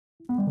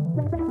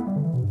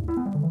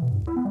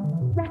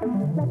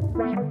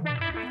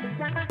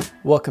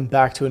Welcome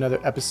back to another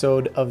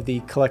episode of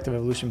the Collective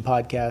Evolution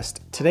podcast.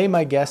 Today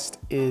my guest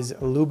is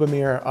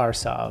Lubomir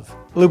Arsov.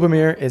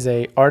 Lubomir is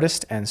an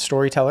artist and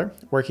storyteller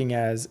working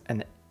as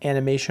an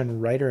animation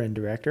writer and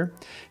director.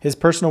 His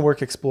personal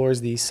work explores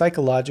the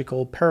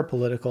psychological,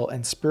 parapolitical,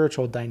 and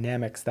spiritual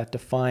dynamics that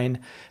define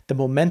the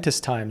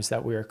momentous times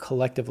that we are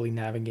collectively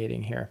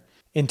navigating here.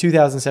 In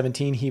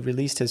 2017, he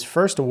released his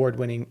first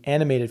award-winning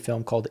animated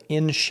film called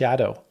In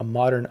Shadow, A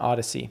Modern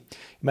Odyssey.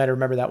 You might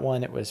remember that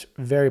one. It was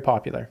very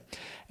popular.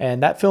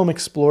 And that film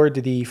explored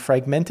the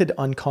fragmented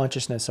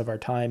unconsciousness of our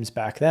times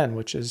back then,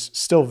 which is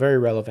still very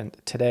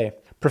relevant today.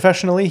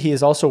 Professionally, he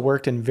has also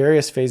worked in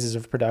various phases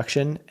of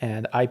production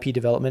and IP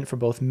development for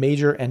both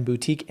major and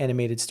boutique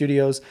animated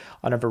studios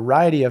on a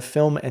variety of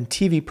film and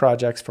TV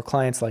projects for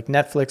clients like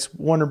Netflix,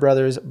 Warner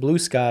Brothers, Blue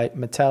Sky,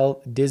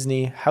 Mattel,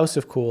 Disney, House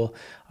of Cool,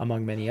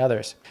 among many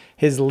others.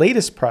 His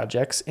latest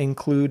projects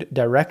include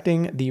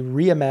directing the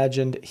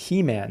reimagined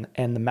He-Man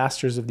and the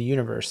Masters of the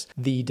Universe,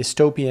 the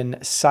dystopian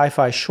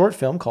sci-fi short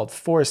film called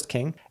Forest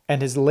King,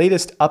 and his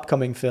latest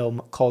upcoming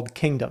film called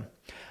Kingdom.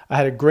 I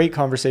had a great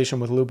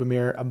conversation with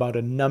Lubomir about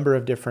a number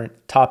of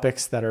different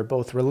topics that are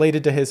both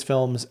related to his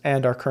films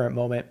and our current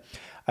moment.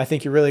 I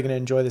think you're really going to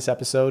enjoy this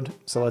episode,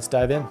 so let's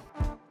dive in.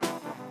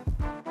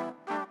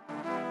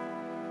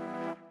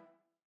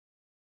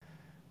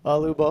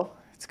 Well, Lubo,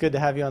 it's good to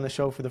have you on the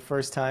show for the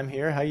first time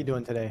here. How are you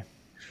doing today?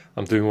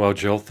 I'm doing well,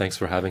 Jill. Thanks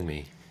for having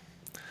me.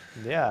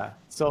 Yeah.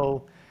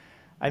 So,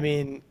 I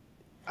mean,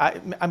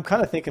 I'm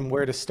kind of thinking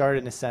where to start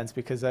in a sense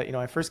because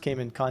I first came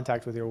in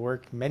contact with your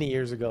work many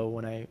years ago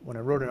when I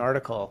wrote an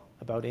article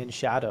about In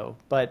Shadow.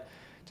 But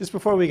just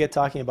before we get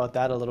talking about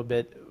that a little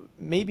bit,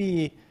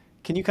 maybe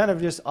can you kind of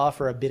just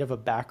offer a bit of a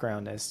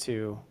background as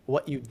to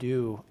what you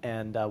do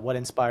and what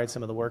inspired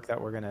some of the work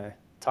that we're going to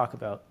talk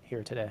about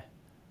here today?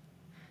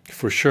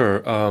 For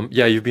sure.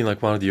 Yeah, you've been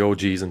like one of the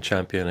OGs in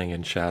championing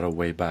In Shadow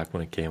way back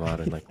when it came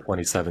out in like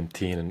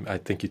 2017, and I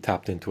think you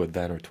tapped into it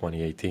then or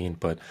 2018.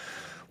 But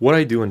what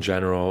I do in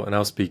general, and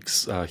I'll speak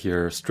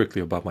here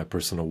strictly about my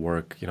personal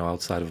work,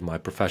 outside of my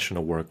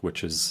professional work, which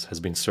has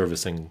been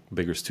servicing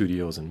bigger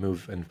studios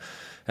and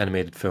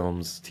animated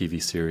films, TV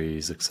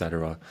series,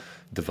 etc.,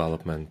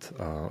 development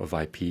of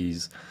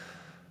IPs.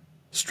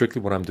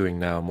 Strictly what I'm doing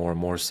now, more and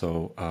more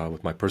so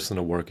with my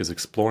personal work, is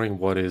exploring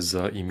what is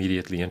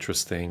immediately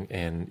interesting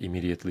and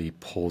immediately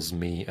pulls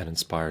me and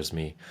inspires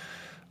me.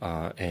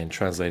 And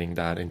translating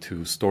that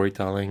into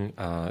storytelling,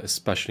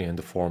 especially in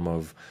the form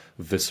of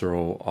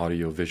visceral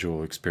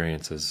audio-visual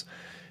experiences.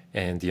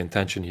 And the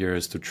intention here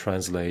is to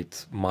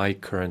translate my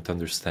current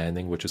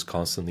understanding, which is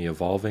constantly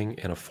evolving,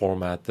 in a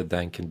format that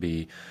then can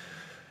be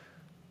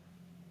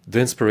the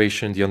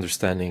inspiration, the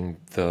understanding,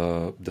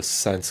 the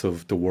sense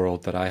of the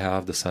world that I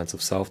have, the sense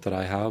of self that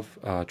I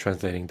have,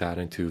 translating that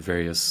into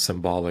various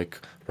symbolic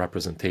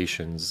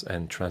representations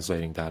and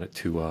translating that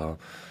to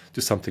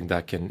something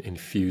that can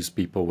infuse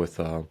people with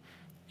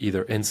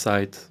either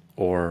insight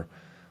or,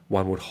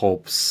 one would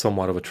hope,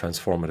 somewhat of a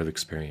transformative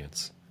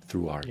experience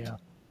through art. Yeah.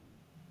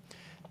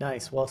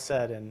 Nice, well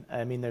said. And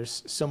I mean,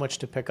 there's so much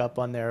to pick up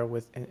on there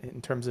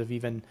in terms of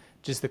even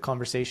just the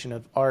conversation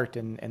of art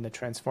and the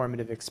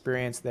transformative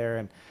experience there,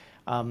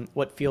 and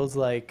what feels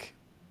like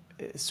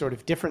sort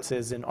of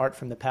differences in art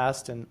from the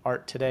past and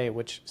art today,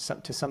 which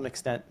to some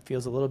extent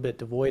feels a little bit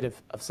devoid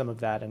of some of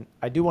that. And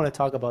I do want to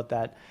talk about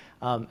that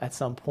at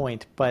some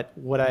point. But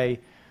what I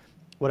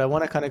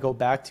want to kind of go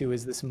back to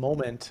is this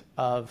moment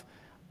of,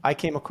 I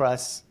came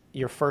across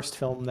your first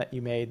film that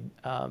you made,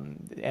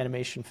 the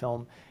animation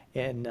film,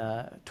 in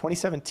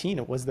 2017.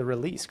 It was the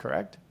release,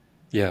 correct?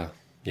 Yeah.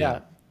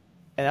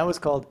 And that was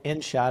called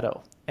In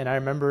Shadow. And I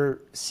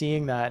remember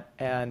seeing that,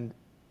 and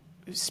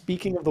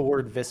speaking of the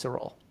word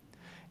visceral,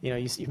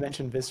 you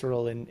mentioned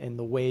visceral in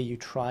the way you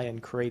try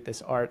and create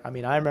this art. I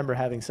mean, I remember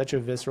having such a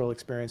visceral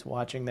experience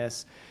watching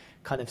this,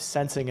 kind of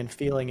sensing and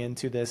feeling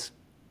into this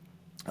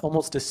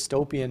almost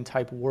dystopian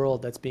type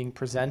world that's being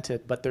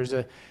presented, but there's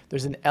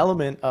an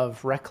element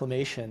of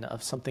reclamation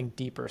of something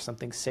deeper,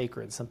 something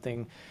sacred,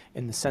 something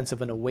in the sense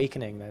of an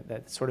awakening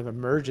that sort of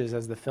emerges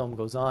as the film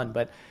goes on.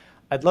 But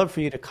I'd love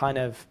for you to kind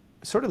of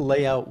sort of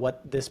lay out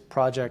what this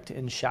project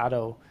In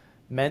Shadow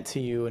meant to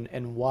you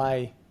and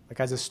why, like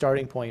as a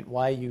starting point,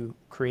 why you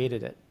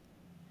created it.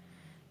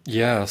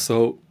 Yeah,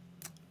 so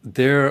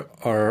there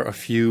are a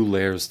few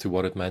layers to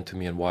what it meant to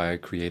me and why I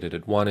created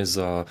it. One is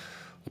a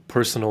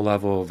personal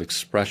level of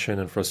expression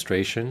and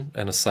frustration,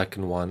 and a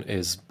second one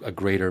is a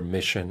greater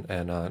mission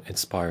and an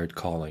inspired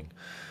calling.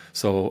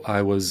 So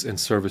I was in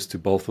service to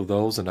both of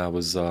those, and I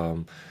was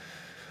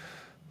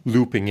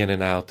looping in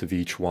and out of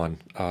each one.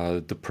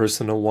 The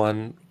personal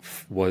one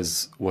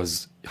was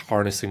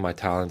harnessing my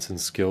talents and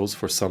skills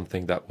for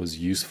something that was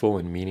useful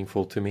and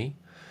meaningful to me,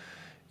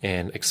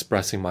 and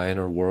expressing my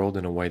inner world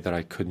in a way that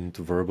I couldn't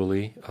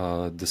verbally,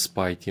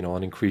 despite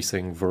an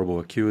increasing verbal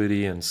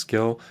acuity and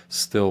skill.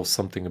 Still,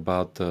 something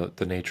about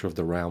the nature of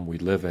the realm we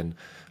live in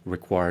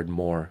required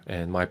more,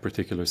 and my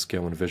particular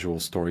skill in visual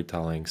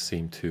storytelling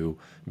seemed to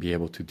be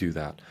able to do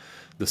that.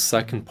 The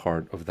second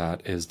part of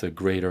that is the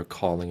greater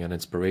calling and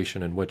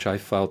inspiration, in which I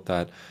felt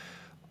that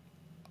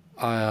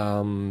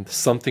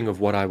something of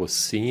what I was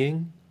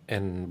seeing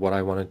and what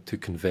I wanted to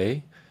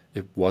convey,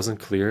 it wasn't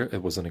clear.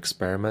 It was an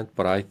experiment,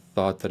 but I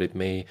thought that it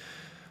may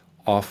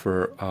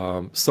offer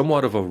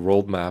somewhat of a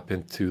roadmap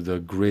into the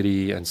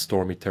gritty and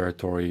stormy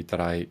territory that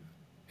I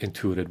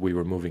intuited we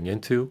were moving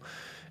into.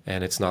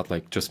 And it's not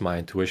like just my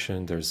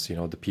intuition. There's, you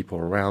know, the people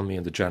around me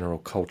and the general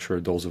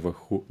culture, those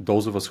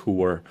of us who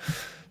were,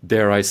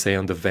 dare I say,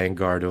 on the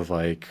vanguard of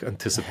like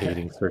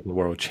anticipating certain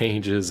world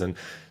changes and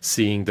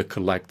seeing the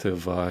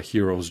collective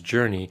hero's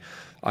journey.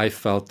 I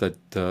felt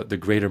that the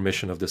greater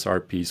mission of this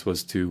art piece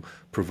was to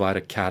provide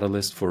a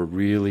catalyst for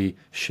really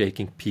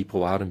shaking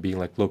people out and being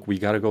like, look, we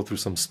got to go through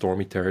some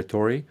stormy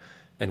territory,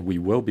 and we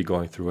will be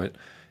going through it.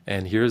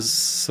 And here's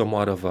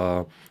somewhat of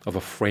a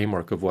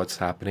framework of what's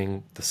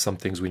happening, some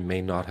things we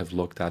may not have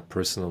looked at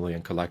personally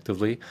and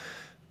collectively,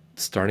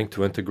 starting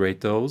to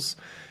integrate those,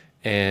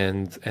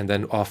 and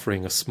then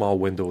offering a small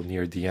window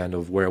near the end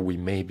of where we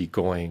may be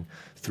going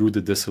through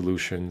the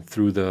dissolution,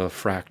 through the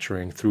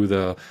fracturing, through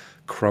the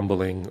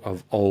crumbling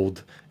of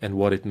old, and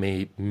what it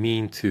may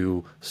mean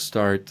to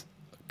start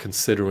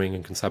considering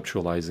and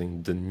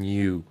conceptualizing the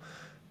new,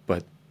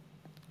 but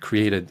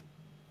created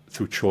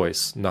through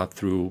choice, not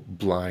through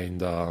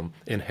blind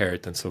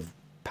inheritance of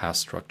past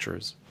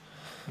structures.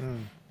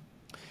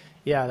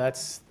 Yeah,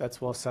 that's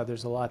well said.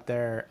 There's a lot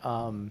there.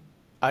 I'm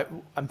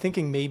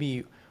thinking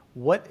maybe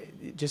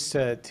just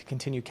to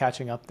continue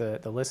catching up the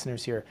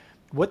listeners here,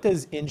 what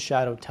does In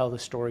Shadow tell the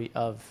story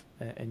of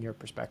in your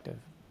perspective?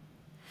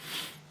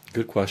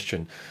 Good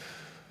question.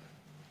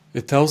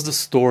 It tells the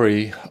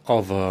story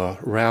of a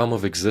realm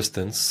of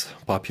existence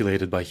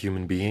populated by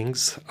human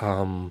beings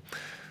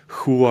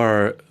who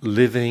are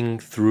living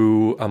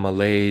through a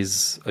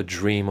malaise, a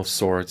dream of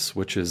sorts,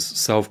 which is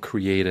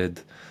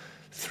self-created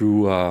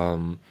through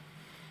a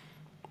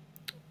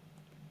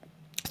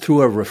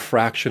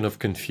refraction of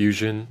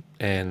confusion,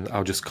 and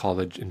I'll just call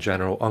it in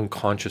general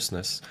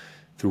unconsciousness,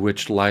 through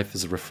which life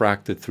is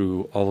refracted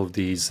through all of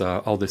these,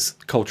 all this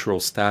cultural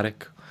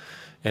static,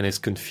 and is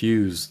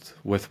confused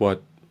with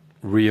what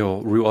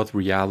what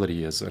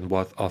reality is and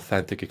what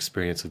authentic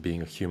experience of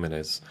being a human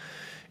is.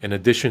 In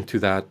addition to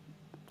that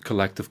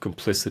collective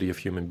complicity of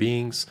human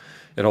beings,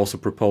 it also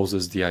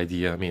proposes the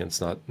idea, I mean, it's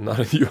not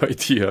a new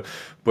idea,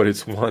 but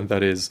it's one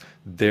that is,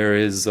 there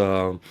is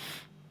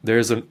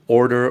an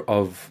order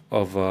of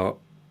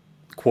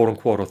quote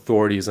unquote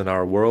authorities in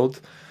our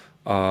world,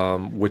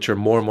 which are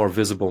more and more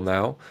visible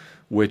now,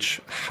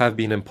 which have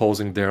been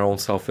imposing their own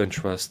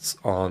self-interests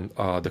on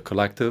the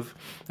collective,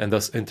 and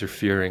thus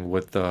interfering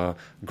with the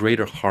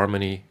greater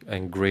harmony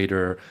and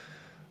greater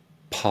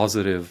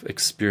positive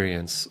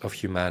experience of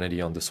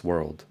humanity on this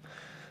world.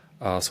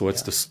 So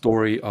it's the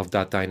story of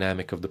that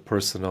dynamic of the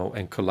personal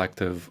and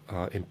collective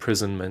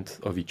imprisonment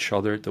of each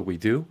other that we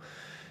do,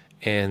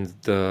 and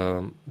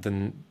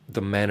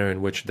the manner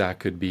in which that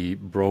could be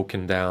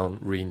broken down,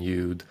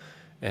 renewed,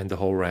 and the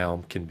whole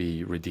realm can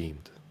be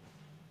redeemed.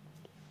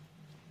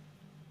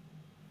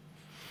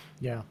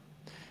 Yeah.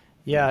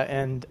 Yeah.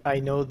 And I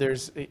know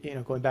there's,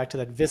 going back to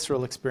that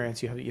visceral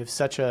experience, you have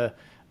such a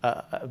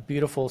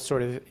beautiful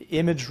sort of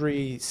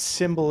imagery,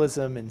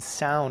 symbolism, and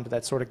sound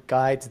that sort of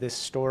guides this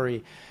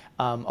story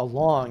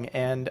along.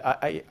 And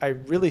I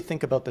really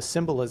think about the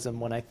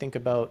symbolism when I think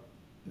about,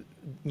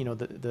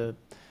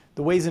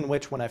 the ways in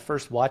which when I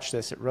first watched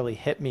this, it really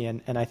hit me.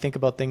 And I think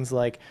about things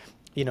like,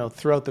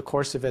 throughout the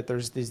course of it,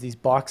 there's these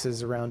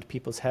boxes around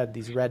people's head,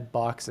 these red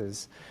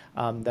boxes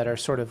that are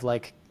sort of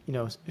like,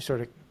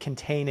 sort of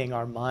containing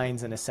our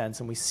minds in a sense.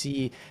 And we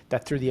see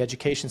that through the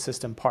education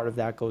system, part of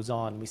that goes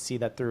on. We see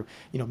that through,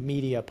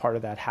 media, part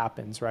of that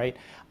happens, right?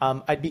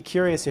 I'd be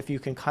curious if you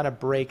can kind of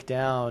break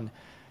down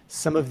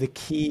some of the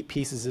key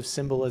pieces of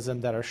symbolism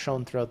that are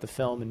shown throughout the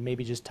film, and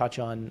maybe just touch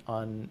on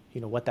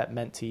what that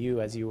meant to you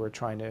as you were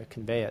trying to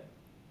convey it.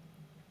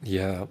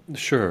 Yeah,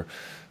 sure.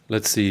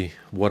 Let's see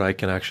what I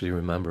can actually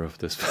remember of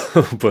this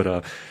film.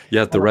 But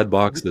yeah, the red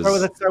boxes.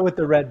 Let's start with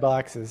the red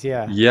boxes.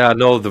 Yeah. Yeah,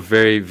 no, the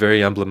very,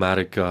 very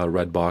emblematic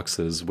red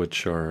boxes,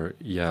 which are,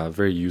 yeah, a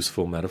very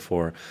useful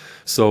metaphor.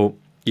 So,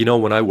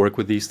 when I work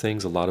with these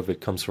things, a lot of it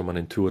comes from an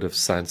intuitive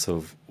sense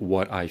of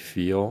what I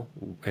feel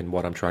and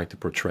what I'm trying to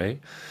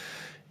portray.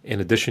 In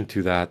addition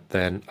to that,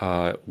 then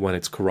when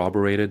it's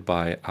corroborated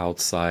by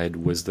outside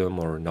wisdom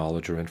or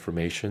knowledge or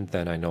information,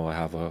 then I know I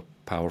have a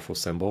powerful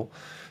symbol.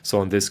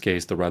 So in this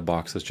case, the red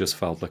boxes just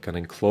felt like an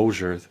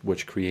enclosure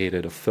which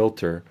created a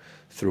filter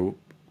through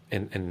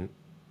in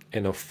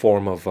a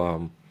form of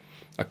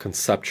a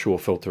conceptual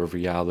filter of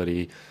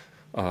reality,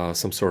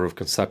 some sort of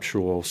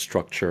conceptual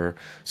structure.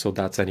 So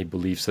that's any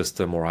belief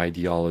system or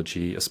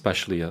ideology,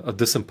 especially a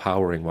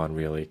disempowering one,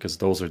 really, because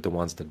those are the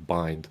ones that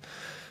bind.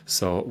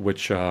 So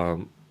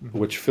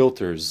which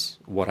filters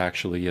what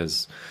actually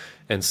is.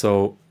 And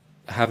so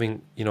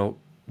having,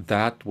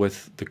 that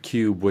with the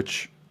cube,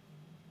 which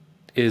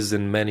is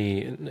in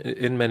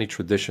many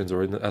traditions,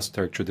 or in the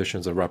esoteric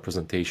traditions, a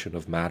representation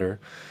of matter,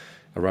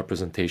 a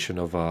representation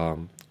of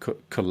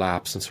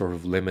collapse and sort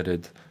of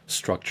limited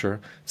structure.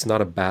 It's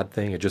not a bad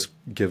thing. It just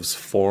gives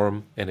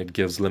form and it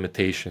gives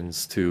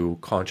limitations to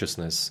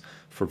consciousness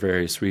for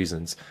various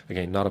reasons.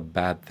 Again, not a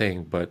bad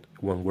thing, but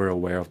when we're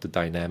aware of the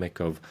dynamic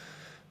of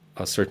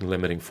certain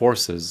limiting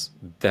forces,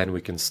 then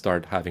we can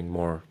start having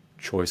more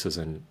choices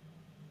in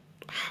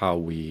how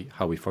we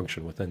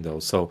function within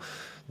those. So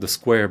the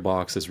square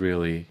box is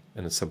really,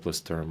 in the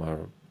simplest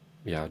term,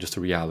 just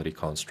a reality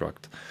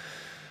construct.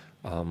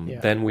 Yeah.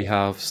 Then we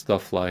have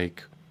stuff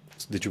like,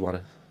 did you want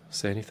to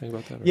say anything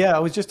about that? Or? Yeah,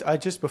 I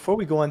just before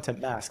we go into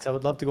masks, I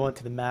would love to go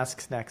into the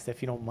masks next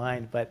if you don't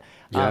mind. But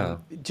Yeah.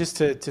 just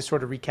to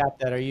sort of recap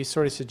that, are you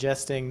sort of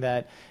suggesting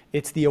that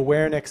it's the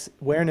awareness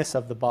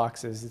of the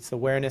boxes, it's the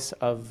awareness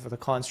of the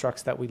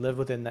constructs that we live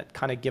within that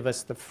kind of give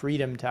us the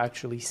freedom to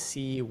actually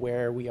see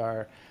where we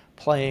are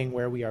playing,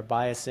 where we are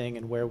biasing,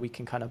 and where we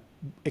can kind of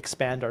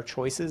expand our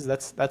choices?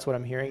 That's what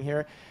I'm hearing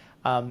here.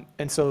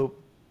 And so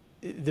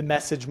the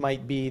message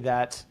might be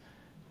that,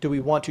 do we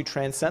want to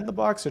transcend the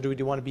box, or do we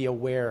want to be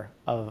aware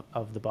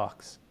of the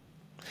box?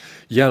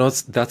 Yeah, no,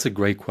 that's a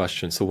great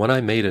question. So when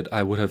I made it,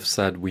 I would have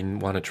said we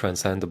want to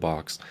transcend the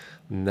box.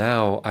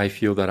 Now I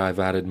feel that I've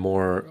added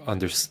more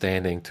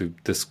understanding to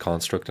this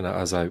construct, and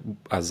as I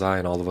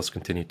and all of us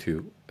continue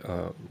to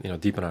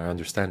deepen our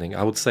understanding,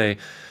 I would say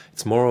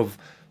it's more of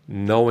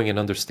knowing and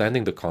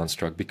understanding the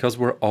construct, because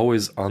we're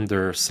always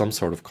under some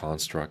sort of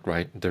construct,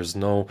 right? There's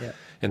no, Yeah.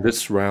 in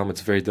this realm,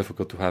 it's very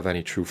difficult to have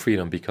any true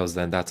freedom, because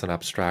then that's an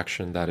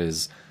abstraction that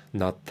is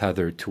not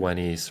tethered to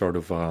any sort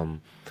of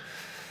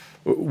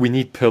we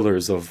need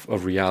pillars of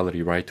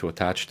reality, right, to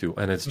attach to.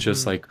 And it's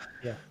just Hmm. like,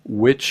 Yeah.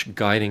 which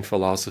guiding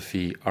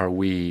philosophy are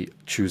we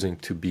choosing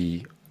to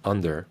be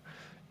under?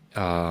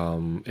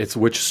 It's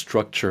which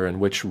structure and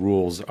which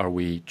rules are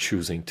we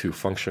choosing to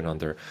function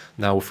under.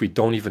 Now, if we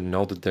don't even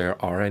know that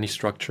there are any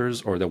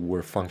structures or that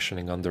we're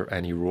functioning under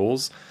any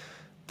rules,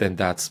 then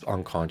that's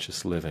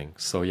unconscious living.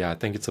 So yeah, I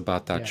think it's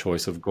about that Yeah.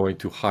 choice of going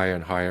to higher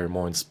and higher,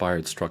 more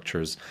inspired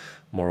structures,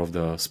 more of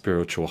the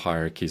spiritual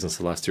hierarchies and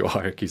celestial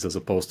hierarchies, as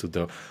opposed to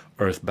the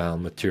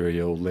earthbound,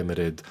 material,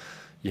 limited,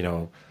 you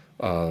know,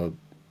 uh,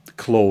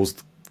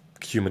 closed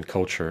human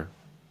culture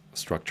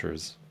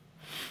structures.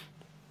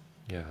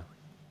 Yeah.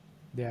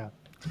 Yeah.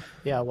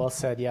 Yeah, well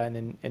said. Yeah,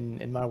 and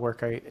in my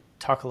work, I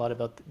talk a lot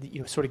about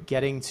sort of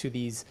getting to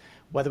these,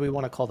 whether we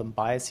want to call them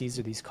biases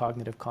or these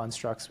cognitive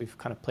constructs. We've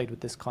kind of played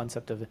with this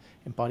concept of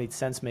embodied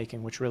sense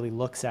making, which really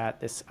looks at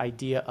this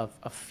idea of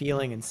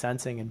feeling and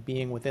sensing and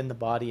being within the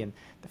body, and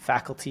the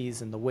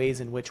faculties and the ways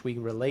in which we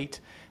relate,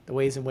 the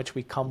ways in which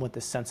we come with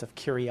this sense of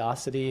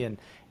curiosity and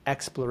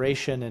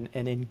exploration,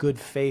 and in good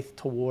faith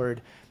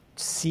toward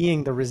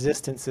seeing the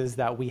resistances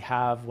that we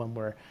have when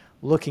we're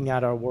looking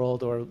at our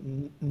world, or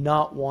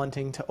not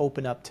wanting to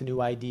open up to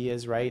new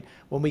ideas, right?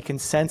 When we can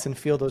sense and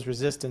feel those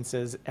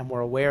resistances and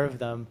we're aware of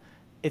them,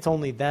 it's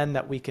only then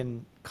that we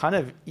can kind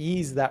of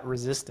ease that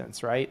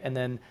resistance, right? And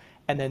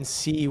then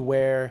see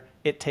where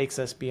it takes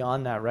us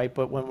beyond that, right?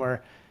 But when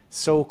we're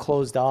so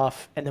closed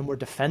off and then we're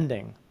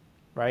defending,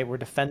 right? We're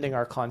defending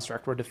our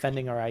construct, we're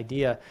defending our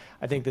idea.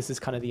 I think this is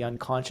kind of the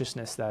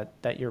unconsciousness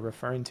that you're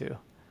referring to.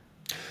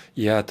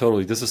 Yeah,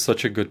 totally. This is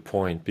such a good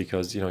point,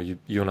 because you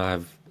and I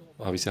have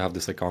obviously have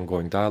this like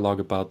ongoing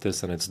dialogue about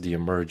this, and it's the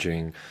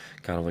emerging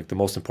kind of like the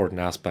most important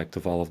aspect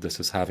of all of this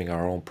is having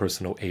our own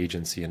personal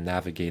agency and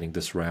navigating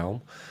this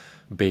realm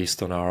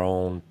based on our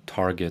own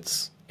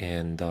targets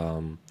and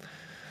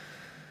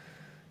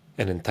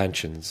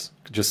intentions.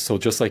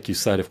 Just like you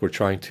said, if we're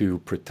trying to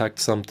protect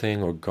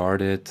something or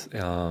guard it,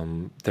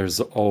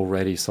 there's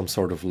already some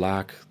sort of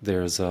lack.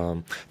 I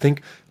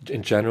think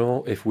in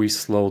general, if we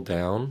slow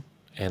down,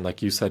 and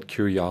like you said,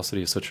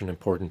 curiosity is such an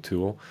important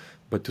tool,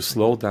 but to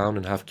slow down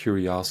and have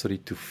curiosity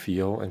to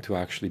feel and to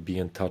actually be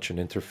in touch and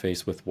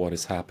interface with what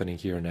is happening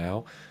here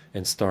now,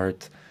 and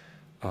start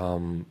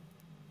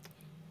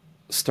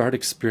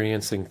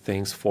experiencing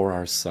things for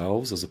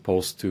ourselves, as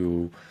opposed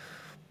to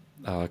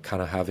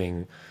kind of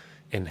having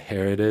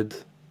inherited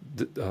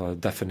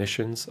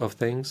definitions of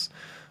things.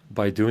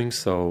 By doing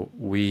so,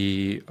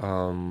 we're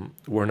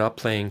not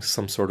playing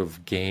some sort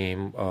of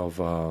game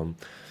of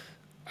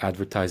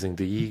advertising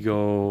the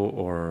ego,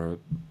 or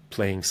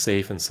playing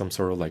safe in some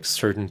sort of like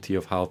certainty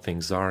of how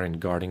things are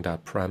and guarding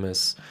that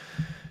premise.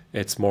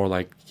 It's more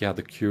like, yeah,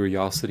 the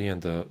curiosity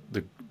and the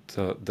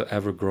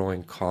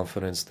ever-growing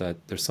confidence that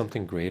there's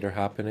something greater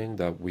happening,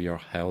 that we are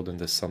held in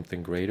this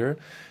something greater,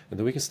 and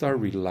then we can start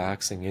Mm.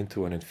 relaxing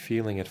into it and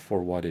feeling it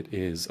for what it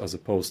is, as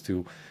opposed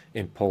to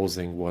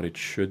imposing what it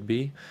should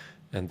be,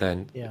 and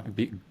then Yeah.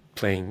 be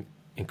playing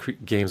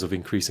games of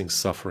increasing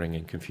suffering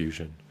and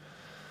confusion.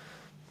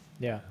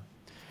 Yeah.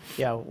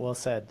 Yeah, well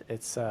said.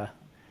 It's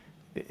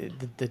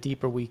the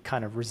deeper we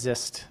kind of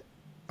resist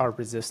our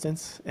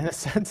resistance, in a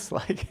sense,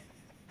 like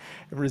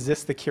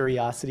resist the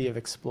curiosity of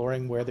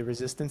exploring where the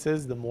resistance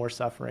is, the more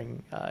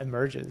suffering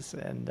emerges.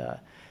 And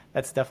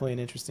that's definitely an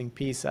interesting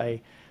piece.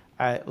 Why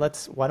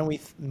don't we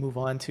move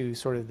on to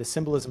sort of the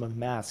symbolism of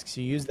masks?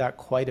 You use that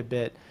quite a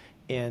bit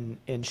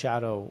in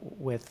Shadow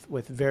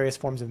with various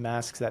forms of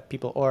masks that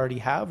people already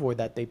have or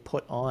that they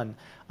put on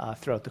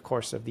throughout the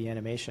course of the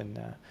animation.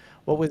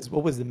 What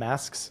was the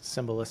masks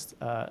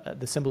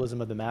the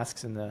symbolism of the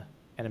masks in the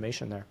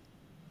animation there?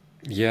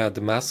 Yeah, the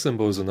mask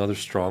symbol is another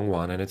strong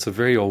one, and it's a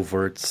very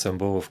overt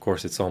symbol. Of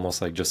course, it's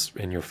almost like just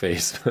in your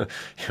face,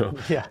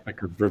 Yeah.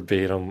 like a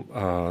verbatim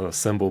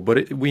symbol.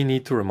 But we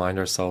need to remind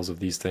ourselves of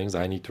these things.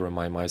 I need to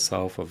remind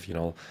myself of,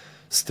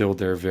 still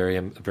there are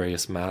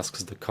various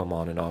masks that come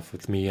on and off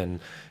with me, and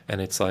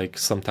it's like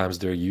sometimes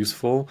they're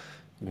useful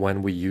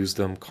when we use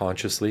them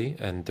consciously,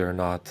 and they're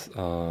not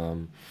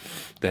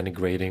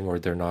denigrating, or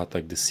they're not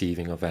like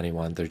deceiving of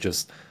anyone. They're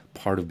just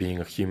part of being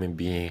a human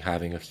being,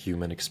 having a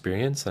human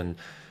experience, and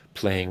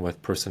playing with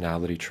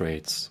personality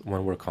traits.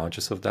 When we're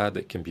conscious of that,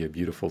 it can be a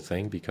beautiful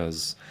thing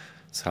because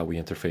it's how we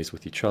interface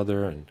with each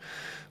other. And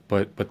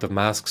but the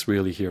masks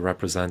really here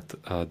represent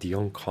the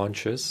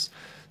unconscious,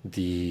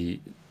 the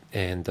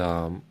and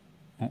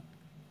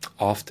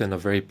often a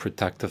very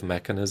protective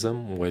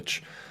mechanism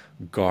which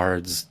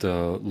guards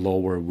the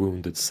lower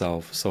wound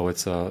itself. So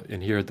it's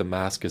in here the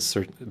mask is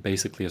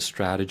basically a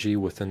strategy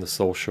within the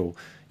social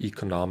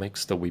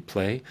economics that we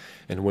play,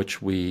 in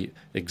which we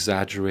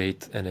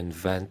exaggerate and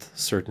invent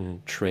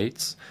certain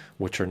traits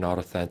which are not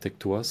authentic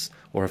to us,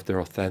 or if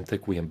they're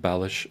authentic, we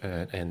embellish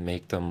and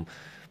make them,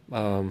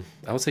 I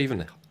would say,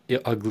 even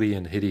ugly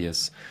and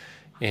hideous.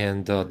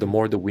 And the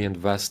more that we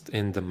invest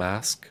in the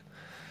mask,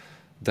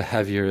 the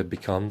heavier it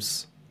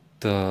becomes,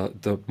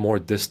 the more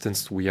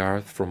distanced we are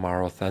from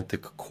our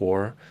authentic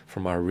core,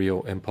 from our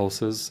real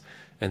impulses,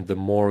 and the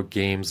more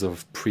games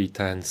of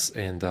pretense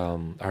and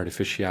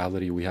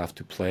artificiality we have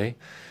to play.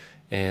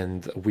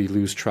 And we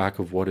lose track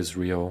of what is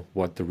real,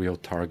 what the real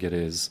target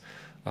is,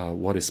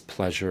 what is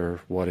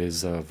pleasure, what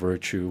is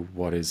virtue,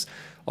 what is...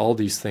 All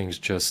these things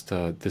just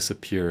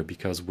disappear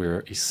because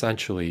we're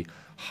essentially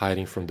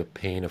hiding from the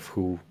pain of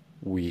who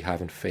we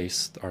haven't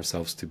faced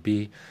ourselves to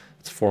be.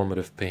 It's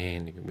formative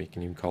pain. We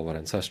can even call it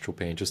ancestral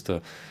pain, just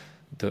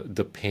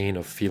the pain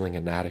of feeling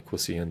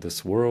inadequacy in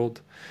this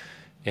world.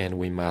 And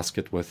we mask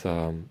it with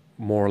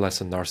more or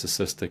less a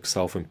narcissistic,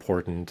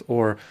 self-important,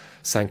 or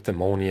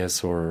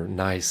sanctimonious or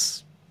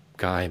nice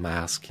guy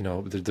mask.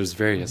 There's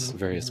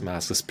various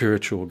masks. The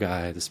spiritual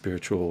guy, the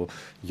spiritual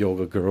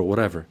yoga girl,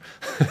 whatever.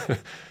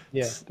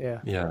 Yeah, yeah.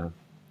 Yeah.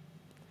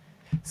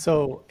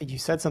 So you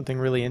said something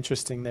really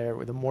interesting there,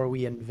 where the more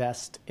we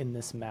invest in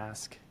this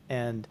mask,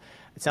 and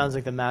it sounds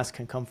like the mask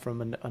can come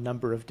from a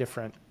number of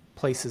different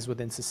places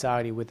within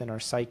society, within our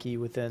psyche,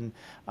 within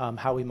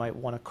how we might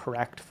want to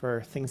correct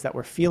for things that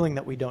we're feeling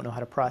that we don't know how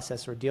to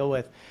process or deal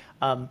with.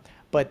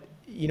 But,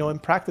 in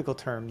practical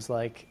terms,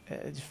 like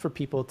for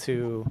people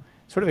to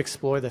sort of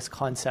explore this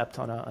concept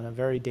on a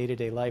very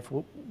day-to-day life,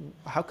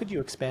 how could you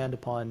expand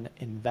upon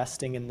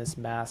investing in this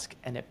mask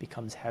and it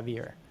becomes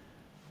heavier?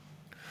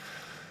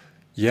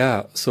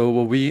 Yeah.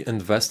 So we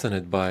invest in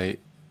it by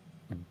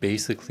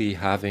basically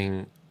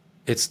having...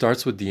 It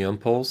starts with the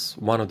impulse.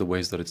 One of the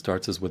ways that it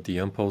starts is with the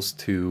impulse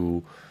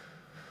to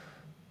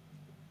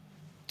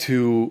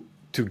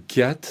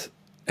get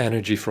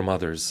energy from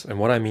others. And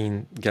what I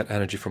mean get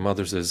energy from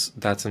others is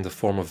that's in the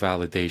form of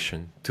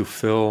validation, to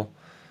fill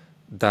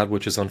that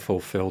which is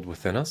unfulfilled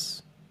within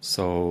us.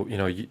 So,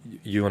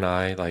 you and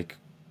I, like,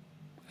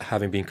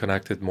 having been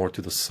connected more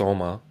to the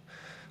soma,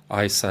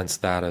 I sense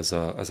that as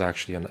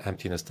actually an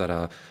emptiness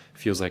that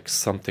feels like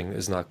something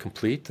is not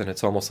complete, and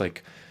it's almost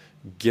like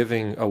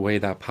giving away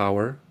that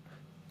power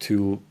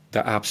to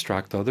the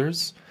abstract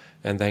others,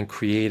 and then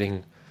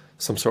creating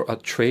some sort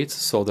of traits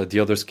so that the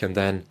others can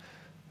then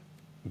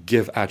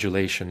give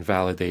adulation,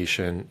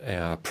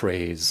 validation,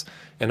 praise,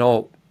 in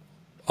all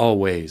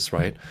ways,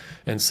 right?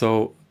 And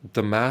so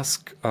the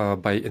mask,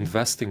 by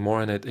investing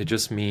more in it, it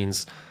just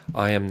means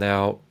I am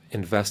now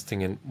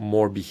investing in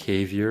more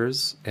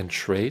behaviors and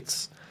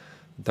traits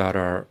that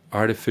are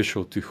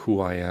artificial to who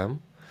I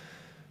am,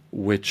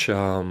 which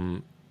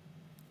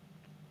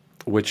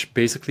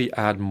basically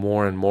add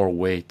more and more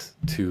weight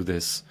to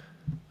this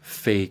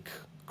fake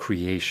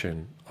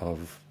creation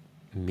of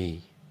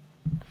me.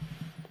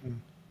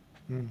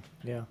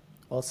 Yeah,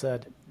 well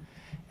said.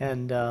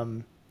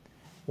 And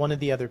one of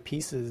the other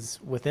pieces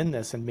within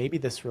this, and maybe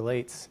this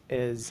relates,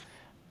 is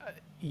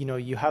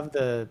you have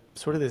the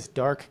sort of this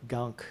dark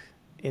gunk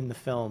in the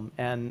film,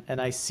 and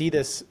I see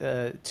this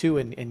too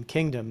in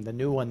Kingdom, the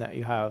new one that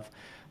you have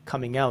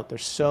coming out.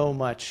 There's so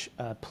much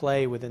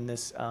play within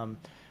this,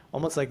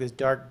 almost like this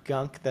dark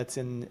gunk that's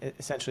in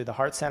essentially the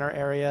heart center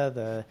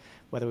area,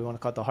 whether we want to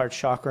call it the heart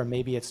chakra,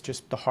 maybe it's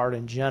just the heart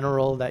in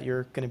general that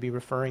you're going to be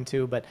referring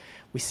to, but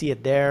we see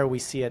it there, we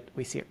see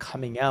it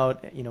coming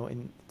out,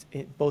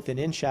 both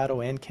in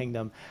Shadow and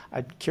Kingdom.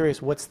 I'm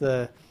curious, what's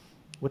the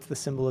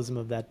symbolism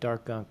of that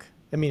dark gunk?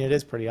 I mean, it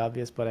is pretty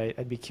obvious, but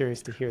I'd be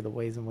curious to hear the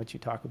ways in which you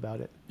talk about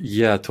it.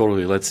 Yeah,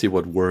 totally. Let's see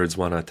what words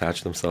want to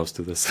attach themselves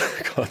to this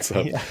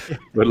concept. Yeah.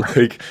 But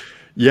like,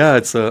 Yeah,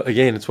 it's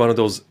again, it's one of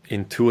those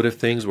intuitive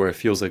things where it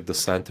feels like the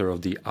center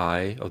of the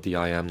I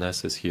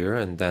amness is here,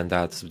 and then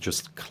that's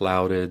just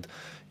clouded,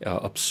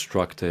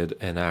 obstructed,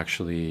 and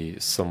actually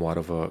somewhat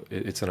of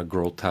it's in a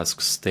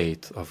grotesque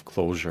state of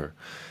closure.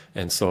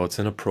 And so it's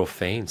in a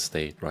profane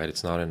state, right?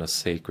 It's not in a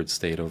sacred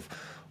state of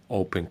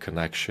open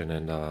connection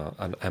and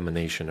an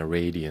emanation, a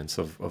radiance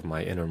of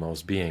my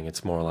innermost being.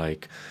 It's more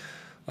like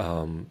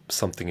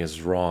something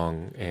is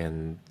wrong,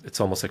 and it's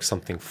almost like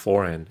something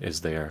foreign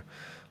is there,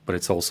 but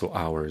it's also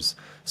ours.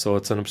 So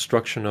it's an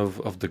obstruction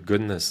of the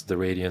goodness, the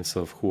radiance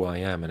of who I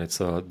am, and it's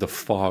the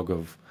fog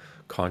of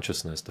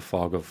consciousness, the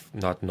fog of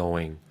not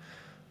knowing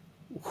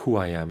who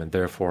I am, and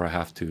therefore I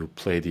have to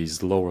play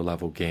these lower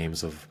level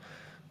games of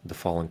the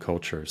fallen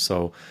culture.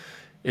 So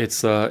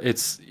it's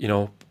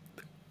the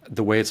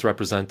way it's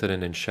represented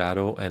in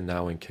shadow and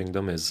now in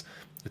kingdom is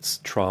it's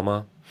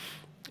trauma,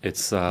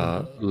 it's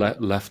Hmm.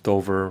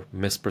 leftover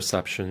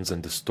misperceptions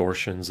and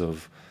distortions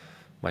of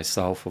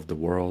myself, of the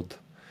world.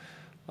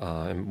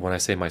 And when I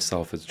say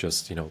myself, it's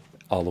just,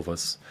 all of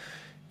us.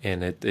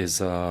 And it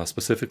is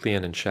specifically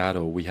and in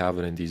shadow, we have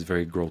it in these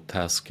very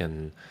grotesque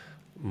and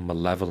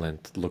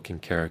malevolent looking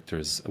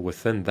characters.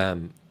 Within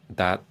them,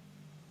 that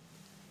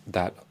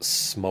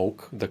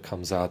smoke that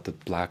comes out,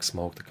 that black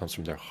smoke that comes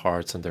from their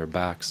hearts and their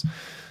backs,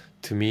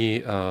 to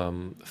me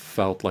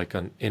felt like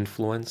an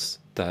influence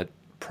that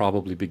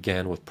probably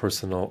began with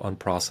personal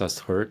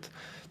unprocessed hurt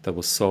that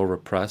was so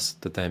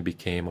repressed that then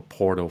became a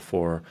portal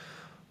for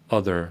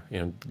other,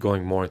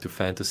 going more into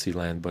fantasy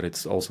land, but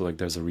it's also like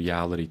there's a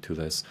reality to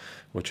this,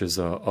 which is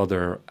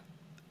other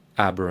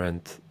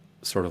aberrant,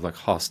 sort of like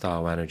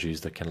hostile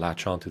energies that can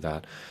latch onto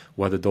that,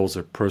 whether those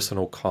are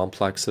personal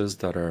complexes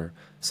that are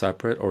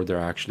separate or they're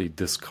actually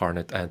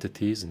discarnate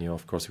entities. And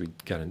of course we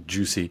get in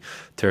juicy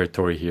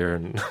territory here,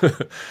 and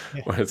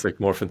Yeah. where it's like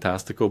more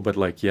fantastical, but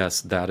like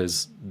yes,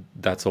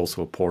 that's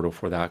also a portal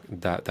for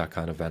that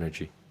kind of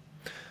energy.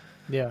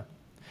 Yeah.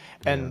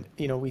 Yeah. And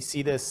we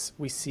see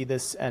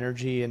this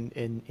energy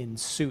in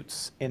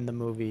suits in the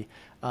movie,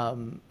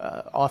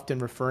 often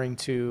referring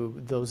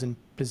to those in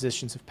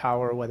positions of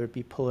power, whether it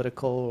be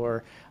political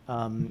or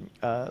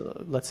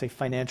let's say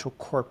financial,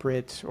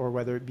 corporate, or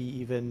whether it be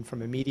even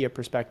from a media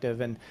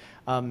perspective. And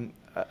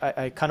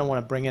I kind of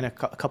want to bring in a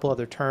couple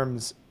other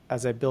terms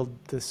as I build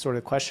this sort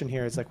of question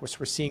here. It's like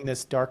we're seeing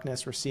this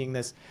darkness, we're seeing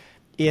this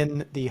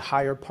in the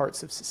higher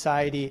parts of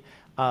society.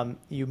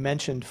 You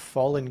mentioned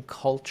fallen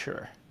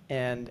culture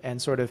and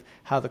sort of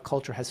how the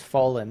culture has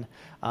fallen,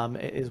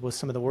 was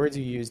some of the words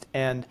you used.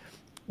 And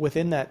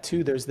within that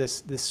too, there's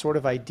this sort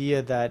of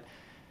idea that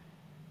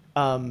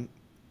um,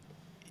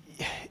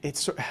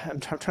 I'm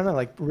trying to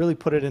like really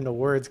put it into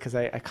words because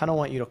I kind of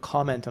want you to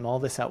comment on all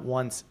this at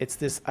once. It's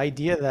this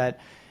idea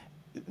that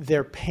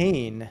their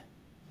pain,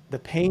 the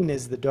pain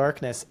is the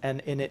darkness,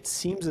 and it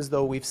seems as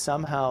though we've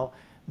somehow,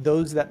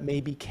 those that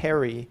maybe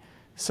carry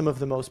some of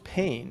the most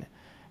pain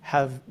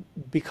have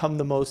become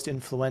the most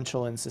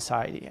influential in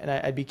society. And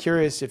I'd be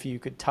curious if you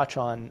could touch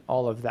on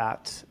all of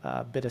that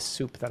bit of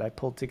soup that I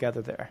pulled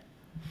together there.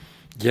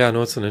 Yeah,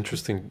 no, it's an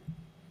interesting,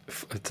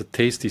 it's a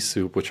tasty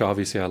soup, which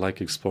obviously I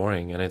like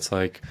exploring, and it's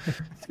like,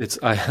 it's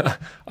I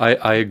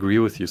agree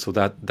with you. So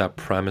that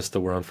premise that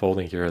we're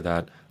unfolding here,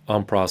 that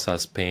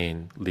unprocessed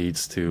pain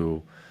leads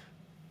to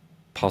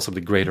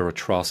possibly greater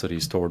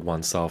atrocities toward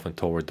oneself and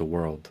toward the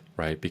world,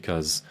 right?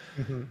 Because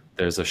Hmm.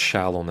 there's a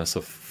shallowness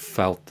of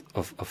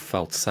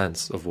felt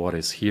sense of what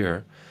is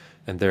here,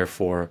 and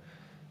therefore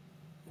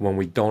when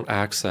we don't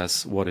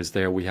access what is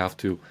there, we have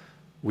to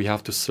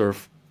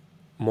surf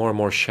more and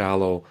more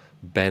shallow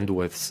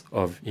bandwidths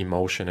of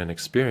emotion and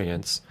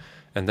experience,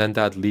 and then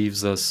that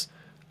leaves us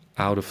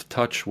out of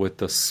touch with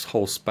this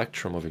whole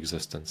spectrum of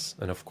existence.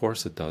 And of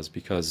course it does,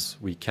 because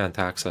we can't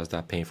access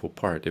that painful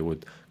part. It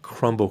would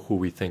crumble who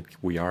we think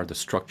we are, the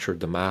structure,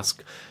 the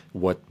mask,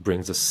 what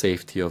brings the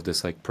safety of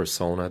this like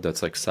persona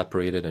that's like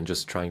separated and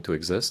just trying to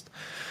exist.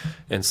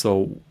 And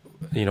so,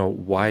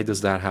 why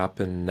does that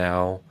happen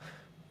now?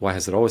 Why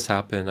has it always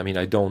happened? I mean,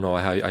 I don't know.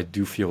 I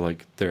do feel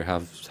like there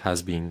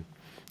has been,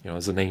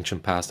 as an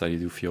ancient past, I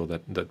do feel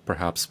that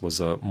perhaps was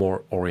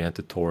more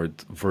oriented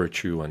toward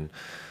virtue and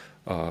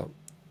uh,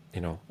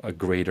 a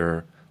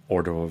greater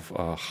order of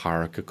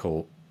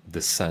hierarchical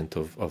descent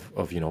of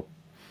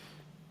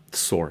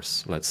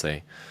source, let's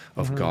say,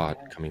 of Hmm. God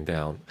coming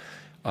down.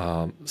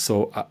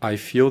 So I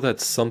feel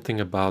that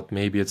something about,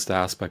 maybe it's the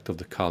aspect of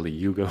the Kali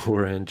Yuga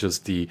we're in,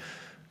 just the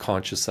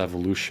conscious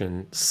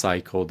evolution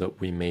cycle that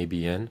we may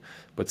be in,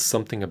 but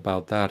something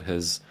about that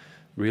has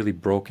really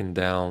broken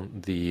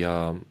down the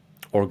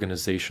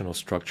organizational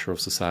structure of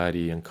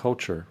society and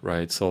culture,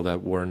 right? So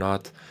that we're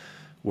not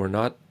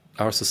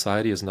our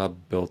society is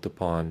not built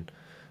upon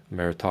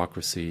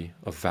meritocracy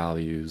of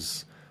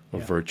values,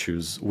 of Yeah.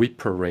 virtues. We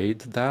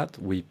parade that,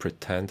 we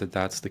pretend that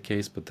that's the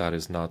case, but that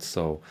is not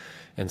so.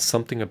 And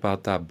something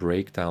about that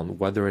breakdown,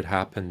 whether it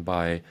happened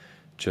by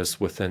just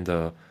within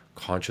the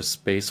conscious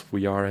space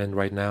we are in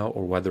right now,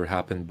 or whether it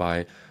happened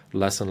by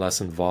less and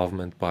less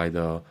involvement by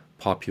the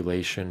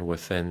population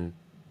within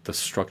the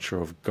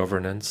structure of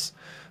governance,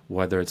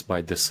 whether it's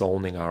by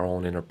disowning our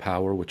own inner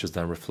power, which is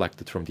then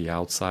reflected from the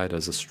outside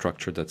as a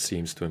structure that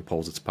seems to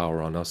impose its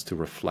power on us to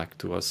reflect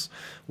to us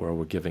where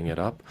we're giving it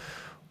up,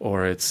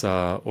 or it's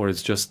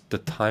just the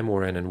time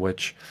we're in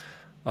which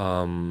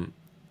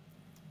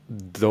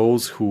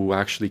those who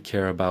actually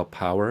care about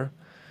power,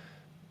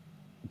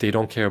 they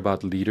don't care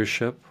about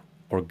leadership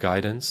or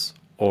guidance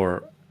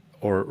or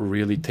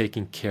really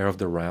taking care of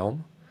the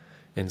realm.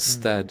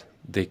 Instead,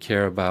 they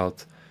care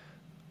about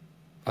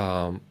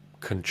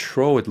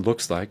control, it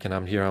looks like, and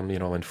I'm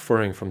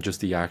inferring from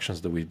just the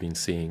actions that we've been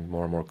seeing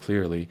more and more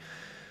clearly.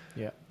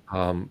 Yeah.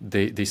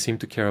 They seem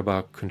to care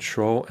about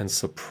control and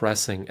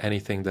suppressing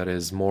anything that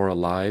is more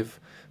alive,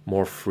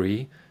 more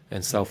free,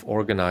 and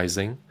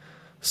self-organizing,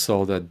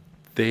 so that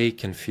they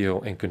can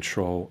feel in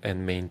control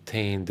and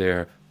maintain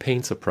their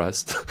pain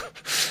suppressed,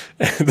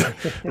 and,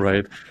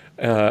 right?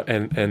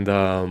 And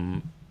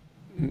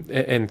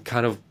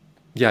kind of,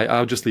 yeah,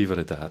 I'll just leave it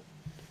at that.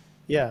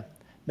 Yeah,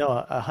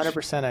 no,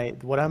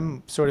 100%. What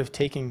I'm sort of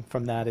taking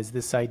from that is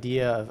this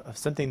idea of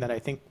something that I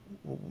think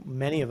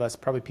many of us,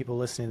 probably people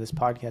listening to this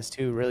podcast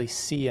too, really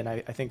see, and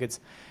I think it's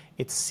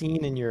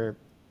seen in your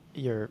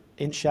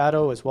in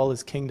shadow as well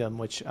as kingdom,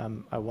 which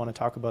I want to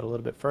talk about a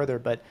little bit further.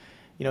 But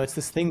it's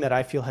this thing that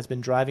I feel has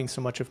been driving so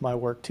much of my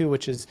work too,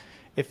 which is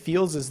it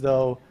feels as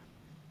though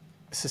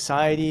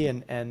society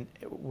and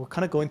we're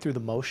kind of going through the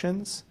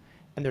motions,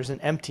 and there's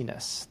an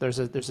emptiness. There's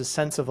a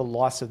sense of a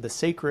loss of the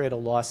sacred, a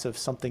loss of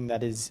something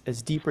that is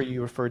as deeper.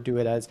 You referred to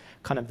it as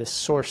kind of this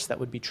source that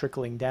would be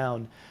trickling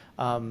down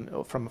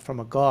from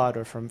a god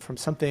or from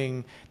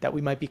something that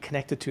we might be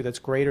connected to that's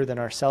greater than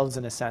ourselves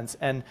in a sense.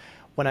 And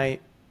when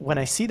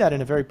I see that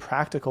in a very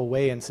practical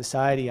way in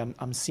society,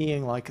 I'm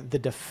seeing like the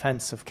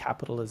defense of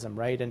capitalism,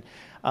 right? And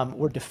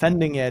we're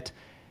defending it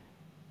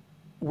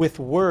with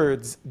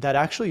words that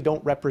actually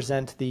don't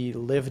represent the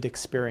lived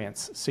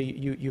experience. So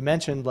you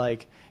mentioned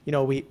like,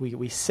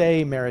 we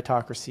say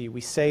meritocracy,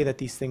 we say that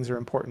these things are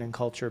important in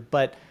culture,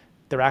 but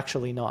they're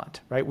actually not,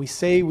 right? We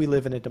say we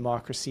live in a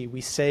democracy, we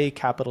say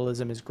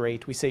capitalism is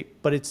great, we say,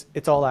 but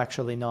it's all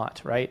actually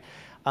not, right?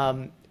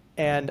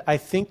 And I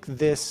think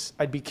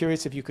I'd be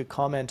curious if you could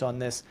comment on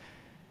this.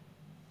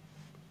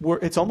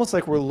 It's almost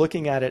like we're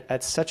looking at it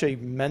at such a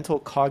mental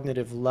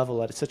cognitive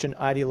level, at such an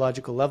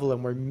ideological level,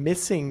 and we're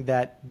missing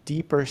that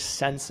deeper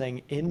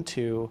sensing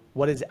into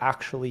what is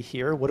actually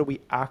here. What are we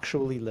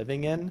actually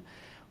living in?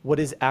 What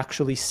is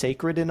actually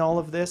sacred in all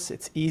of this?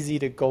 It's easy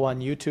to go on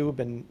YouTube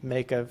and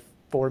make a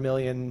 4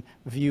 million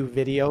view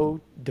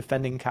video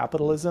defending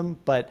capitalism,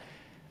 but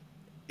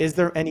is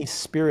there any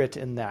spirit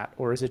in that,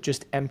 or is it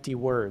just empty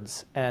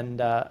words? And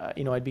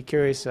I'd be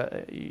curious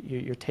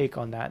your take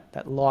on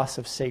that loss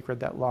of sacred,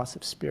 that loss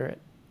of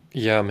spirit.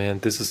 Yeah, man,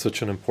 this is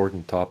such an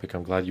important topic.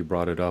 I'm glad you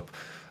brought it up.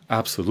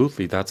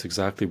 Absolutely, that's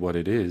exactly what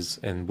it is,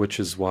 and which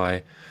is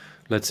why,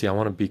 let's see, I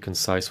want to be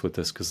concise with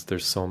this because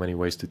there's so many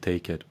ways to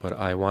take it, but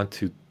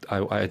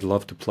I'd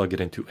love to plug it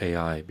into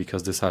AI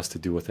because this has to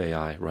do with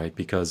AI, right?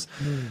 Because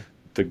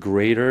the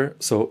greater,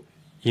 so,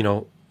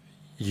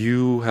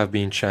 you have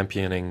been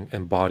championing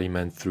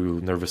embodiment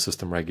through nervous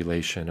system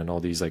regulation and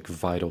all these like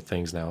vital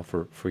things now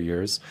for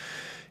years.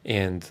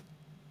 And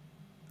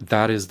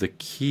that is the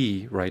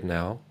key right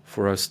now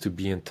for us to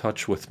be in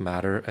touch with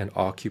matter and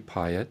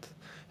occupy it.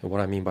 And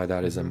what I mean by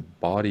that is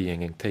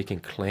embodying and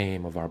taking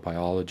claim of our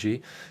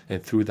biology,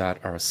 and through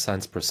that our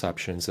sense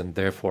perceptions and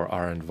therefore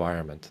our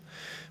environment.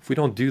 If we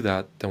don't do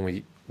that, then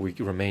we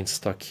remain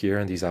stuck here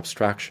in these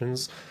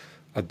abstractions,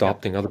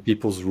 adopting other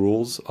people's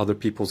rules, other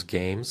people's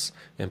games,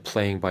 and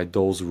playing by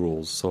those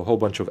rules. So a whole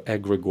bunch of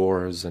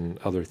egregores and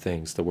other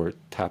things that we're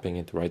tapping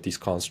into, right? These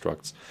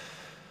constructs.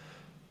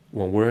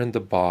 When we're in the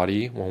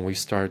body, when we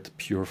start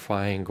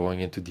purifying,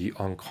 going into the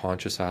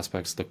unconscious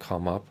aspects that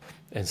come up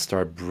and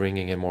start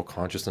bringing in more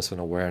consciousness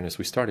and awareness,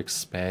 we start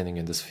expanding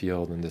in this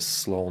field, in this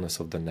slowness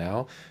of the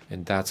now,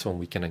 and that's when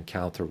we can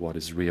encounter what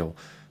is real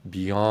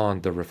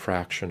beyond the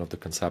refraction of the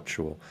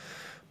conceptual.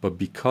 But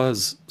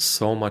because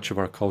so much of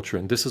our culture,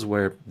 and this is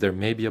where there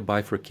may be a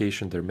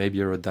bifurcation, there may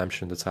be a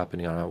redemption that's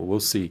happening, we'll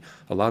see.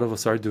 A lot of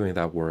us are doing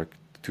that work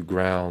to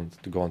ground,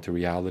 to go into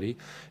reality,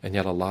 and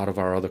yet a lot of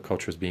our other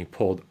culture is being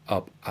pulled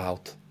up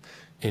out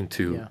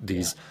into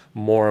these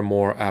more and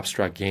more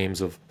abstract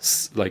games of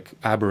like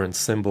aberrant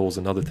symbols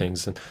and other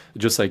things, and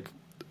just like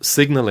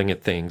signaling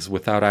at things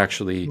without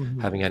actually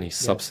having any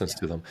substance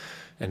to them.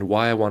 And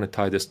why I want to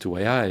tie this to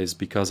AI is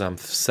because I'm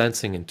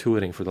sensing,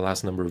 intuiting for the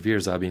last number of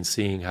years, I've been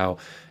seeing how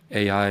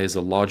AI is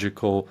a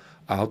logical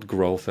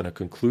outgrowth and a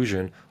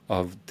conclusion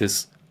of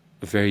this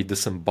very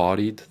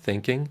disembodied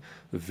thinking,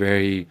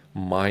 very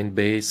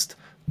mind-based,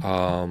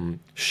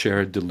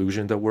 shared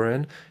delusion that we're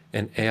in.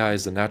 And AI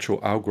is the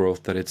natural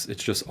outgrowth that it's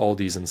just all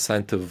these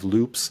incentive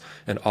loops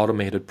and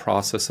automated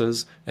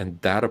processes and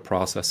data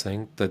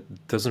processing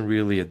that doesn't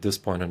really, at this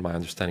point in my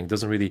understanding,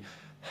 doesn't really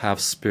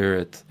have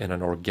spirit in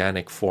an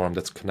organic form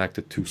that's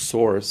connected to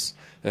source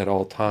at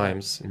all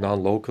times,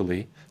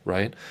 non-locally,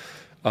 right?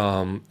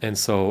 And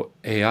so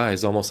AI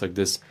is almost like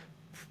this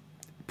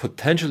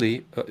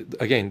potentially,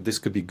 again, this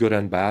could be good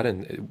and bad,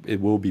 and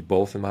it will be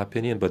both in my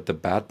opinion, but the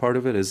bad part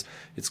of it is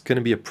it's going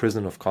to be a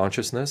prison of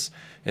consciousness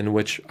in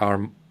which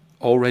our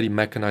already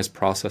mechanized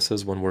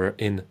processes when we're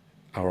in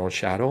our own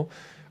shadow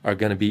are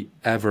going to be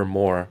ever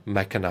more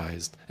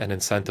mechanized and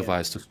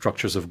incentivized to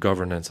structures of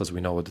governance, as we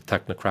know, with the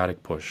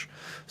technocratic push.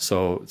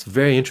 So it's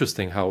very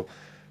interesting how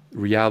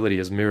reality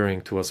is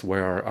mirroring to us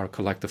where our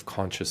collective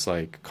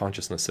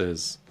consciousness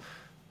is.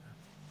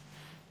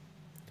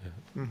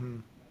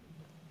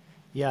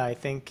 Yeah, I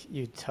think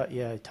you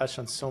touched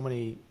on so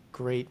many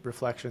great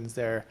reflections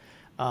there.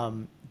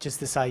 Just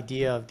this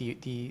idea of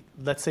the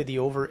let's say the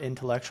over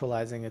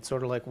intellectualizing. It's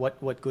sort of like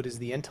what good is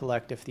the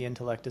intellect if the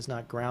intellect is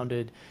not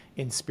grounded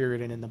in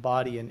spirit and in the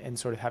body, and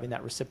sort of having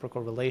that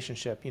reciprocal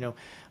relationship.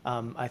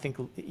 I think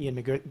Ian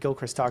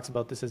McGilchrist talks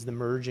about this as the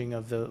merging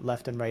of the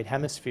left and right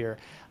hemisphere,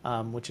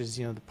 which is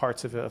the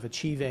parts of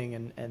achieving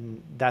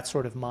and that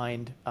sort of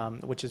mind,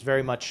 which is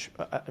very much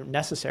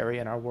necessary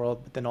in our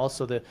world, but then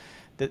also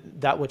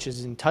that which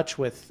is in touch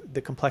with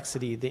the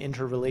complexity, the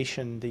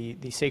interrelation,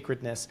 the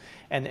sacredness,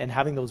 and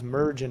having those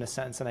merge in a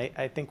sense. And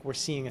I think we're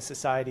seeing a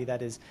society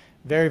that is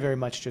very, very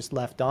much just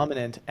left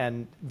dominant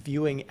and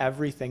viewing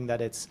everything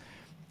that it's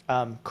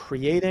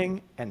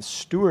creating and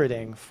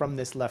stewarding from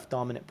this left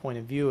dominant point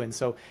of view. And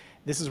so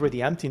this is where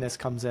the emptiness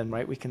comes in,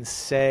 right? We can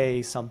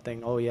say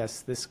something, oh yes,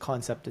 this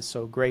concept is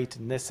so great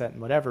and this, that, and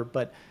whatever,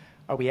 but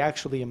are we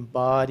actually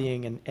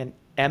embodying and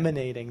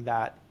emanating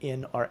that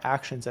in our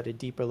actions at a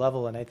deeper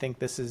level? And I think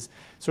this is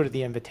sort of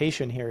the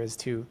invitation here, is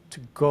to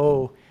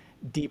go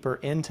deeper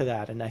into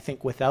that. And I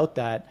think without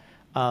that,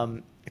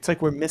 it's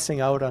like we're missing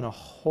out on a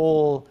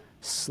whole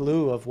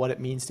slew of what it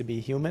means to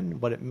be human,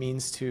 what it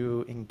means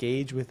to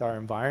engage with our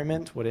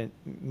environment, what it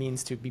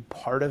means to be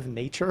part of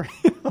nature.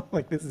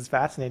 Like, this is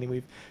fascinating.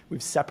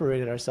 We've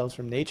separated ourselves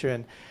from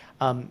nature.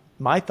 And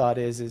my thought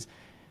is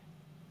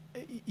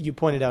you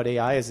pointed out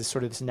AI as this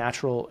sort of this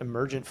natural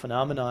emergent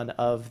phenomenon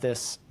of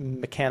this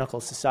mechanical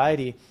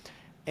society.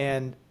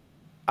 And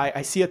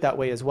I see it that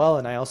way as well.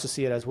 And I also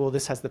see it as, well,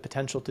 this has the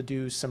potential to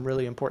do some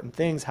really important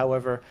things.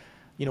 However,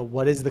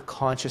 what is the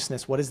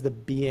consciousness? What is the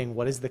being?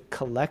 What is the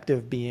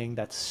collective being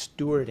that's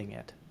stewarding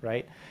it,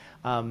 right?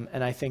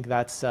 And I think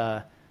that's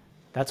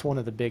one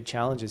of the big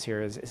challenges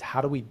here is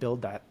how do we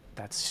build that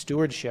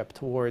stewardship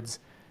towards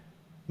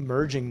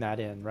merging that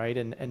in, right?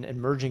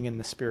 And merging in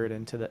the spirit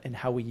in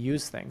how we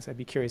use things. I'd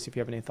be curious if you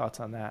have any thoughts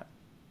on that.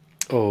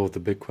 Oh, the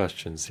big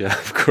questions. Yeah,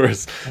 of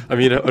course. I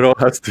mean,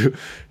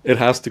 it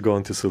has to go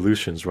into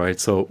solutions, right?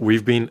 So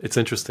it's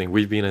interesting.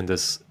 We've been in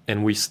this,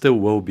 and we still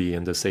will be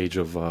in this age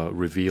of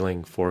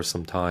revealing for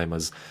some time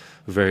as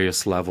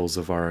various levels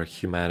of our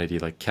humanity,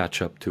 like,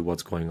 catch up to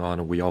what's going on,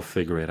 and we all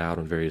figure it out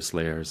on various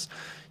layers.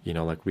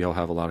 Like, we all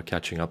have a lot of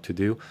catching up to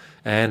do.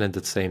 And at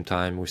the same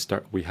time,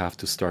 we have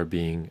to start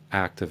being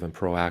active and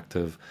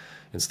proactive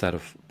instead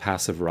of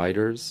passive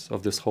riders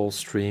of this whole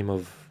stream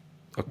of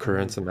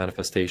occurrence and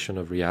manifestation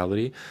of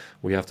reality.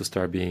 We have to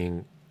start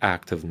being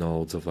active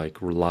nodes of,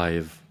 like,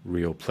 live,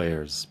 real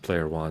players,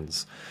 player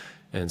ones.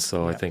 And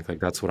so I think, like,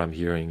 that's what I'm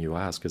hearing you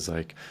ask is,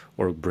 like,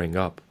 or bring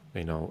up,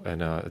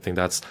 and I think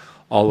that's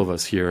all of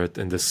us here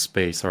in this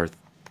space are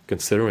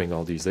considering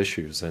all these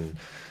issues and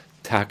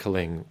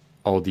tackling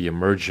all the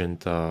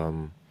emergent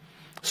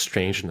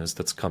strangeness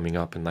that's coming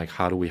up, and, like,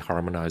 how do we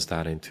harmonize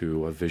that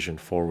into a vision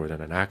forward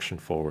and an action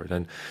forward.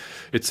 And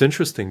it's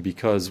interesting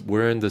because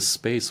we're in this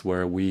space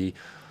where we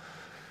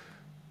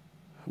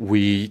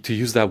to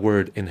use that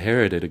word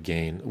inherited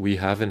again, we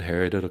have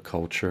inherited a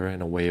culture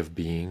and a way of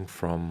being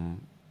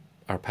from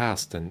our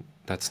past, and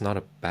that's not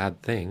a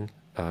bad thing,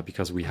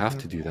 because we have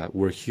to do that.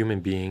 We're human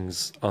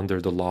beings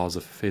under the laws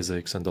of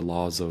physics and the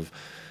laws of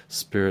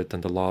spirit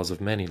and the laws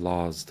of many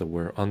laws that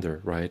we're under,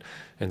 right?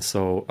 And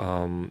so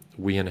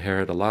we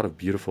inherit a lot of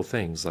beautiful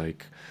things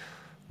like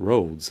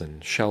roads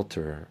and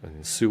shelter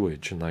and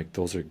sewage, and, like,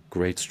 those are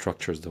great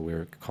structures that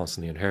we're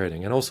constantly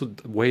inheriting, and also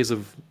ways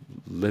of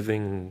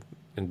living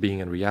and being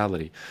in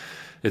reality.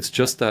 It's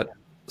just that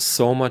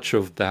so much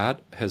of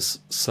that has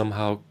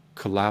somehow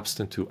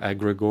collapsed into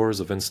egregores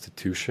of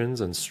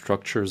institutions and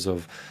structures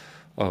of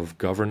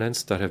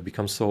governance that have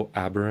become so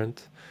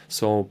aberrant,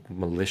 so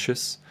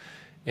malicious.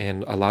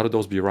 And a lot of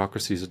those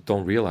bureaucracies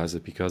don't realize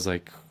it because,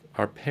 like,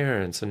 our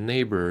parents and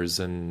neighbors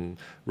and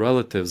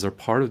relatives are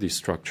part of these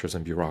structures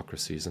and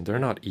bureaucracies, and they're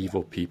not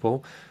evil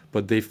people,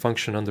 but they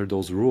function under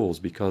those rules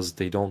because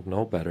they don't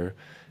know better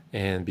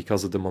and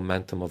because of the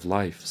momentum of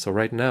life. So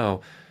right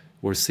now,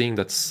 we're seeing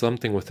that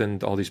something within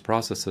all these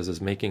processes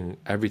is making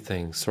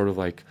everything sort of,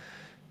 like,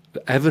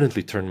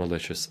 evidently turn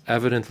malicious,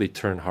 evidently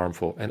turn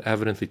harmful, and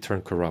evidently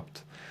turn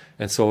corrupt.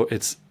 And so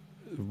it's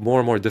more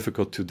and more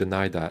difficult to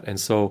deny that. And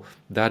so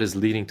that is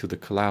leading to the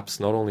collapse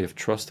not only of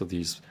trust of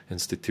these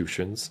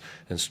institutions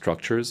and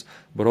structures,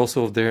 but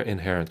also of their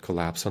inherent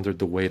collapse under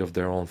the weight of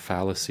their own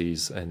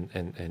fallacies and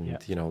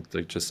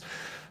they're just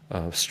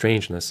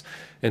strangeness.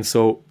 And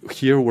so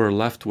here we're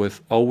left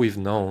with all we've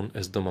known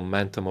is the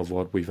momentum of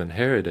what we've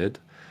inherited,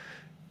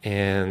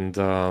 and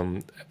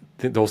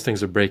those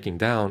things are breaking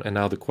down. And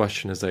now the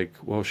question is, like,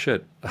 well,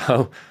 shit,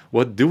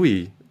 what do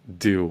we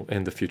do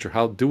in the future?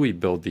 How do we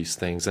build these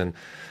things? And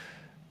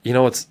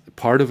it's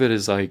part of it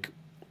is like,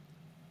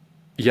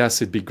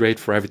 yes, it'd be great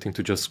for everything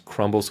to just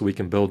crumble so we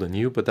can build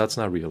anew, but that's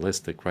not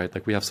realistic, right?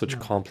 Like we have such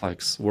No.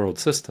 complex world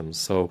systems.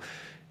 So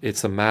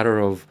it's a matter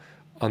of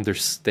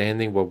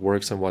understanding what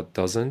works and what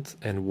doesn't,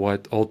 and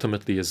what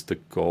ultimately is the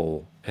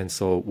goal. And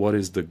so what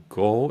is the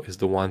goal is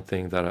the one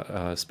thing that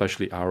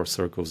especially our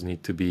circles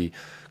need to be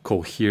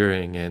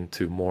cohering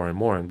into more and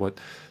more. And what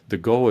the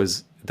goal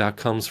is, that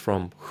comes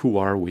from who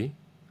are we,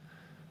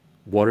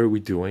 what are we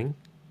doing,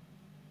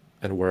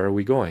 and where are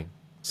we going?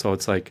 So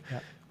it's like, Yeah.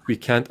 we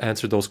can't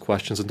answer those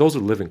questions, and those are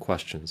living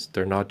questions.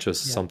 They're not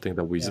just Yeah. something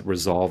that we Yeah.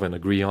 resolve and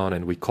agree on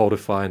and we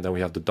codify and then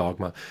we have the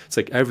dogma. It's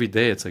like every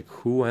day it's like,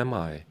 who am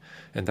I?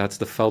 And that's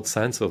the felt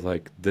sense of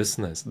like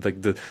thisness,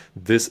 like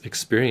this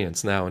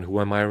experience now, and who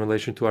am I in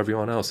relation to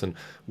everyone else, and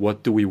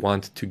what do we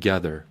want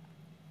together?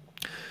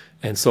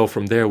 And so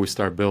from there we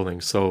start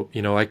building. So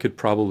I could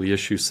probably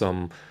issue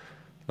some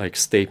like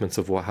statements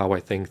of how I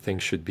think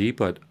things should be,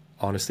 but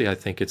honestly, I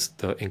think it's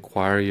the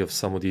inquiry of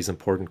some of these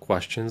important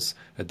questions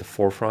at the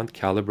forefront,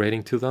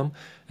 calibrating to them,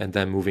 and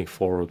then moving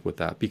forward with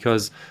that.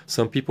 Because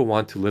some people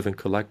want to live in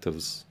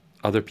collectives,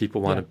 other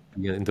people want Yeah. to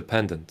be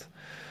independent.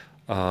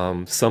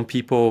 Some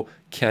people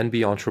can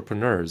be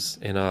entrepreneurs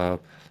in a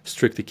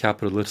strictly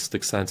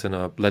capitalistic sense,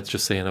 let's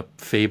just say in a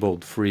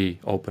fabled free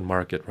open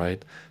market,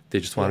 right? They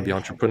just want Yeah. to be Yeah.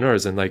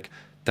 entrepreneurs, and like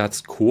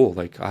that's cool.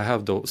 Like I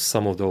have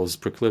some of those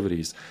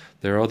proclivities.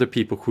 There are other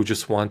people who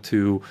just want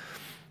to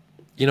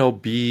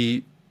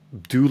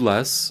do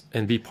less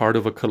and be part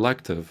of a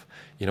collective.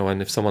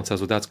 And if someone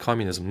says, well, that's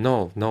communism,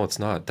 no, it's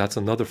not. That's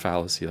another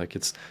fallacy. Like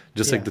it's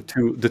just like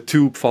Yeah. the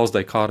two false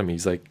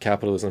dichotomies, like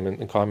capitalism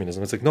and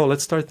communism. It's like, no,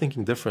 let's start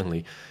thinking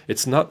differently.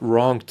 It's not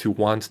wrong to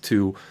want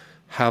to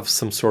have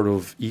some sort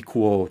of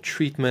equal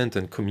treatment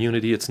and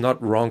community. It's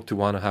not wrong to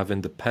want to have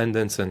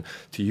independence and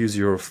to use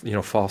your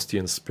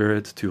Faustian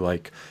spirit to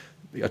like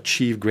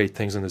achieve great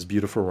things in this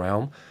beautiful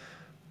realm.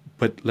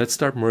 But let's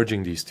start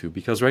merging these two,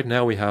 because right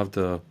now we have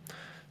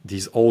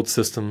these old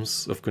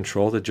systems of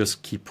control that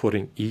just keep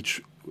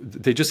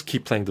they just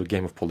keep playing the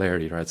game of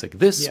polarity, right? It's like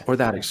this Yeah. or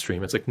that Yeah.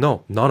 extreme. It's like,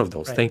 no, none of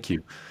those. Right. Thank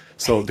you.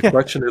 So the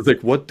question is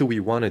like, what do we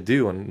want to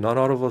do? And not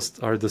all of us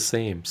are the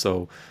same.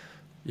 So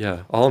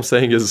yeah, all I'm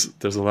saying is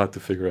there's a lot to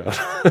figure out.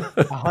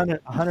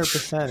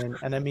 100%.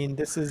 And I mean,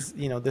 this is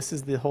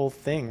the whole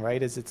thing,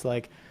 right? Is it's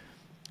like,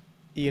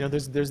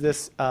 there's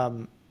this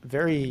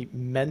very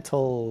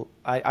mental,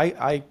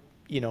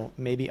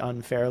 maybe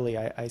unfairly,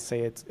 I say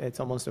it's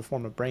almost a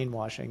form of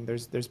brainwashing.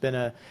 There's been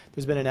an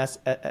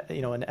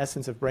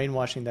essence of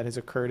brainwashing that has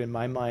occurred in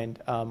my mind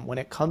when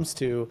it comes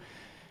to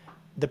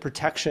the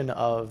protection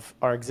of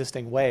our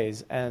existing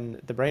ways.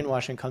 And the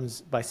brainwashing comes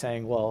by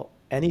saying, well,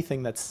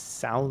 anything that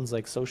sounds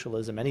like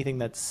socialism, anything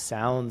that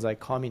sounds like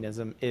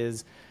communism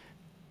is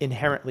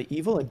inherently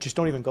evil, and just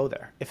don't even go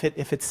there. If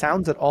it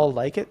sounds at all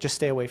like it, just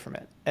stay away from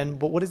it.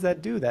 But what does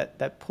that do?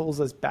 That pulls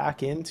us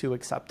back into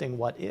accepting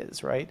what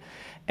is, right?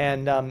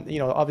 And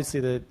obviously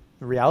the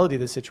reality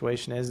of the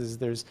situation is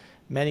there's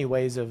many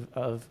ways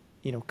of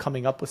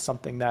coming up with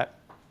something that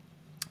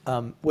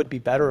would be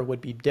better or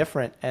would be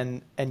different,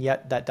 and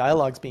yet that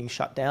dialogue's being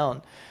shut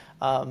down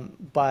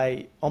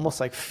by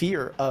almost like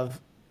fear of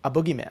a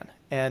boogeyman,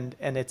 and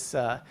it's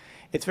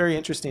very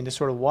interesting to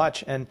sort of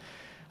watch. And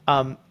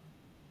I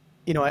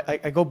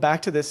go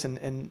back to this,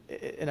 and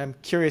I'm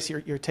curious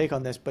your take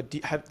on this. But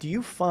do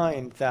you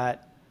find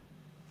that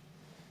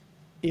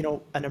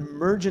an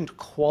emergent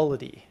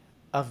quality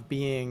of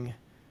being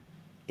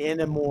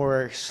in a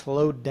more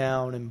slowed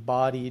down,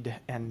 embodied,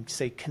 and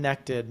say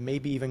connected,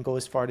 maybe even go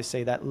as far to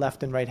say that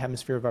left and right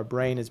hemisphere of our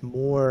brain is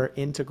more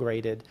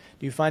integrated?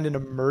 Do you find an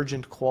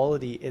emergent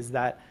quality is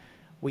that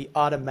we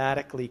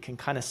automatically can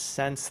kind of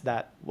sense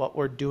that what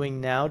we're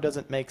doing now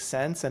doesn't make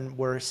sense, and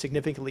we're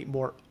significantly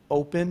more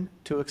open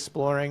to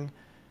exploring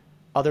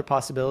other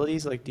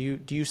possibilities? Like, do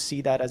you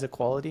see that as a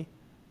quality?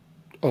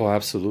 Oh,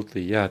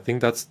 absolutely. Yeah, I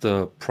think that's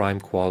the prime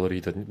quality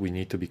that we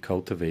need to be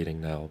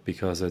cultivating now,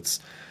 because it's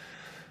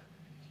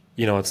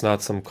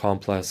not some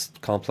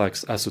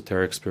complex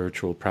esoteric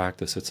spiritual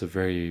practice. It's a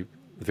very,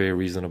 very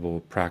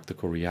reasonable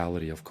practical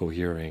reality of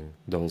cohering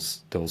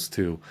those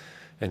two.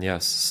 And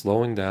yes,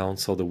 slowing down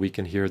so that we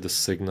can hear the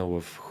signal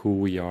of who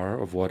we are,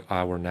 of what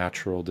our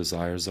natural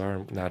desires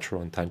are,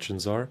 natural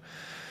intentions are.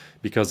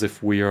 Because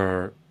if we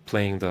are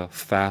playing the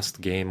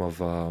fast game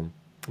of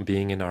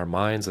being in our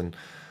minds and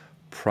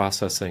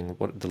processing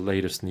what the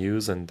latest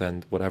news and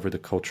then whatever the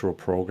cultural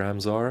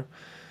programs are,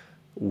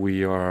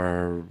 we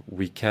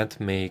can't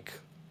make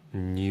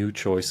new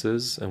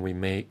choices, and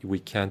we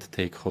can't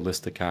take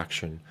holistic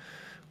action.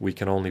 We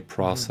can only Mm-hmm.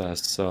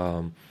 process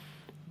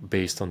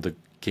based on the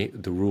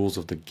rules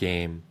of the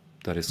game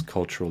that is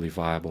culturally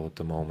viable at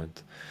the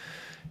moment.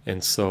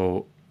 And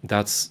so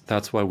that's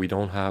why we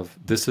don't have,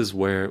 this is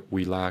where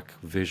we lack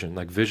vision.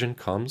 Like vision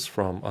comes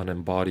from an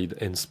embodied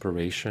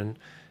inspiration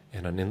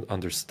and an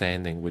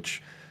understanding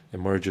which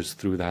emerges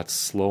through that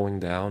slowing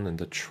down and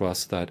the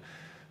trust that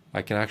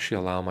I can actually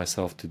allow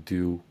myself to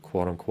do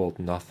quote unquote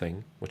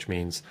nothing, which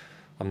means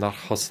I'm not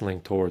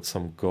hustling towards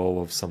some goal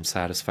of some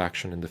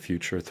satisfaction in the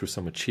future through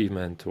some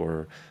achievement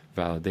or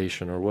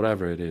validation or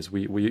whatever it is.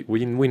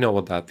 We know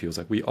what that feels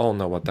like. We all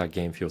know what that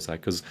game feels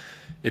like because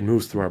it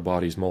moves through our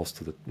bodies most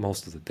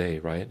of the day,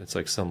 right? It's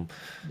like some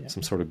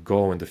sort of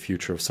goal in the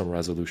future of some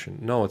resolution.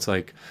 No, it's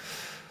like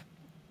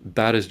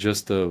that is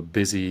just a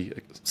busy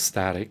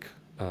static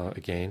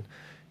again.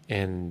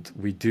 And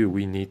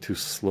we need to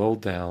slow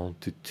down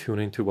to tune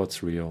into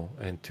what's real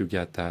and to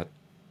get that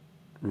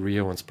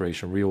real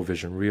inspiration, real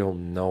vision, real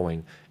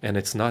knowing. And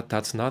that's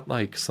not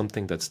like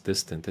something that's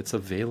distant. It's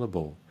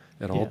available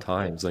at all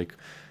times. Like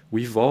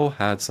we've all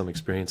had some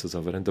experiences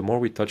of it. And the more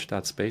we touch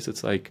that space,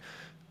 it's like,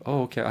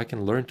 oh, okay, I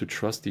can learn to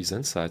trust these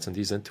insights and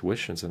these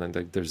intuitions. And then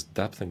like, there's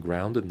depth and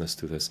groundedness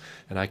to this.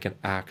 And I can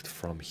act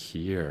from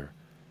here,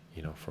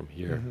 from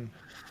here. Mm-hmm.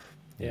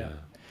 Yeah.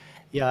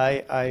 Yeah,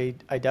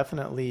 I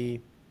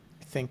definitely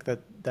think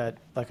that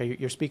like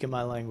you're speaking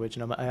my language,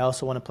 and I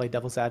also want to play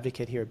devil's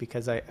advocate here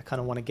because I kind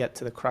of want to get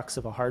to the crux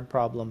of a hard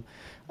problem.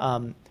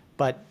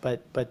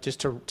 But just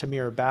to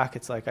mirror back,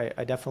 it's like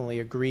I definitely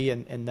agree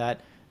in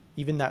that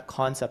even that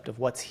concept of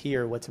what's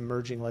here, what's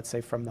emerging, let's say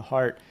from the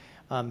heart,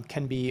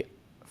 can be,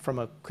 from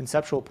a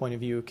conceptual point of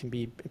view, can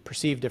be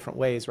perceived different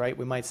ways, right?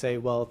 We might say,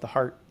 well, the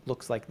heart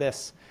looks like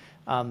this.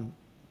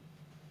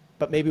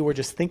 But maybe we're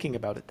just thinking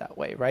about it that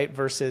way, right?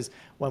 Versus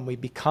when we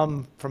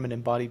become from an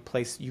embodied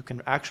place, you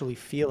can actually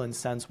feel and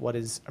sense what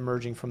is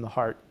emerging from the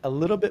heart a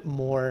little bit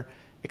more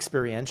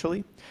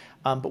experientially.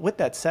 But with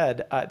that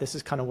said, this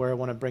is kind of where I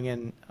want to bring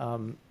in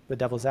the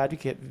devil's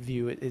advocate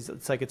view.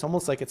 It's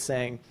almost like it's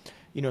saying,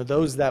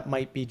 those that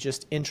might be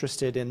just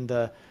interested in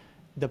the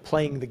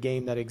playing the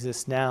game that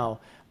exists now,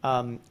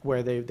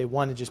 where they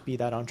want to just be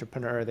that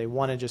entrepreneur, they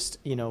want to just,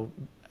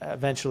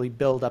 eventually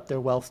build up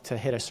their wealth to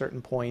hit a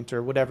certain point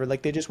or whatever.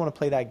 Like they just want to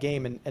play that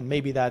game, and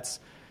maybe that's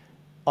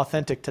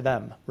authentic to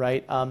them,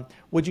 right?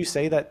 Would you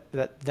say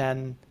that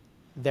then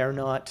they're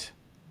not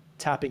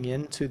tapping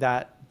into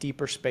that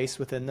deeper space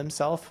within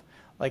themselves?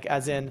 Like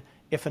as in,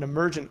 if an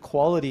emergent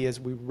quality is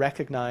we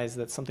recognize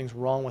that something's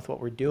wrong with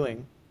what we're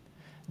doing,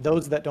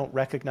 those that don't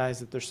recognize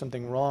that there's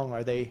something wrong,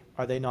 are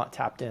they not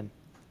tapped in,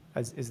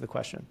 is the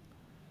question.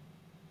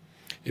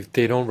 If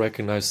they don't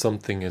recognize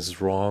something is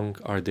wrong,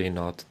 are they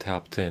not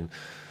tapped in?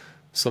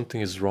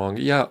 Something is wrong.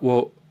 Yeah,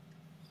 well,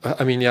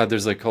 I mean, yeah,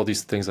 there's like all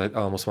these things I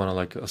almost want to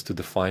like us to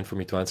define for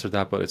me to answer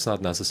that, but it's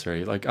not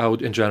necessary. Like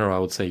in general, I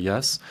would say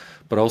yes,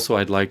 but also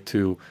I'd like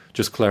to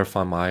just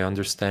clarify my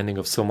understanding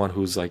of someone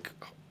who's like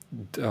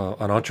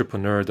an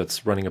entrepreneur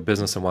that's running a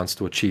business and wants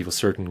to achieve a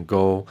certain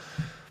goal.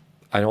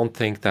 I don't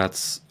think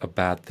that's a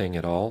bad thing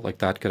at all. Like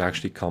that could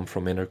actually come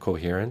from inner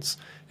coherence.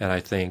 And I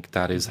think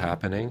that is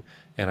happening.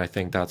 And I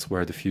think that's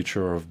where the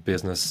future of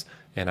business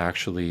and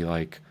actually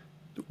like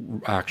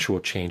actual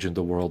change in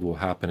the world will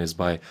happen, is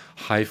by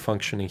high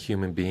functioning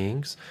human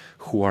beings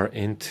who are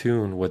in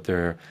tune with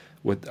are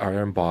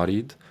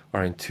embodied,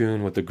 are in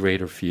tune with the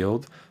greater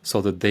field,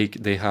 so that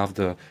they have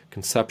the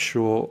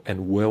conceptual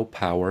and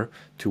willpower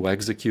to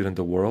execute in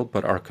the world,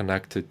 but are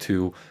connected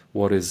to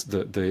what is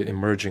the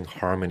emerging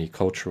harmony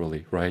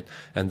culturally, right?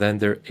 And then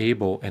they're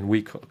able, and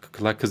we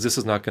collect, because this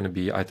is not going to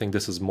be, I think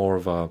this is more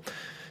of a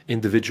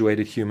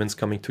individuated humans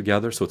coming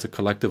together. So it's a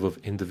collective of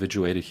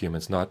individuated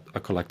humans, not a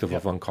collective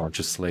of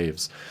unconscious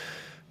slaves.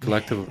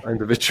 Collective of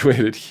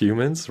individuated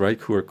humans, right,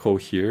 who are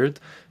cohered,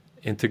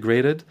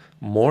 integrated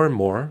more and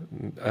more,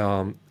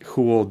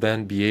 who will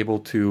then be able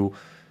to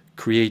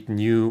create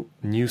new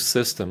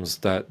systems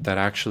that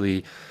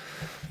actually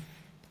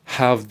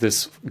have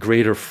this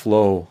greater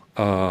flow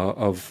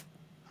of,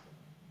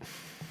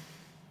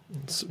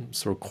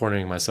 sort of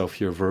cornering myself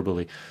here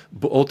verbally,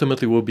 but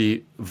ultimately will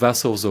be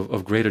vessels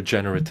of greater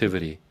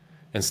generativity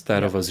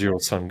instead of a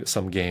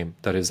zero-sum game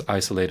that is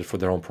isolated for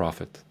their own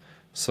profit.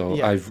 So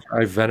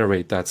I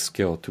venerate that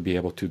skill to be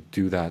able to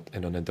do that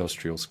in an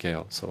industrial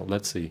scale. So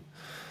let's see.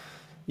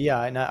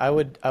 Yeah, and I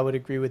would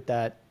agree with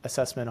that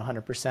assessment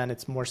 100%.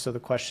 It's more so the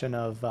question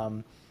of,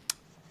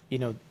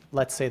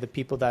 let's say the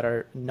people that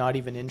are not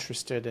even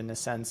interested in a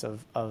sense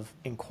of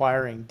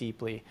inquiring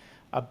deeply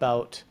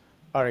about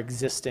our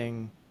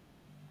existing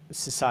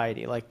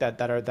society, like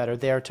that are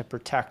there to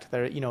protect.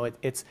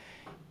 It's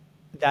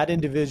that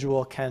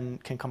individual can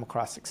come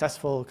across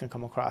successful, can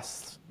come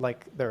across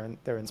like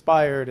they're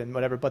inspired and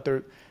whatever, but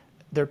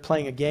they're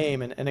playing a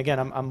game. And again,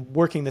 I'm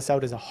working this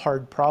out as a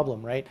hard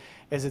problem, right?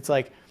 It's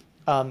like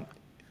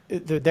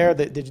they're there,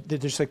 they're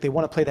just like, they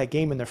want to play that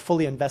game and they're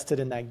fully invested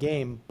in that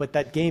game, but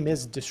that game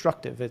is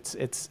destructive.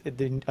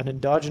 An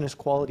endogenous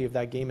quality of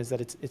that game is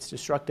that it's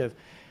destructive.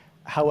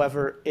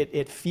 However,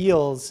 it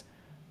feels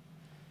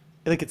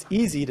like it's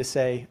easy to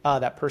say,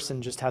 that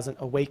person just hasn't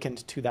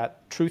awakened to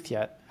that truth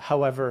yet.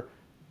 However,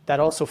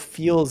 that also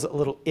feels a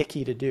little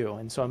icky to do.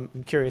 And so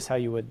I'm curious how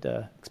you would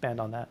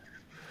expand on that.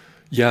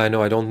 Yeah, I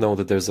know. I don't know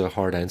that there's a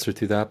hard answer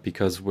to that,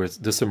 because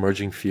with this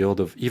emerging field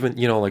of even,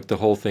 like the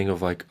whole thing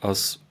of like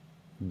us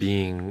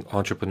being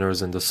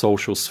entrepreneurs in the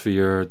social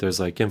sphere, there's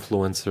like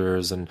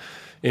influencers and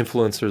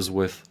influencers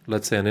with,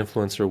 let's say, an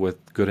influencer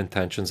with good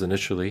intentions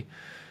initially,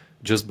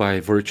 just by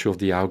virtue of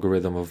the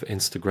algorithm of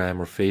Instagram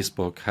or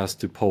Facebook, has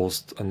to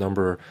post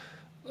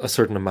a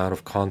certain amount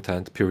of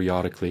content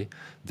periodically,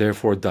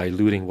 therefore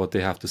diluting what they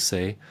have to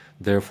say,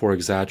 therefore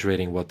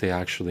exaggerating what they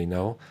actually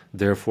know,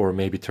 therefore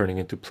maybe turning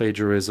into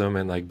plagiarism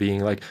and like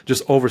being like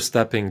just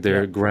overstepping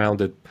their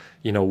grounded,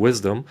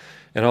 wisdom.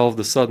 And all of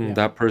a sudden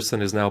that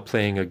person is now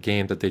playing a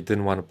game that they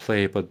didn't want to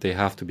play, but they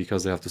have to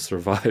because they have to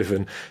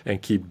survive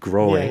and keep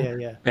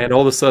growing. And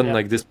all of a sudden,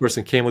 like this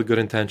person came with good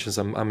intentions.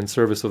 I'm in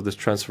service of this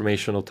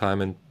transformational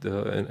time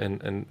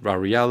and our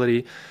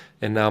reality.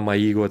 And now my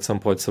ego at some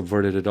point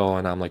subverted it all,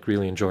 and I'm like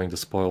really enjoying the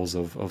spoils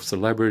of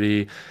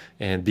celebrity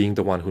and being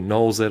the one who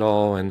knows it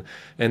all. And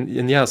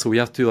yeah, so we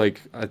have to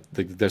like,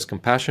 there's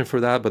compassion for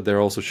that, but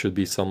there also should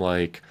be some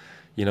like,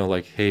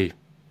 like, hey,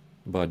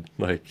 bud,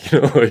 like,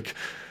 like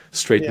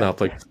straighten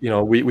up. Like,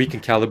 we can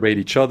calibrate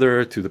each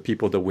other to the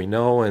people that we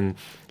know. And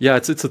yeah,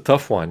 it's a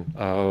tough one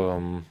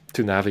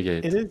to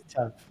navigate. It is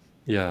tough.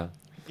 Yeah.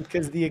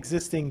 Because the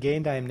existing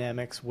game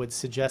dynamics would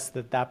suggest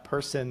that that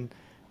person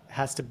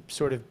has to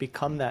sort of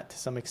become that to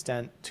some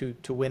extent to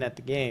win at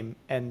the game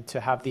and to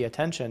have the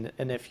attention.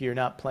 And if you're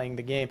not playing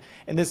the game,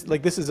 and this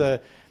is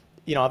a,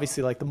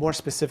 obviously like the more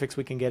specifics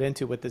we can get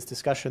into with this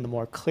discussion, the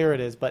more clear it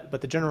is. But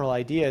the general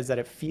idea is that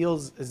it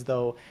feels as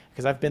though,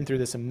 because I've been through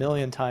this a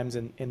million times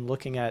in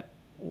looking at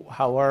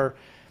how our,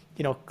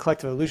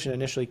 collective evolution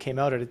initially came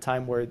out at a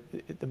time where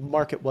the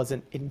market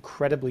wasn't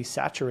incredibly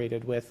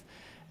saturated with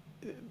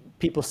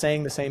people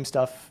saying the same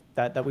stuff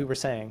that we were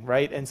saying,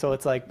 right? And so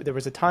it's like there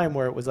was a time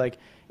where it was like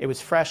it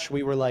was fresh.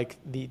 We were like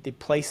the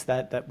place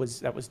that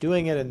was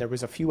doing it, and there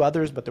was a few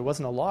others, but there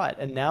wasn't a lot.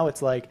 And now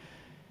it's like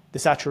the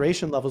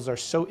saturation levels are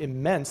so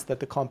immense that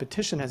the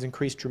competition has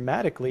increased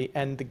dramatically,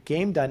 and the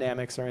game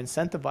dynamics are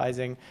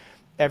incentivizing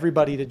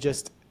everybody to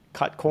just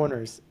cut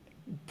corners,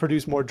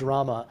 produce more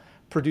drama,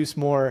 produce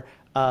more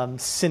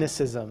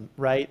cynicism,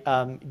 right?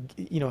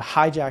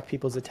 Hijack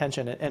people's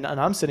attention. And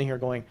I'm sitting here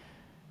going,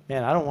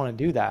 man, I don't want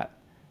to do that.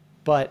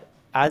 But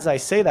as I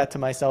say that to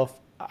myself,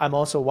 I'm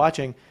also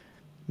watching,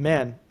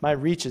 man, my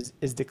reach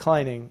is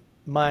declining.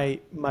 My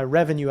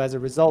revenue as a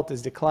result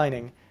is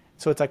declining.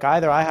 So it's like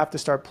either I have to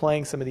start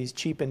playing some of these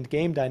cheapened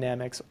game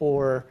dynamics,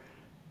 or,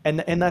 and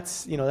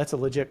that's that's a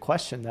legit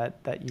question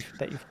that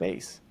you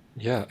face.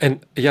 Yeah,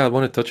 and yeah, I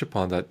want to touch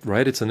upon that.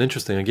 Right, it's an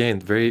interesting, again,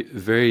 very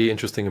very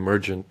interesting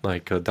emergent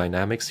like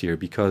dynamics here,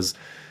 because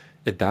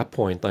at that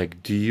point,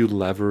 like, do you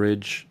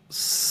leverage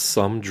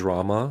some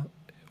drama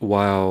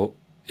while,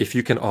 if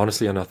you can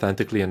honestly and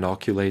authentically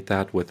inoculate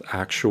that with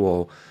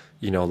actual,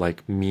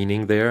 like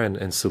meaning there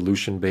and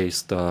solution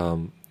based,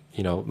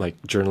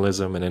 like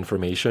journalism and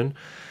information,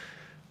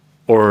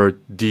 or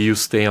do you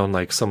stay on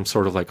like some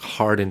sort of like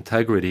hard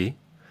integrity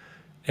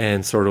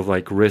and sort of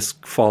like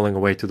risk falling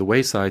away to the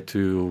wayside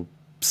to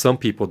some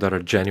people that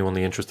are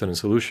genuinely interested in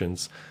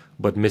solutions,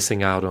 but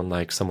missing out on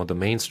like some of the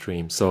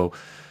mainstream? So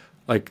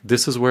like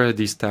this is where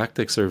these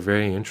tactics are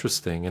very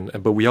interesting,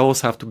 but we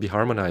always have to be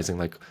harmonizing.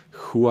 Like,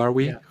 who are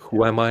we?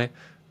 Who am I?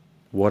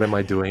 What am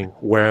I doing?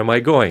 Where am I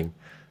going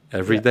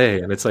every day?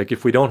 And it's like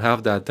if we don't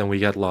have that, then we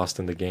get lost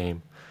in the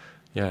game.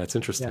 Yeah, it's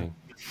interesting.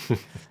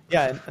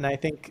 And I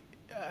think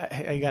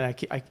again,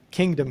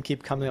 kingdom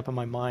keep coming up in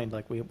my mind.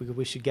 Like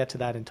we should get to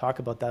that and talk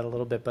about that a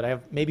little bit. But I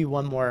have maybe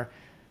one more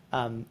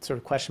sort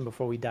of question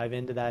before we dive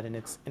into that, and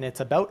it's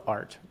about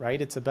art,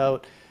 right? It's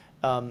about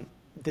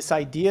this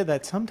idea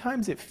that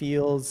sometimes it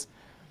feels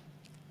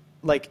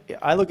like,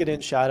 I look at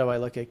In Shadow, I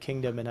look at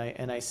Kingdom,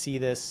 and I see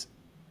this,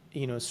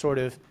 sort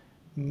of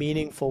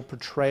meaningful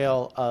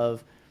portrayal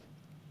of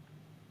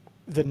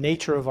the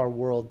nature of our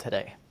world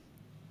today.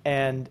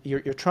 And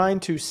you're trying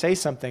to say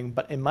something,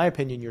 but in my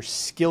opinion, you're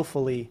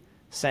skillfully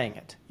saying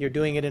it. You're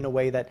doing it in a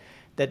way that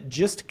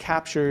just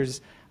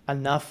captures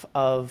enough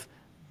of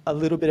a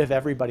little bit of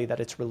everybody that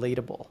it's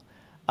relatable.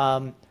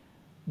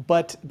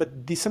 But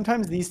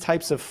sometimes these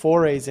types of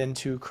forays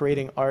into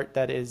creating art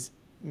that is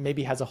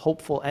maybe has a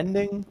hopeful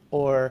ending,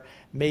 or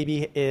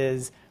maybe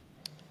is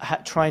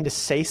trying to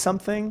say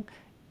something,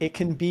 it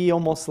can be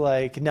almost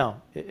like,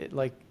 no,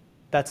 like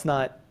that's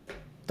not,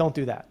 don't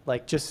do that.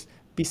 Like just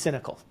be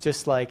cynical.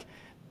 Just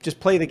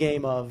play the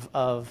game of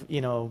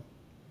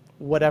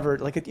whatever.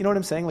 Like, you know what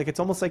I'm saying? Like it's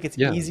almost like it's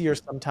easier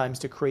sometimes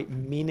to create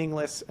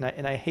meaningless,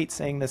 and I hate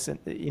saying this,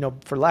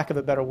 for lack of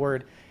a better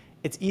word,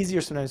 it's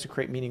easier sometimes to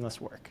create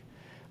meaningless work.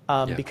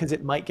 Because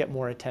it might get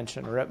more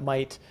attention, or it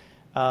might,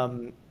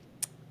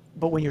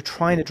 but when you're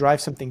trying to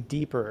drive something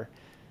deeper,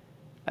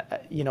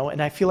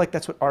 and I feel like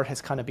that's what art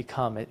has kind of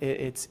become.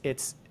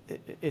 It's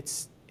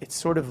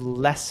sort of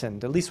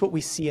lessened, at least what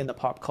we see in the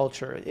pop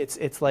culture.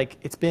 It's like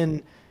it's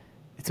been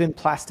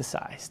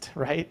plasticized,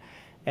 right?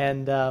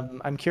 And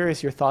I'm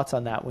curious your thoughts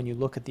on that when you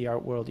look at the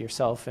art world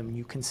yourself and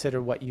you consider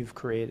what you've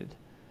created.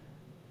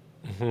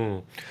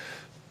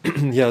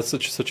 Mm-hmm. Yeah, it's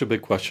such a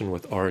big question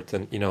with art,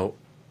 and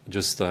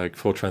just like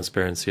full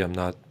transparency, I'm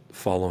not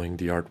following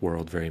the art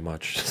world very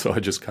much, so I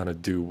just kind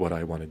of do what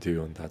I want to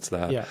do, and that's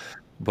that. Yeah.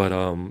 But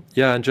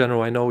in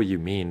general, I know what you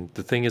mean.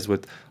 The thing is,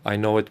 I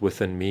know it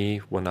within me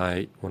when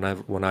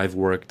I've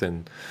worked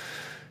in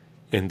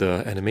in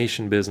the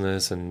animation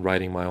business and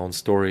writing my own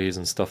stories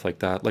and stuff like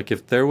that. Like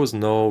if there was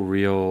no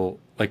real,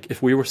 like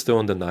if we were still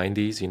in the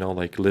 90s, you know,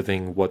 like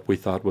living what we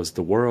thought was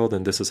the world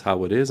and this is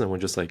how it is, and we're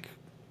just like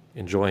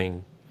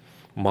enjoying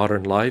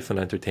modern life and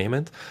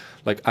entertainment,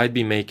 like I'd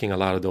be making a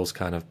lot of those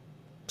kind of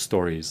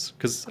stories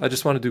because I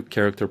just want to do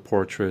character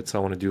portraits. I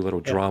want to do little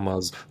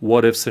dramas,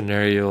 what if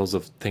scenarios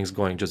of things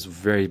going just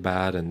very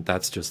bad, and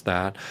that's just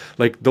that.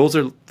 Like those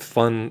are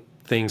fun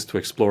things to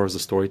explore as a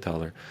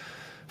storyteller.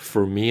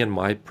 For me and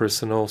my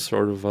personal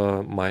sort of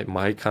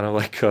my kind of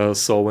like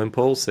soul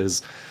impulse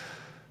is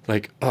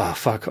like, oh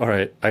fuck, all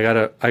right, I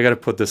gotta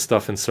put this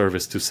stuff in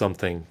service to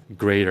something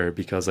greater,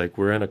 because like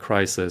we're in a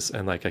crisis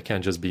and like I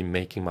can't just be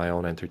making my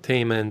own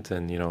entertainment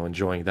and, you know,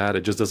 enjoying that.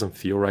 It just doesn't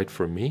feel right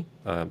for me.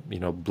 You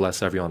know,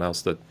 bless everyone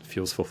else that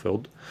feels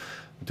fulfilled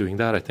doing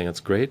that. I think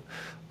it's great.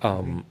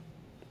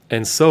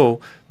 And so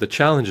the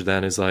challenge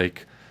then is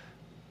like,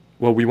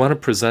 well, we want to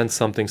present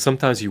something.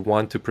 Sometimes you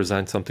want to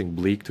present something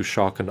bleak to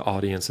shock an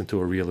audience into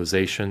a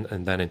realization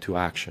and then into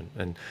action.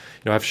 And,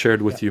 you know, I've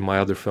shared with you my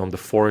other film, The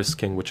Forest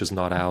King, which is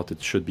not out.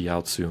 It should be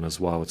out soon as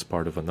well. It's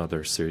part of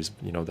another series.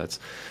 You know, that's,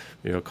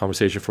 you know, a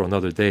conversation for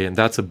another day. And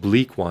that's a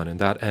bleak one, and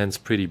that ends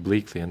pretty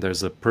bleakly. And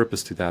there's a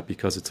purpose to that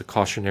because it's a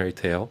cautionary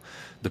tale.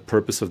 The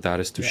purpose of that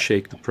is to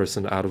shake the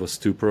person out of a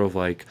stupor of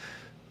like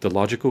the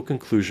logical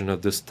conclusion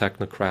of this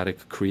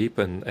technocratic creep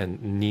and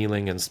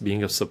kneeling and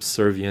being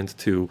subservient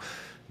to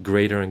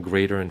greater and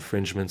greater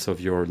infringements of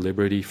your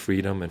liberty,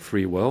 freedom, and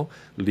free will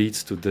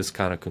leads to this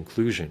kind of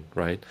conclusion,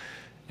 right?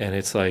 And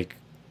it's like,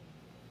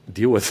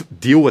 deal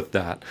with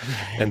that.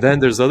 And then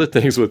there's other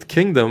things with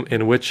Kingdom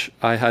in which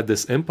I had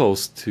this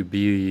impulse to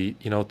be,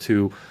 you know,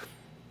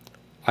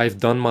 I've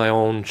done my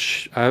own,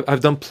 I've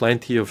done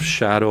plenty of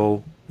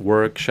shadow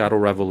work, shadow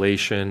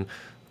revelation,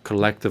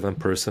 collective and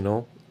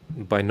personal.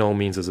 By no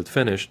means is it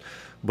finished,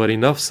 but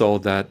enough so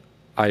that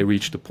I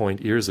reached a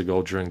point years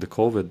ago during the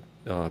COVID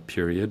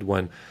period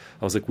when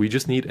I was like, we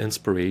just need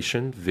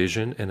inspiration,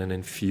 vision, and an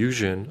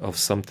infusion of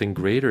something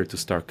greater to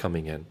start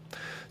coming in.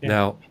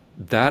 Now,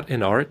 that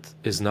in art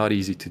is not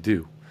easy to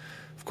do.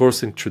 Of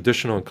course, in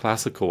traditional and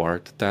classical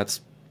art,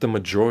 that's the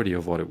majority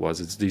of what it was.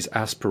 It's these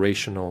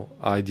aspirational,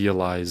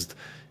 idealized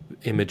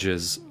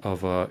images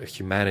of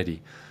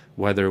humanity,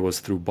 whether it was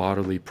through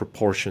bodily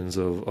proportions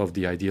of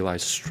the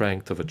idealized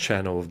strength of a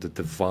channel of the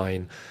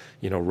divine,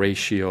 you know,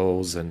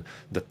 ratios and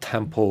the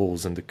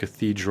temples and the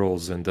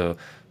cathedrals and the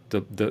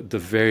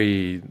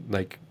very,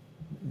 like,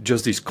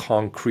 just these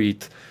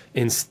concrete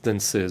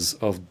instances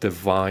of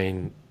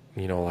divine,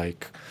 you know,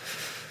 like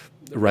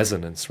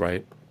resonance,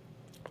 right?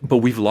 But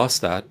we've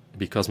lost that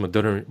because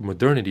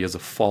modernity is a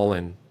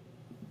fallen,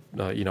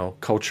 you know,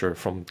 culture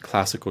from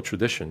classical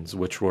traditions,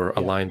 which were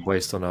aligned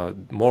based on a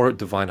more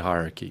divine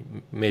hierarchy,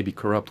 maybe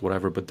corrupt,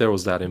 whatever, but there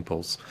was that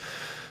impulse.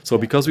 So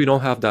because we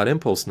don't have that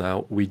impulse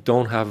now, we're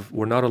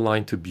not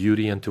aligned to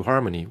beauty and to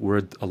harmony.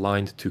 We're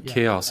aligned to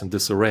chaos and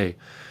disarray.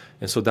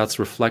 And so that's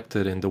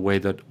reflected in the way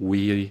that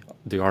we,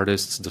 the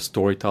artists, the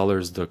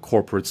storytellers, the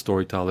corporate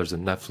storytellers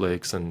and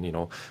Netflix and, you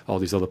know, all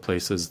these other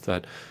places,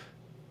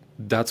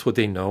 that's what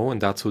they know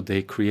and that's what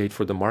they create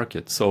for the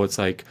market. So it's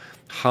like,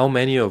 how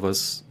many of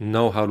us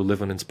know how to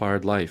live an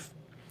inspired life?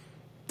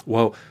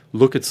 Well,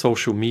 look at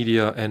social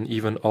media and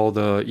even all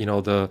the, you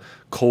know, the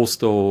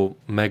coastal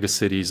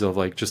megacities of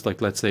like, just like,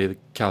 let's say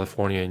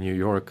California and New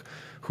York,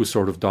 who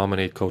sort of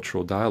dominate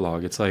cultural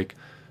dialogue. It's like,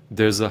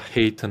 there's a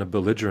hate and a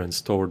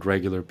belligerence toward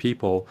regular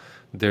people.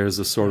 There's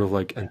a sort of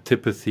like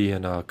antipathy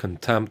and a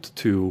contempt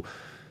to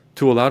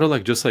a lot of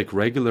like just like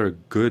regular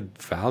good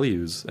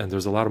values, and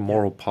there's a lot of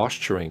moral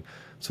posturing.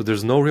 So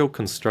there's no real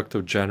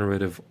constructive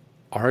generative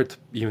art,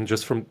 even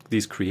just from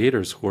these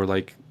creators who are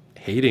like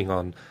hating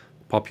on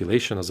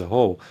population as a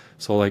whole.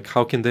 So like,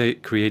 how can they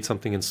create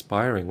something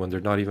inspiring when they're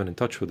not even in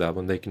touch with that,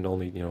 when they can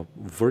only, you know,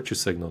 virtue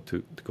signal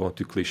to go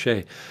into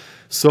cliche?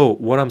 So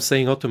what I'm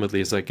saying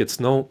ultimately is like, it's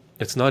not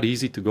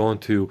easy to go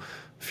into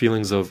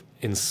feelings of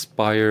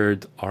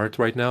inspired art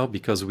right now,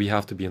 because we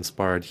have to be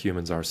inspired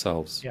humans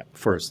ourselves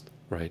first,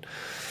 right?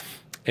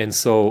 And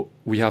so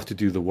we have to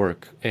do the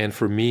work. And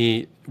for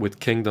me, with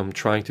Kingdom,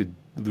 trying to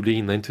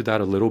lean into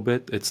that a little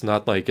bit, it's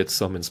not like it's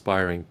some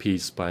inspiring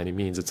piece by any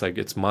means. It's like,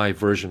 it's my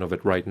version of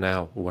it right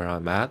now where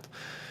I'm at.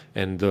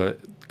 And the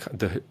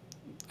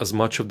as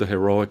much of the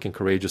heroic and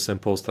courageous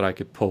impulse that I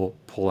could pull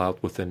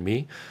out within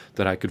me,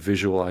 that I could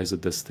visualize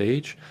at this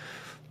stage,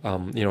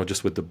 you know,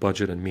 just with the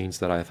budget and means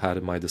that I've had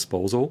at my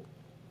disposal.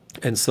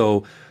 And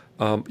so,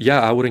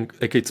 I wouldn't,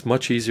 like, it's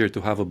much easier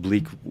to have a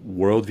bleak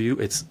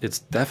worldview. It's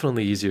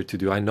definitely easier to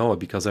do. I know it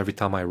because every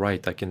time I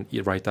write, I can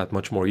write that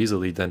much more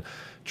easily than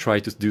try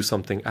to do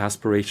something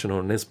aspirational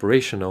and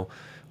inspirational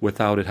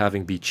without it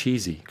having be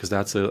cheesy, because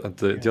that's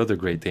the other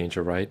great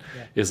danger, right?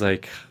 Is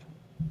like,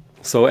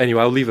 so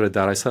anyway, I'll leave it at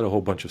that. I said a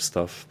whole bunch of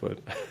stuff, but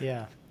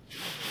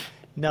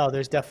No,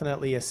 there's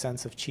definitely a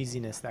sense of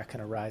cheesiness that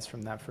can arise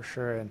from that for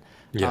sure. And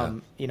Yeah.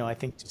 I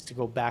think just to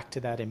go back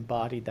to that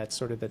embodied, that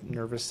sort of the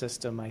nervous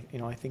system, I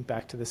think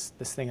back to this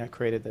thing I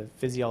created, the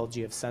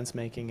physiology of sense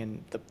making,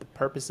 and the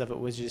purpose of it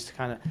was just to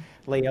kind of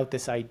lay out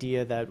this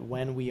idea that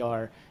when we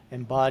are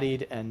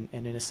embodied and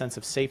in a sense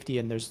of safety,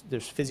 and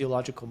there's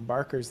physiological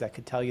markers that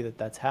could tell you that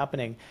that's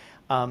happening,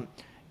 um,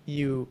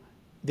 you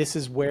this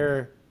is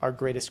where our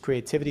greatest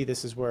creativity,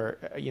 this is where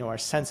our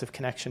sense of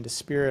connection to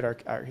spirit,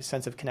 our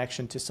sense of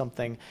connection to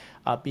something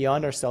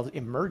beyond ourselves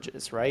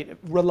emerges, right,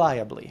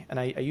 reliably. And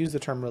I use the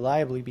term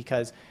reliably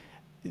because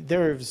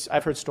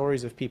I've heard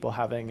stories of people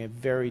having a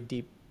very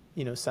deep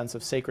sense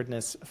of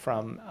sacredness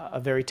from a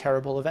very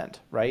terrible event,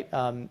 right,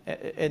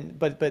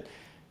 but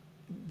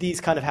these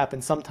kind of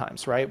happen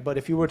sometimes, right? But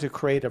if you were to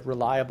create a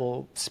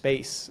reliable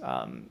space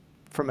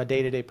from a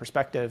day-to-day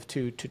perspective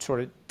to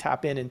sort of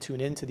tap in and tune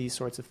into these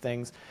sorts of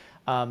things,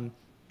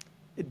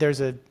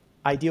 there's a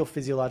ideal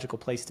physiological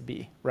place to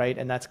be, right?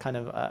 And that's kind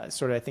of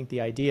sort of, I think,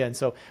 the idea. And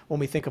so when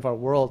we think of our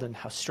world and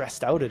how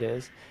stressed out it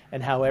is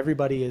and how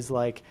everybody is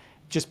like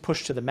just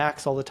pushed to the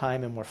max all the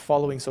time, and we're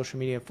following social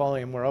media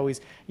and we're always,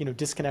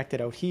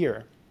 disconnected out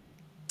here,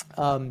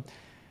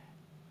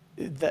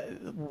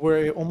 that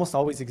we're almost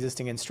always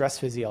existing in stress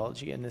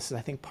physiology. And this is,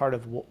 I think, part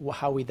of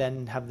how we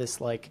then have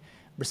this like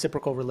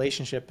reciprocal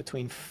relationship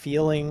between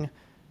feeling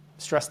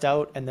stressed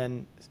out and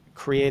then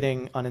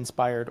creating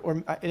uninspired,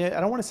 or I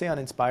don't want to say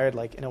uninspired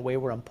like in a way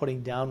where I'm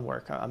putting down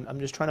work. I'm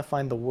just trying to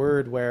find the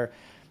word where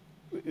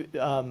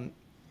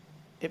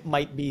it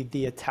might be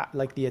the attack,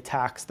 like the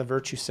attacks, the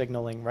virtue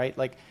signaling, right?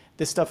 Like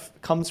this stuff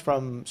comes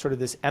from sort of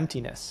this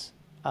emptiness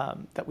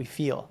that we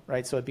feel,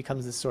 right? So it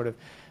becomes this sort of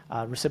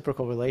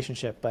reciprocal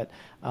relationship. But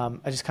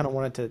I just kind of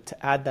wanted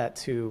to add that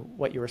to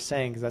what you were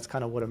saying, because that's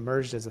kind of what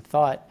emerged as a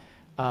thought.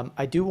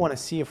 I do want to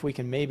see if we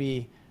can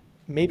maybe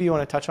you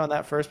want to touch on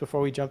that first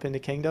before we jump into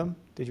Kingdom.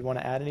 Did you want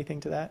to add anything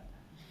to that?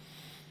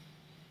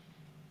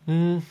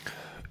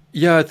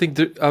 Yeah, I think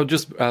I'll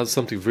just add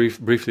something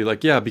briefly.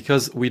 Like, yeah,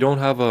 because we don't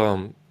have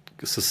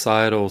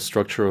societal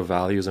structure of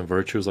values and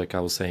virtues, like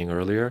I was saying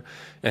earlier,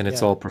 and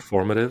it's Yeah. all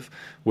performative,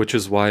 which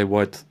is why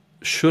what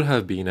should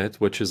have been it,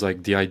 which is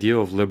like the idea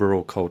of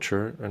liberal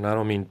culture, and I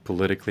don't mean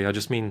politically, I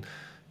just mean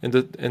in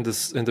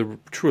the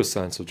truest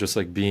sense of just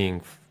like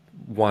being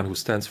one who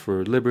stands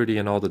for liberty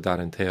and all that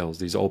entails,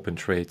 these open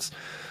traits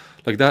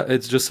like that.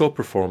 It's just so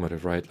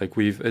performative, right? Like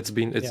it's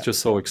Yeah.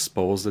 just so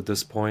exposed at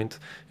this point,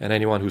 and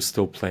anyone who's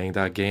still playing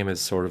that game is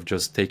sort of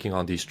just taking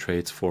on these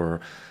traits for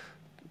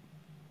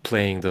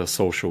playing the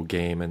social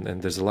game,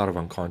 and there's a lot of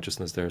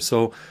unconsciousness there.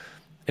 So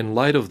in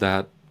light of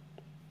that,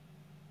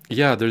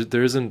 yeah,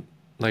 there isn't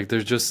like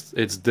there's just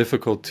it's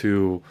difficult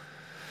to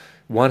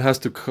one has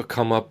to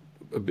come up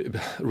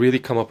really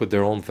come up with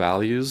their own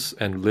values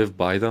and live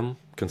by them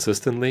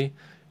consistently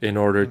in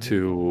order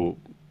Hmm.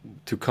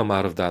 to come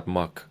out of that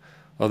muck.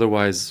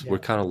 Otherwise, we're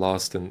Yeah. kind of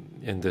lost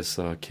in this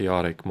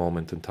chaotic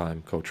moment in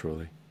time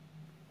culturally.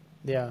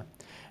 Yeah.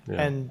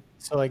 Yeah. And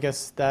so I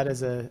guess that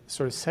is a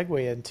sort of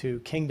segue into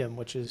Kingdom,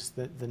 which is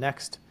the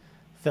next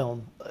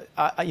film.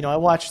 I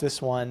watched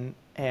this one,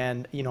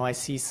 and I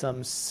see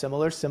some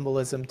similar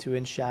symbolism to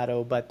In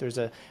Shadow, but there's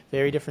a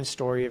very different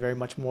story, very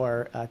much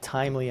more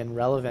timely and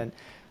relevant.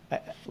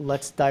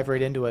 Let's dive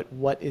right into it.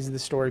 What is the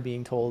story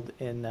being told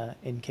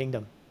in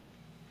Kingdom?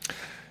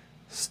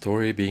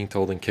 Story being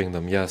told in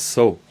Kingdom. Yes.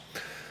 So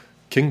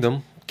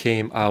Kingdom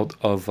came out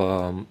of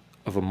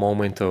a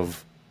moment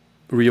of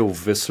real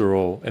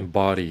visceral,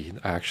 embodied,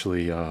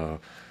 actually,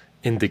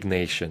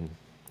 indignation,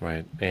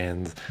 right?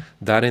 And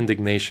that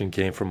indignation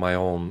came from my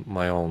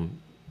own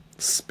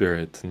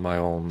spirit and my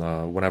own.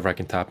 Whenever I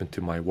can tap into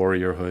my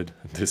warriorhood,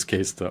 in this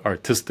case, the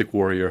artistic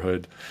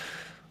warriorhood,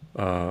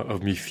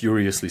 of me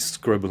furiously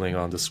scribbling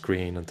on the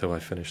screen until I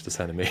finish this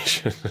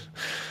animation.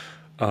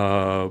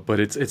 But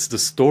it's the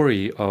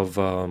story of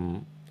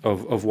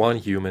one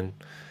human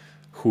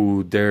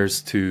who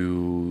dares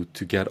to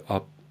get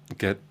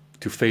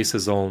to face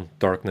his own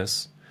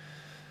darkness,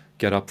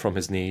 get up from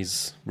his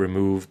knees,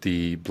 remove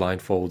the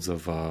blindfolds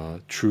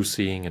of true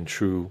seeing and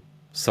true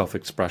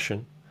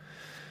self-expression,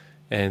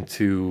 and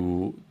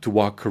to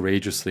walk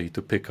courageously,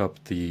 to pick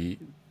up the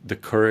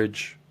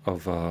courage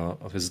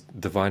of his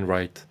divine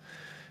right,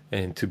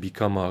 and to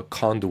become a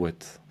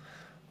conduit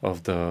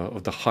of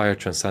the higher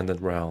transcendent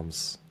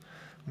realms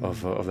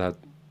of that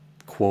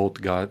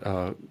quote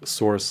God,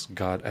 source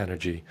God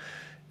energy,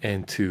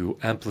 and to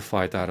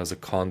amplify that as a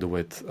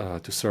conduit,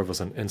 to serve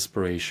as an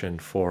inspiration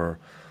for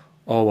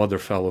all other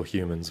fellow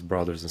humans,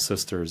 brothers and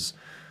sisters,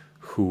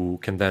 who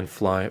can then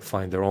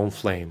find their own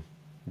flame,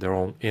 their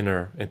own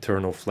inner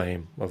internal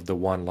flame of the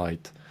one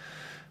light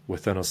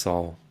within us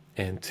all,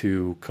 and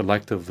to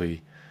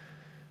collectively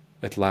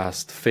at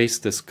last face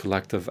this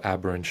collective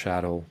aberrant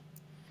shadow,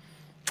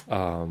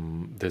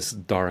 this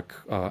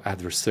dark,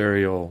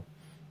 adversarial,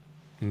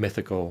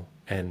 mythical,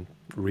 and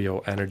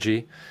real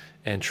energy,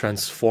 and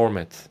transform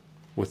it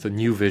with a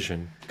new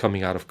vision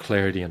coming out of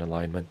clarity and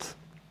alignment.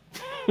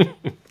 Mm.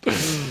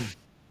 Mm,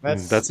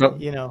 That's, That's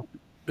not,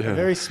 A Yeah.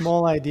 very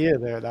small idea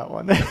there, that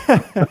one.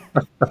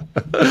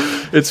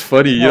 It's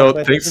funny, No,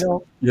 but thanks.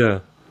 Yeah,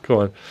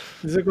 go on.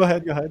 go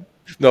ahead, go ahead.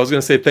 No, I was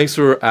gonna say thanks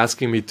for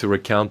asking me to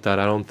recount that.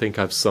 I don't think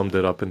I've summed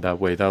it up in that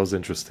way. That was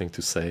interesting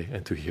to say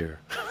and to hear.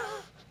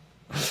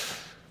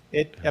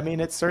 I mean,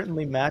 it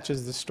certainly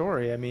matches the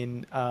story. I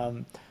mean,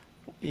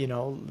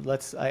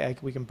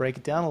 we can break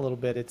it down a little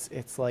bit.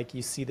 It's like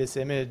you see this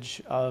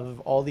image of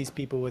all these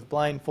people with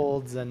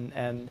blindfolds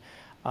and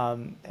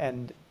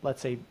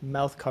let's say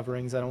mouth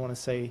coverings. I don't want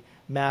to say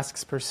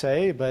masks per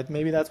se, but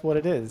maybe that's what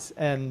it is.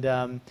 And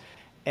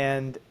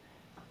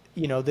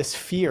this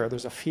fear.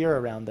 There's a fear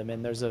around them,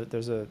 and there's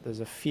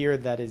a fear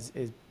that is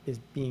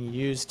being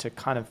used to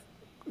kind of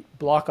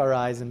block our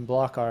eyes and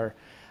block our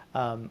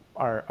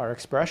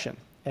expression.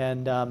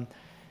 And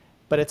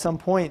but at some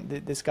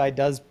point, this guy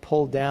does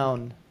pull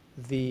down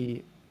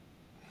the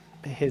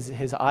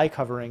his eye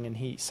covering, and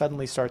he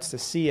suddenly starts to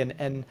see.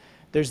 And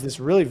there's this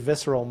really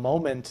visceral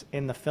moment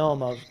in the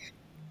film of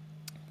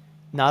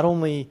not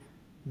only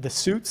the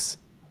suits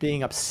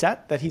being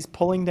upset that he's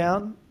pulling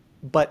down,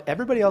 but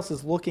everybody else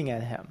is looking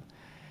at him.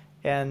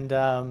 And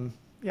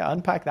yeah,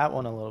 unpack that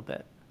one a little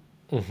bit.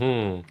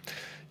 Hmm.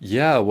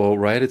 Yeah, well,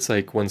 right. It's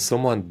like when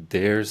someone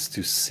dares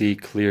to see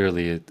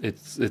clearly,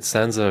 it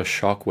sends a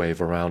shockwave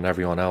around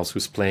everyone else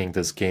who's playing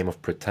this game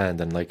of pretend.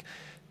 And like,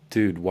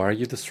 dude, why are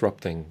you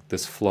disrupting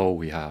this flow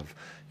we have?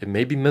 It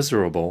may be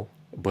miserable,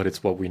 but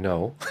it's what we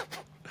know,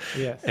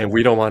 Yes. and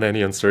we don't want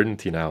any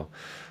uncertainty now.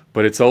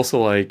 But it's also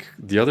like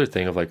the other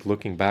thing of like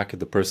looking back at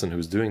the person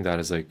who's doing that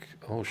is like,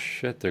 oh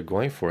shit, they're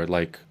going for it.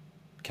 Like,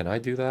 can I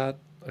do that?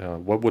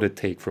 What would it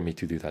take for me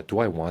to do that? Do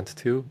I want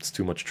to? It's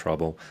too much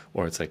trouble.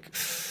 Or it's like,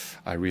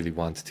 I really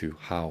want to.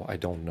 How? I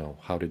don't know.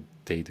 How did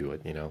they do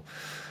it? Yeah.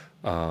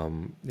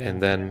 And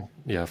then,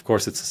 yeah, of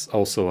course, it's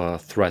also a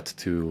threat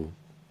to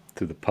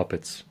the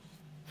puppets.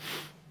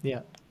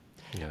 Yeah.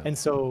 Yeah. And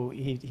so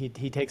he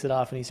takes it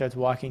off and he starts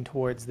walking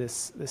towards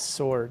this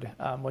sword,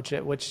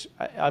 which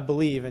I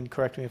believe, and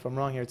correct me if I'm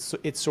wrong here,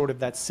 it's sort of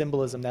that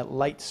symbolism, that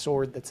light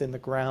sword that's in the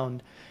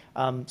ground,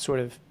 sort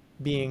of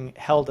being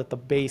held at the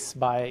base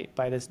by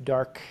this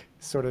dark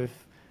sort of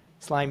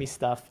slimy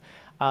stuff.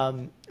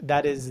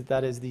 That is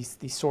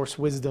the source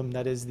wisdom,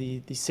 that is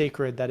the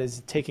sacred, that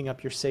is taking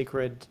up your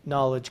sacred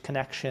knowledge,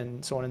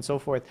 connection, so on and so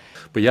forth.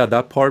 But yeah,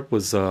 that part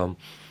was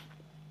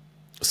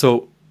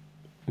so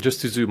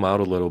just to zoom out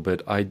a little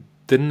bit, I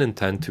didn't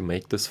intend to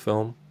make this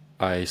film.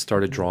 I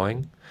started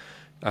drawing.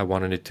 I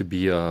wanted it to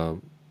be a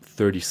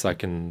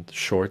 30-second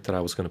short that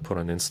I was going to put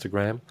on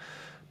Instagram,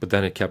 but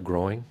then it kept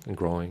growing and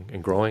growing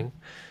and growing,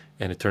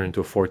 and it turned into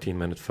a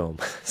 14-minute film.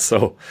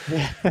 So,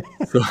 Yeah.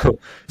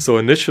 so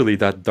initially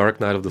that Dark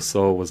Night of the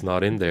Soul was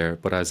not in there,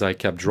 but as I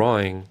kept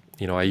drawing,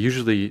 I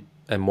usually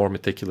am more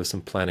meticulous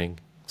in planning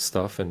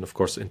stuff, and of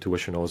course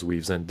intuition always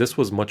weaves in. This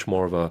was much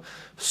more of a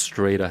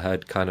straight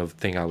ahead kind of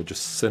thing. I would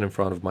just sit in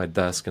front of my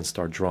desk and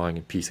start drawing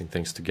and piecing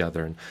things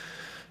together,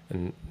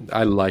 and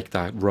I like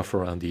that rough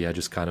around the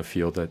edges kind of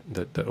feel that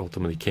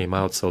ultimately came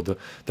out. So the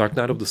Dark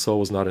Night of the Soul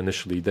was not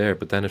initially there,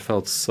 but then it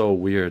felt so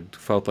weird,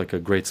 felt like a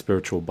great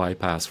spiritual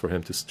bypass for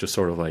him to just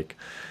sort of like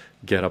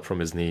get up from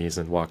his knees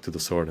and walk to the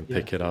sword and Yeah.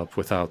 pick it up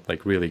without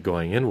like really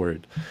going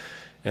inward.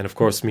 And of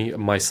course,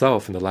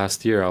 myself, in the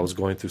last year, I was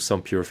going through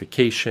some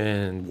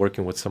purification,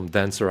 working with some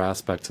denser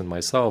aspects in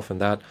myself,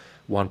 and that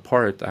one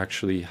part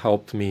actually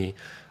helped me,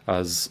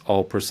 as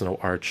all personal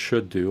art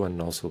should do,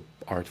 and also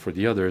art for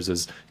the others,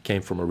 is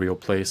came from a real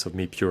place of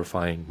me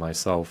purifying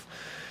myself.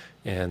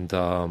 And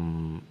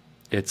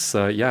it's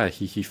yeah,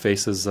 he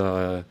faces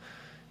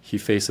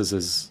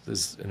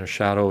his inner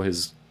shadow,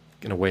 his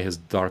in a way his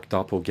dark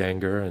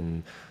doppelganger,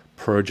 and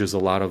purges a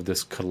lot of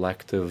this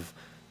collective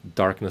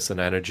darkness and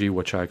energy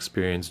which I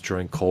experienced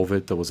during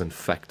COVID that was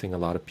infecting a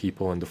lot of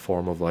people in the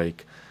form of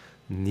like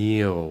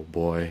kneel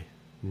boy,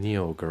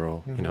 kneel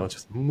girl, Hmm.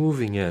 just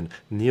moving in,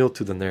 kneel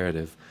to the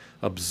narrative,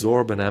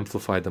 absorb and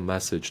amplify the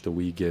message that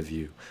we give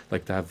you.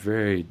 Like that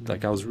very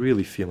like I was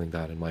really feeling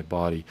that in my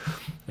body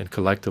and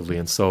collectively.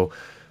 And so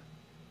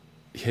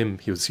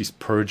he's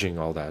purging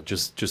all that,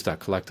 just that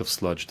collective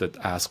sludge that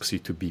asks you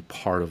to be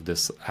part of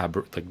this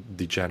like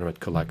degenerate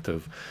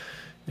collective.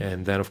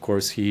 And then of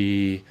course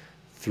he,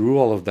 through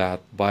all of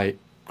that, by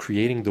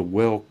creating the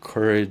will,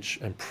 courage,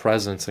 and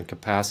presence and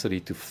capacity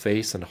to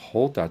face and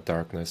hold that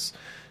darkness,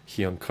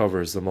 he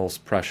uncovers the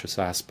most precious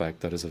aspect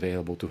that is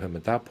available to him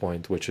at that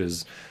point, which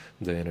is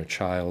the inner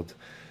child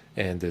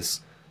and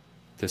this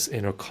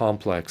inner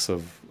complex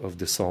of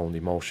disowned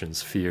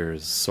emotions,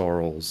 fears,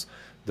 sorrows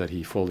that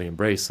he fully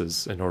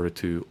embraces in order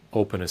to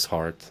open his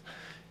heart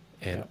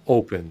and Yeah.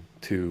 open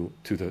to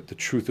the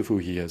truth of who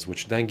he is,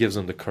 which then gives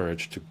him the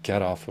courage to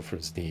get off of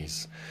his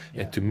knees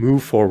and Yeah. to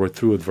move forward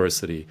through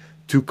adversity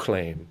to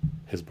claim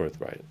his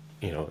birthright,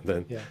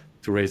 then Yeah.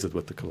 to raise it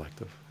with the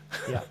collective.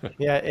 Yeah.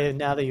 Yeah. And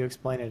now that you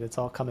explain it, it's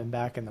all coming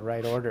back in the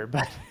right order.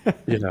 But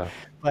Yeah.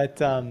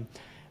 but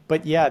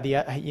but yeah,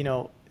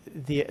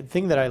 the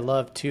thing that I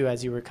love too,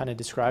 as you were kind of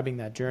describing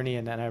that journey,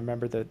 and then I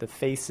remember the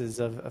faces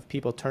of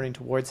people turning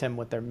towards him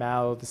with their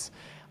mouths,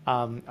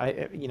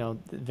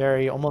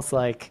 very almost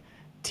like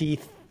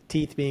teeth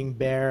teeth being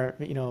bare,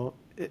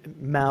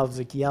 mouths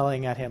like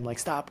yelling at him, like,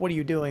 stop, what are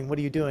you doing? What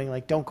are you doing?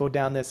 Like, don't go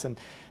down this. And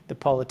the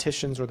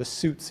politicians, or the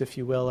suits, if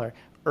you will, are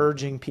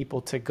urging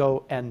people to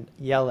go and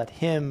yell at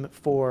him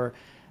for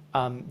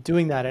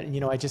doing that.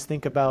 And, I just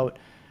think about,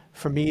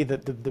 for me,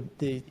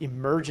 the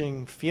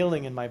emerging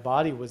feeling in my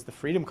body was the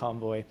Freedom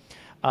Convoy.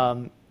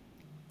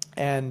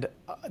 And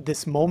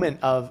this moment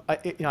of,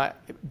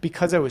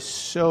 because I was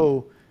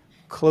so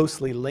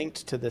closely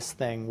linked to this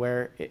thing,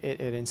 where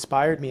it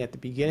inspired me at the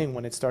beginning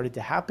when it started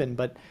to happen,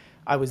 but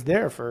I was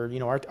there for,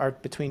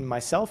 between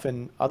myself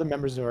and other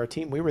members of our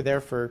team, we were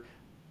there for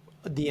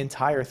the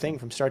entire thing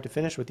from start to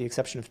finish, with the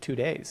exception of 2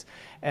 days.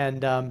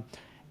 And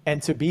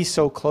to be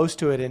so close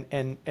to it,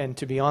 and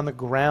to be on the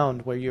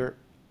ground where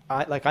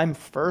I'm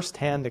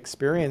firsthand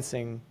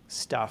experiencing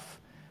stuff,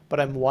 but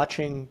I'm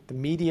watching the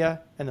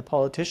media and the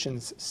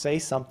politicians say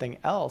something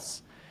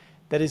else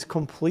that is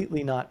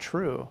completely not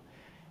true.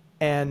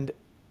 And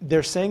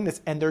they're saying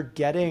this, and they're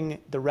getting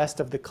the rest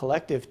of the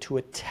collective to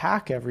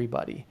attack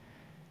everybody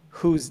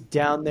who's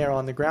down there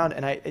on the ground.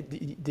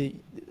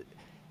 And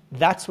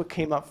that's what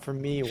came up for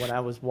me when I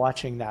was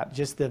watching that.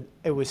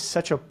 It was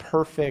such a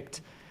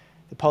perfect,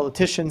 the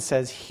politician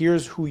says,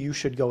 here's who you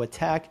should go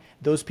attack.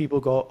 Those people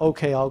go,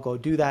 okay, I'll go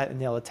do that,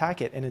 and they'll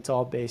attack it. And it's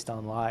all based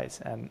on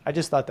lies. And I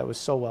just thought that was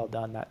so well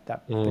done, that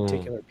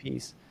particular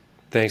piece.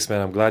 Thanks,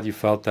 man. I'm glad you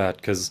felt that,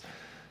 because,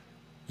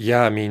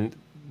 yeah, I mean,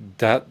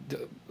 that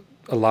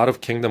a lot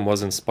of Kingdom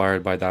was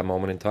inspired by that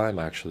moment in time,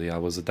 actually. I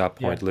was at that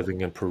point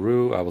living in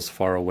Peru. I was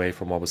far away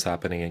from what was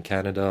happening in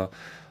Canada.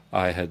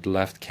 I had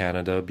left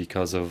Canada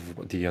because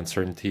of the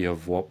uncertainty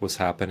of what was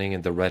happening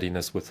and the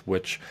readiness with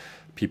which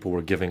people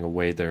were giving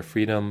away their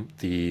freedom,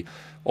 the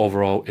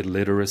overall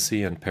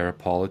illiteracy and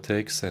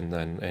parapolitics,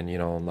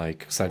 and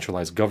like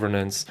centralized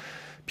governance.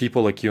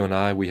 People like you and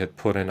I, we had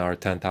put in our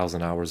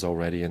 10,000 hours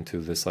already into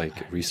this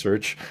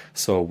research.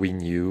 So we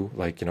knew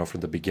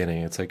from the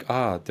beginning, it's like,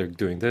 they're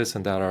doing this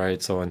and that. All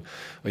right. So in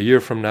a year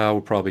from now,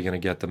 we're probably going to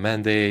get the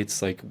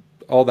mandates,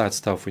 all that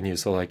stuff we knew.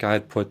 So I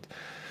had put,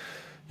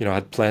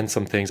 I'd planned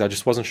some things. I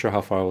just wasn't sure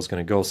how far I was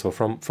going to go. So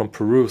from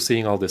Peru,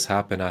 seeing all this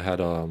happen, I had,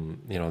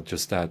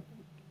 just that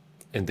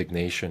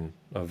indignation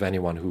of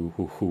anyone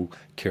who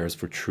cares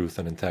for truth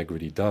and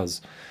integrity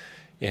does.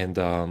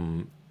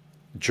 And,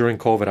 during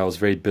COVID, I was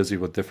very busy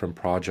with different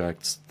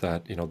projects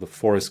that, the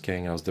Forest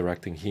King, I was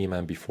directing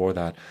He-Man before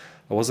that.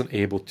 I wasn't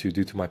able to,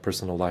 due to my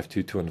personal life,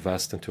 to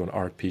invest into an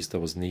art piece that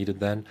was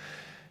needed then.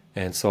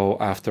 And so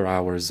after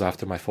hours,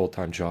 after my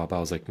full-time job, I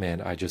was like,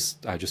 man, I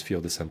just feel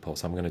this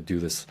impulse. I'm going to do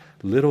this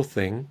little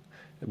thing,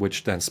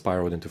 which then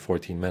spiraled into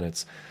 14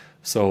 minutes.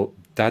 So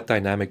that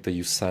dynamic that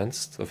you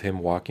sensed of him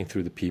walking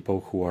through the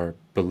people who are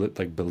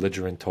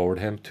belligerent toward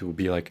him, to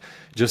be like,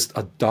 just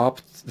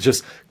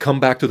come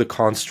back to the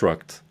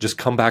construct. Just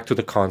come back to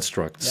the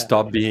construct. Yeah.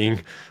 Stop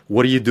being,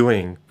 what are you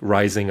doing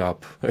rising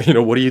up?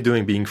 What are you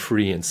doing being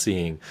free and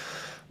seeing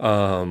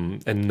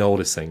and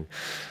noticing?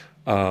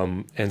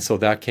 And so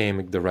that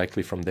came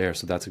directly from there.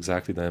 So that's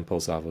exactly the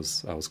impulse I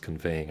was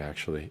conveying,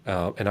 actually.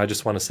 And I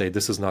just want to say,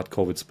 this is not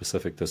COVID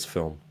specific, this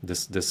film.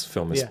 This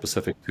film is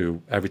specific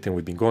to everything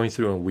we've been going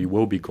through and we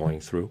will be going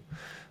through.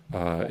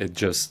 It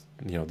just,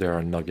 there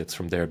are nuggets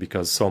from there,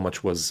 because so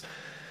much was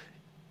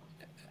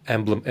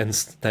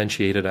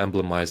instantiated,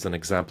 emblemized, and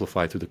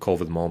exemplified through the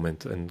COVID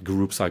moment and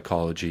group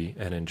psychology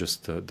and in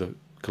just the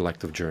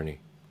collective journey.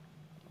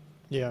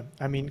 Yeah.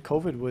 I mean,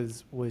 COVID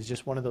was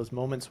just one of those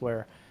moments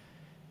where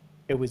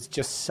it was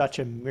just such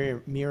a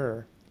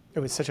mirror. It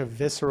was such a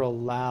visceral,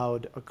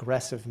 loud,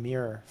 aggressive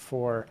mirror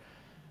for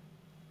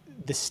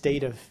the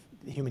state of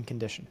the human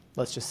condition.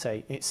 Let's just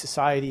say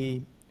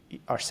society,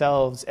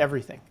 ourselves,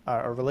 everything,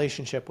 our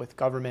relationship with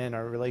government,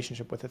 our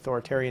relationship with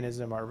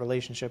authoritarianism, our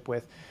relationship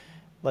with,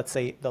 let's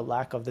say, the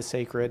lack of the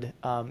sacred.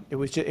 It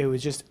was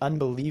just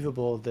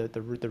unbelievable. The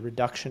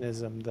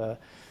reductionism,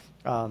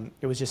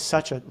 it was just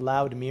such a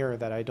loud mirror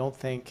that I don't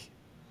think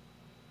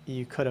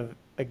you could have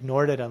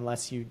ignored it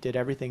unless you did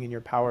everything in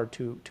your power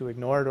to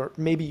ignore it, or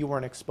maybe you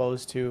weren't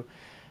exposed to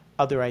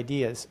other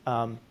ideas.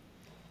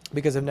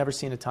 Because I've never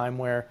seen a time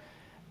where,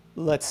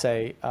 let's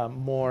say,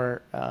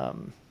 more,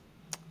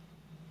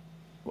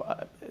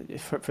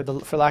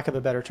 for lack of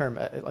a better term,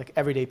 like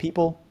everyday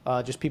people,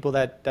 just people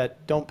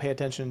that don't pay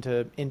attention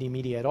to indie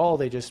media at all.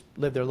 They just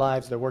live their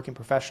lives. They're working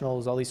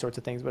professionals, all these sorts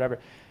of things, whatever.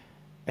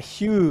 A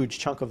huge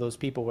chunk of those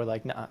people were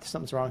like, nah,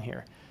 something's wrong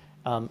here.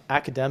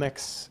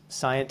 Academics,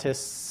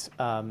 scientists,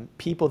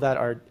 people that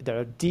are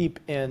deep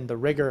in the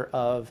rigor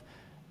of,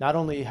 not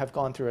only have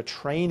gone through a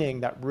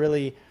training that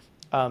really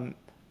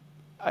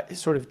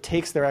sort of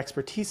takes their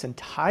expertise and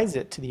ties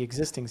it to the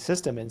existing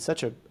system in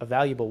such a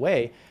valuable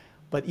way,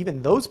 but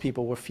even those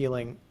people were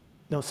feeling,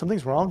 no,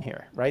 something's wrong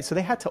here, right? So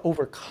they had to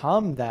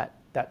overcome that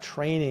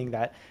training,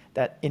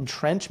 that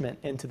entrenchment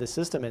into the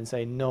system, and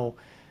say, no,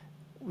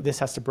 this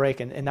has to break.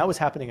 And that was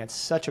happening at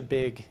such a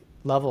big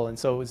level. And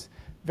so it was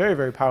very,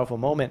 very powerful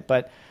moment.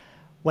 But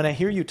when I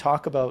hear you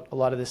talk about a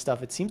lot of this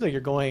stuff, it seems like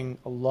you're going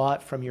a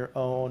lot from your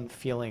own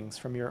feelings,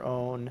 from your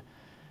own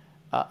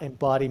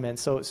embodiment.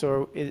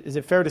 So is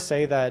it fair to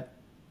say that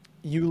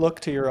you look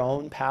to your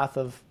own path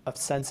of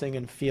sensing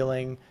and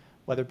feeling,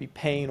 whether it be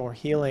pain or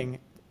healing,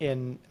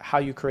 in how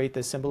you create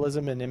this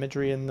symbolism and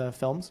imagery in the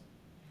films?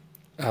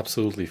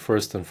 Absolutely,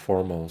 first and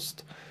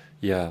foremost.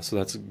 Yeah, so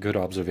that's a good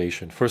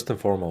observation. First and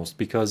foremost,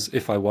 because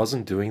if I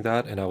wasn't doing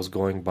that and I was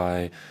going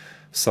by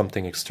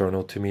something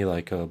external to me,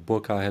 like a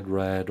book I had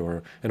read,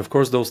 or, and of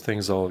course, those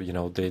things all,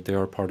 they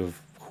are part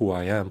of who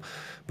I am.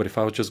 But if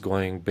I was just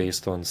going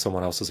based on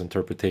someone else's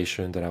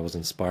interpretation that I was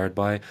inspired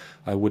by,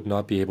 I would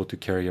not be able to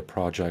carry a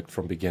project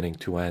from beginning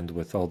to end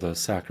with all the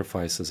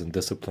sacrifices and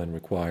discipline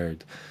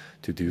required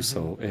to do Hmm.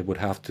 so. It would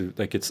have to,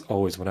 like, it's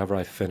always whenever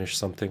I finish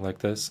something like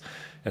this,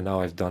 and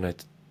now I've done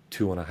it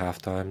 2.5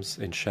 times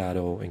in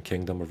Shadow and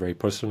Kingdom are very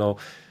personal.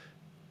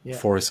 Yeah.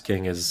 Forest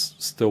King is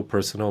still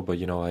personal,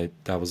 but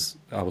I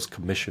was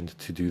commissioned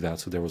to do that,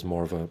 so there was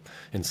more of a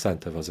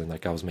incentive, as in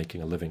like I was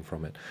making a living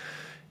from it.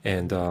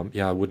 And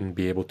yeah, I wouldn't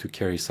be able to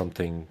carry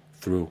something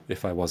through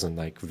if I wasn't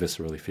like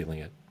viscerally feeling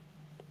it.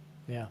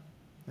 Yeah,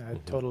 I Hmm.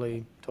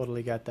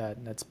 totally get that,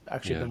 and that's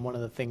actually Yeah. been one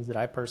of the things that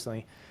I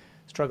personally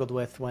struggled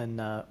with when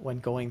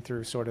going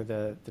through sort of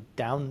the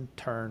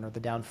downturn or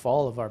the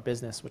downfall of our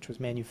business, which was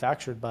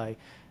manufactured by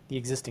the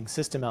existing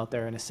system out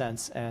there in a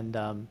sense, and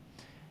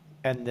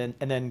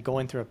then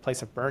going through a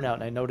place of burnout.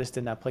 And I noticed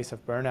in that place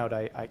of burnout,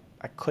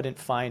 I couldn't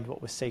find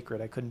what was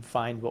sacred. I couldn't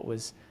find what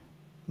was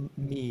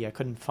me. I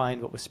couldn't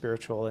find what was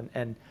spiritual,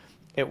 and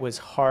it was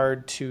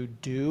hard to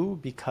do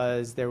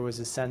because there was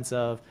a sense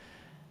of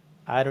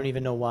I don't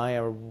even know why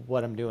or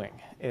what I'm doing.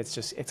 It's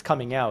just it's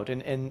coming out,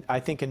 and I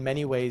think in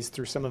many ways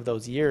through some of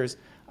those years,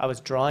 I was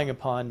drawing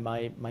upon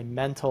my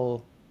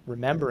mental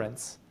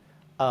remembrance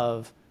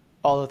of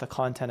all of the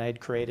content I had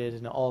created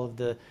and all of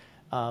the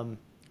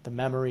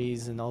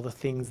memories and all the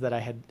things that I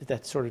had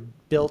that sort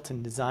of built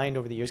and designed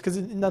over the years. Because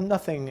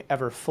nothing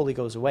ever fully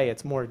goes away.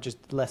 It's more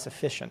just less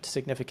efficient,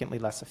 significantly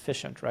less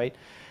efficient, right?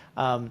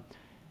 Um,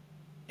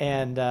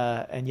 and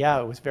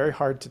yeah, it was very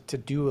hard to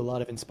do a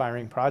lot of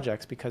inspiring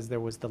projects because there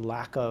was the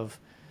lack of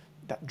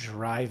that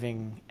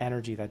driving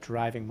energy, that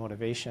driving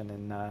motivation,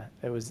 and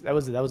that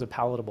was a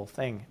palatable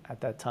thing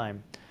at that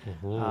time.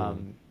 Hmm.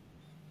 Um,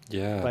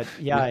 Yeah. but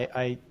yeah, Yeah.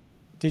 I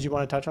did you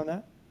want to touch on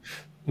that?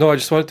 No, I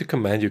just wanted to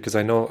commend you because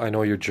I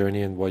know your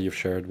journey and what you've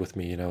shared with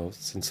me,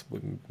 since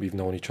we've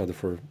known each other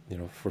for,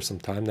 for some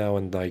time now,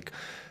 and like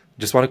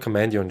just want to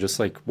commend you on just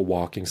like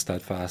walking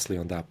steadfastly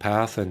on that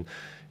path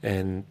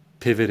and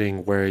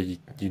pivoting where you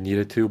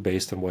needed to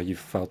based on what you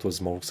felt was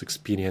most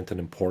expedient and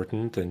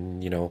important,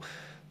 and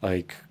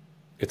like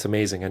it's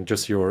amazing, and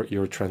just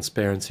your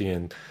transparency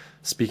and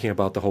speaking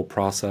about the whole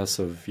process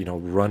of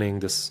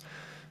running this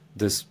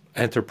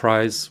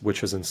enterprise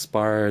which has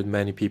inspired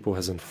many people,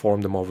 has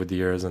informed them over the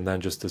years, and then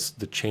just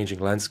the changing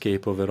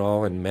landscape of it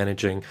all and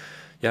managing,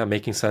 yeah,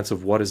 making sense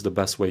of what is the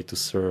best way to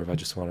serve. I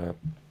just want to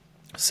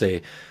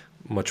say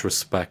much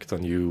respect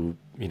on you,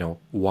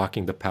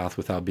 walking the path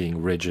without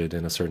being rigid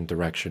in a certain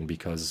direction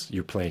because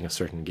you're playing a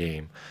certain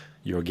game.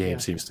 Your game Yeah.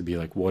 seems to be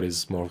like what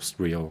is most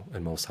real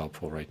and most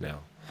helpful right now.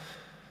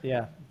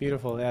 Yeah,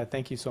 beautiful. Yeah,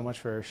 thank you so much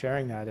for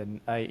sharing that.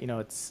 And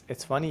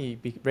it's funny.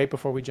 Right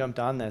before we jumped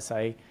on this,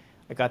 I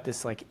got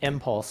this like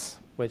impulse,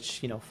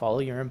 which follow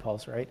your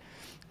impulse, right?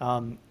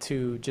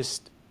 To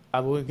just I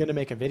was going to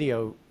make a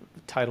video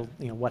titled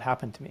what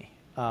happened to me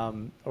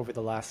over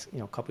the last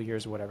couple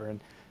years or whatever,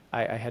 and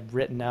I had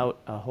written out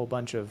a whole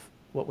bunch of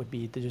what would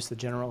be just the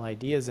general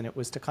ideas, and it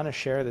was to kind of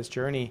share this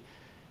journey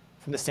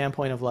from the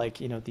standpoint of like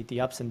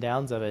the ups and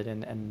downs of it,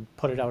 and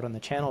put it out on the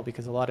channel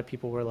because a lot of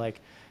people were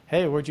like,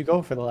 hey, where'd you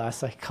go for the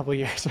last like couple of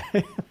years?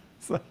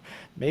 It's like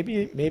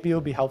maybe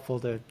it'll be helpful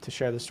to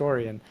share the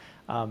story,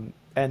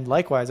 and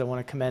likewise I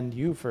want to commend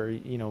you for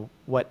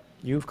what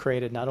you've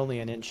created, not only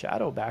in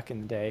Shadow back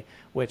in the day,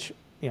 which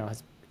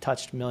has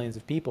touched millions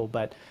of people,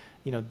 but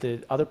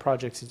the other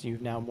projects that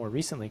you've now more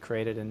recently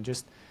created, and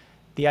just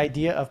the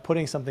idea of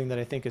putting something that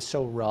I think is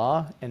so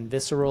raw and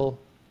visceral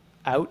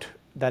out,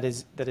 that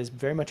is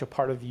very much a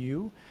part of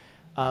you,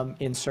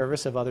 in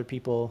service of other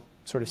people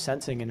sort of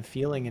sensing and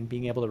feeling and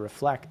being able to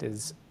reflect,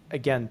 is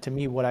again to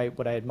me what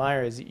I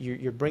admire is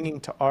you're bringing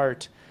to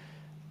art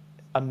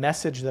a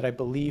message that I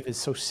believe is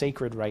so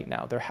sacred right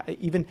now.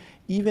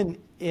 Even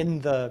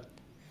in the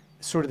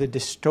sort of the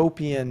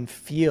dystopian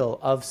feel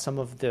of some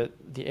of the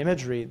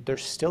imagery,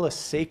 there's still a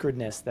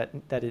sacredness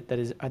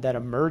that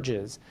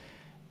emerges,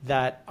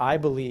 that I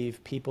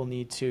believe people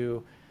need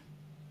to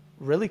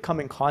really come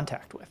in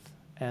contact with,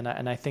 and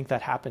I think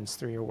that happens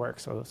through your work.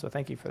 So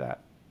thank you for that.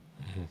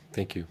 Mhm.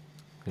 Thank you.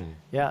 Mm.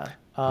 Yeah.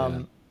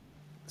 Yeah.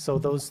 So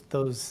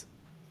those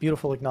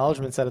beautiful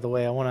acknowledgments out of the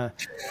way, I want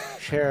to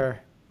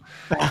share.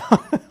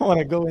 I want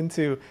to go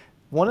into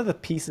one of the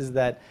pieces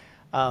that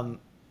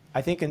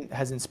I think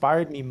has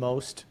inspired me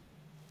most,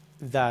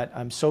 that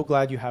I'm so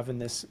glad you have in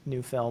this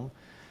new film,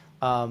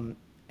 and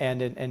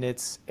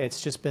it's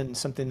just been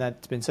something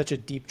that's been such a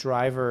deep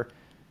driver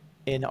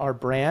in our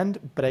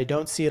brand, but I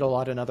don't see it a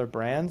lot in other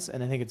brands,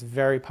 and I think it's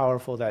very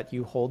powerful that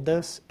you hold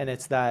this, and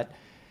it's that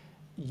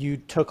you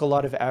took a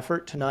lot of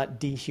effort to not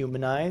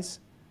dehumanize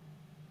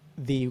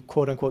the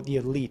quote unquote the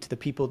elite, the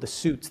people, the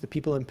suits, the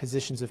people in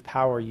positions of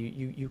power.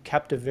 You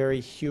kept a very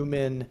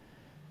human,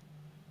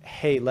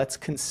 hey, let's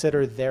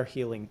consider their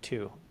healing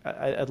too.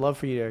 I'd love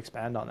for you to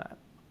expand on that.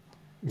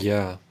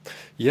 Yeah.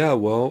 Yeah,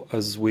 well,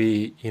 as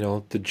we,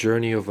 the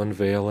journey of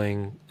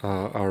unveiling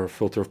our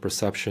filter of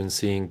perception,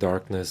 seeing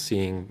darkness,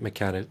 seeing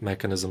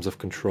mechanisms of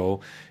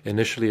control,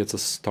 initially it's a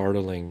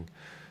startling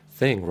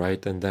thing,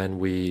 right? And then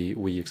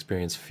we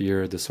experience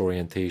fear,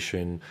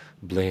 disorientation,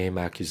 blame,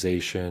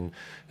 accusation,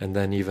 and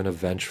then even a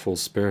vengeful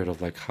spirit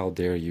of like, how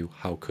dare you?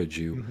 How could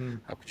you? Hmm.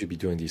 How could you be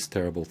doing these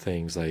terrible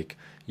things? Like,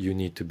 you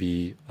need to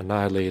be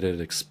annihilated,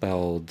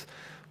 expelled,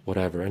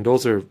 whatever. And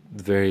those are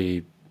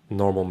very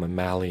normal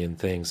mammalian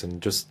things,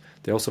 and just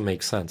they also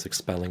make sense,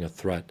 expelling a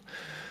threat.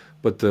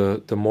 But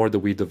the more that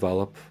we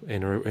develop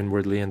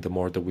inwardly, and the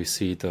more that we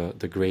see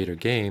the greater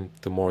game,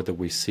 the more that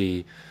we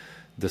see,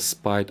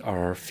 despite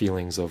our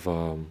feelings of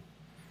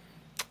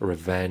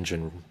revenge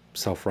and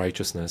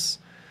self-righteousness,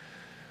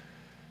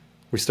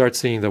 we start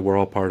seeing that we're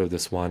all part of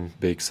this one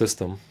big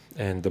system.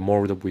 And the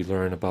more that we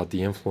learn about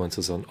the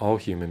influences on all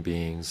human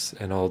beings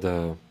and all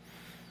the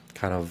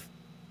kind of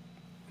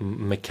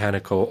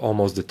mechanical,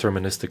 almost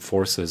deterministic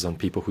forces on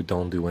people who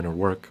don't do inner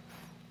work,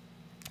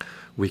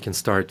 we can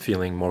start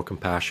feeling more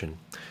compassion.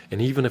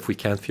 And even if we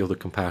can't feel the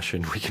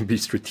compassion, we can be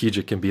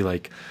strategic and be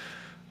like,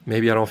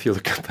 maybe I don't feel the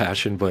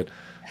compassion, but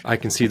I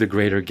can see the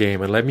greater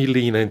game, and let me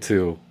lean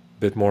into a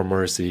bit more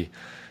mercy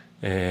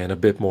and a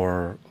bit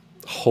more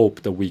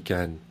hope that we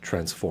can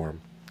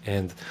transform.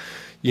 And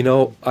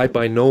I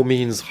by no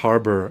means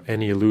harbor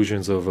any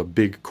illusions of a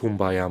big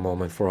kumbaya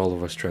moment for all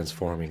of us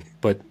transforming,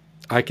 but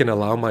I can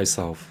allow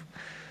myself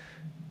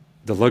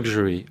the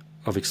luxury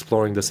of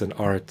exploring this in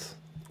art,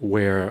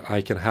 where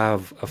I can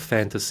have a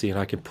fantasy and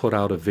I can put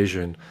out a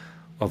vision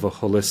of a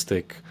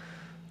holistic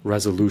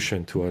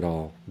resolution to it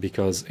all.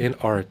 Because in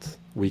art,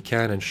 we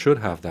can and should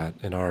have that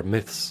in our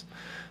myths,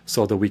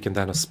 so that we can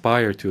then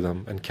aspire to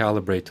them and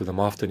calibrate to them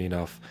often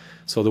enough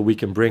so that we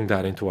can bring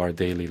that into our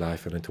daily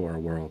life and into our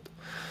world.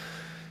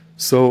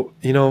 So,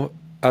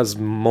 as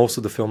most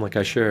of the film, like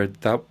I shared,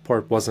 that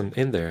part wasn't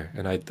in there.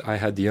 And I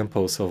had the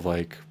impulse of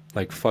like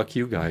fuck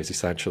you guys,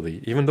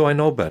 essentially, even though I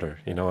know better,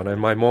 and in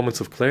my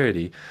moments of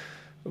clarity.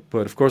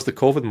 But of course, the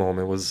COVID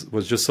moment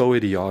was just so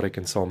idiotic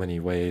in so many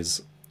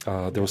ways.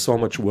 There was so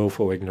much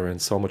willful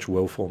ignorance, so much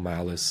willful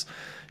malice,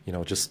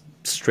 just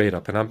straight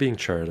up. And I'm being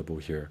charitable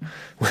here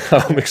when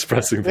I'm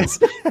expressing this.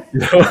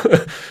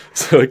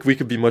 So like we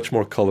could be much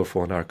more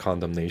colorful in our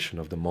condemnation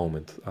of the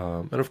moment,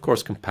 and of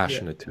course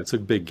compassionate too. It's a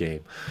big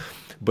game.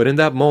 But in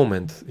that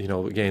moment,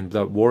 again,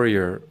 that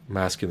warrior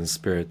masculine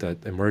spirit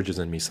that emerges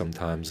in me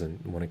sometimes, and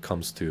when it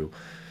comes to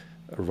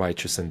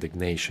righteous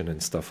indignation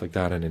and stuff like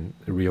that, and in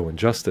real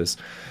injustice,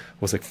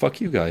 was like, fuck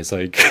you guys,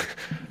 like,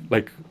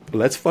 like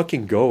let's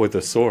fucking go with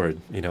the sword,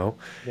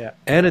 Yeah.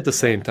 And at the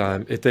same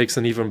time, it takes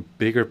an even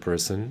bigger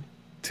person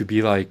to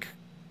be like,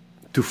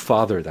 to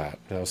father that.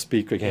 I'll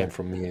speak again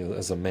from me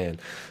as a man,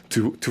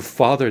 to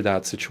father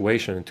that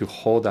situation and to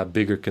hold that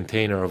bigger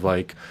container of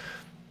like,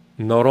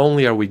 not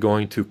only are we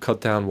going to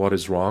cut down what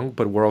is wrong,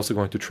 but we're also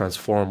going to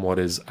transform what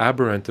is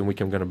aberrant, and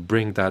going to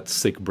bring that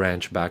sick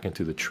branch back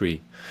into the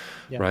tree,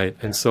 right?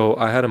 And so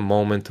I had a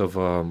moment of,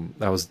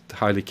 I was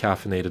highly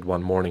caffeinated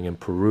one morning in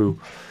Peru,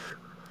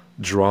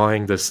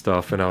 drawing this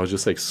stuff, and I was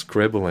just like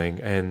scribbling.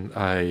 And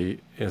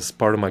as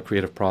part of my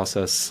creative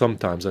process,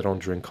 sometimes I don't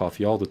drink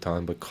coffee all the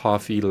time, but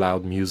coffee,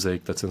 loud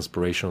music that's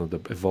inspirational,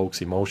 that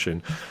evokes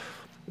emotion.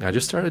 I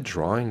just started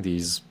drawing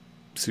these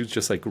suits,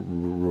 just like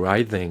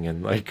writhing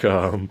and like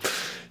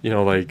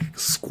like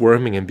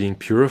squirming and being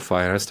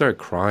purified, and I started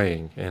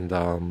crying. And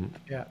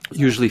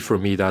usually for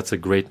me that's a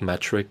great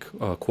metric,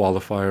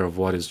 qualifier of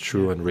what is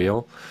true and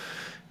real.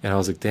 And I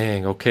was like,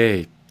 dang,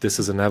 okay, this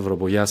is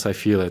inevitable. Yes, I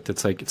feel it.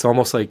 It's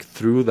almost like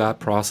through that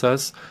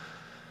process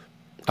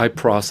I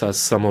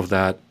processed some of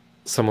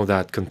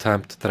that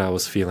contempt that I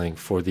was feeling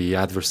for the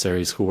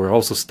adversaries who were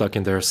also stuck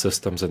in their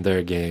systems and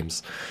their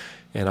games.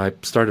 And I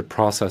started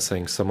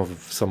processing some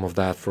of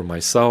that for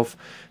myself.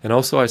 And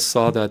also I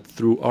saw that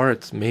through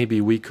art,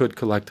 maybe we could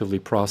collectively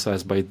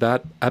process by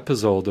that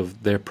episode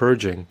of their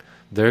purging,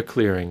 their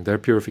clearing, their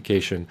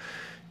purification.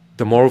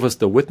 The more of us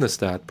that witness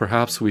that,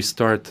 perhaps we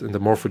start in the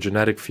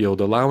morphogenetic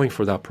field allowing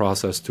for that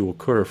process to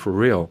occur for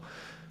real,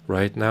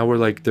 right? Now we're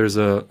like, there's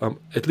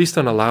at least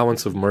an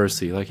allowance of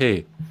mercy. Like,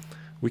 hey,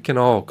 we can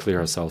all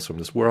clear ourselves from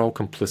this. We're all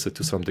complicit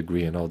to some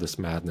degree in all this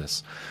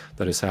madness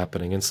that is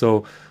happening. And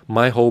so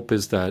my hope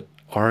is that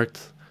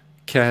art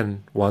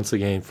can once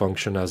again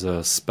function as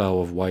a spell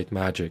of white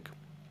magic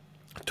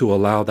to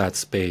allow that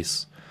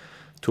space,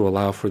 to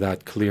allow for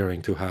that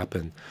clearing to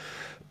happen,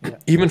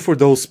 even for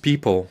those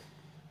people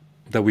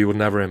that we would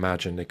never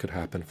imagine it could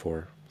happen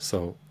for.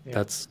 So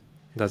that's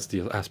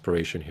the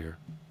aspiration here.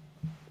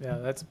 Yeah,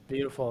 that's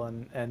beautiful.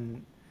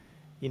 And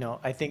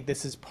I think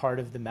this is part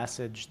of the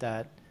message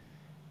that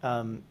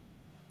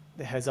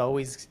has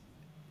always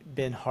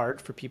been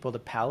hard for people to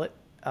palate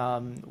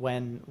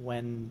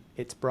when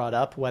it's brought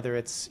up, whether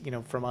it's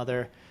from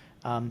other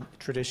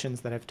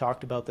traditions that have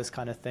talked about this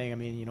kind of thing. I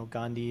mean,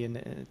 Gandhi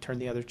and turn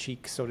the other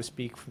cheek, so to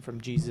speak,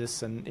 from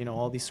Jesus, and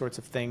all these sorts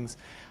of things.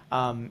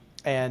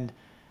 And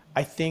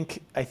I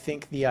think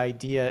the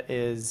idea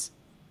is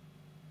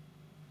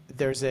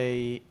there's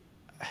a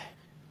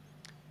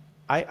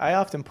I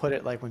often put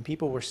it like when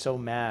people were so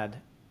mad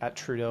at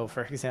Trudeau,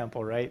 for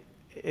example, right?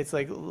 It's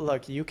like,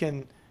 look,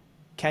 can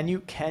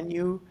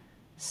you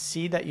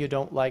see that you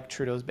don't like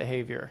Trudeau's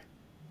behavior,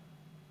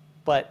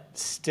 but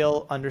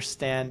still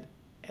understand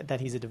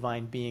that he's a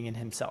divine being in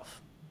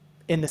himself,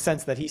 in the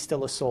sense that he's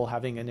still a soul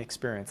having an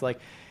experience. Like,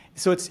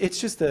 so it's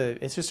just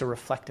a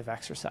reflective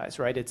exercise,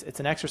 right? It's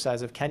an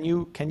exercise of can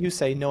you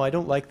say, no, I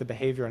don't like the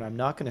behavior and I'm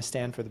not going to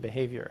stand for the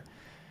behavior,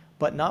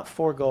 but not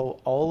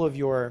forego all of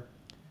your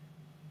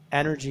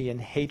energy and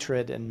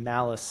hatred and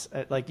malice,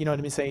 like, you know what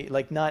I mean? Say,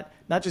 like, not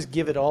just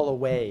give it all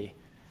away,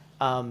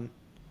 um,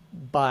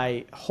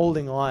 by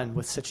holding on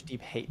with such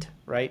deep hate,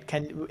 right?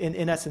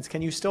 In essence,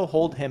 can you still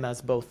hold him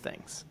as both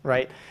things,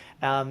 right?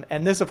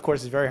 And this, of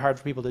course, is very hard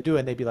for people to do,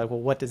 and they'd be like,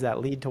 well, what does that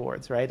lead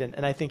towards, right?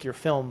 And I think your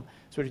film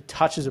sort of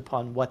touches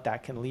upon what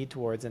that can lead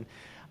towards. And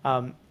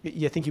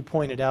you think you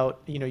pointed out,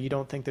 you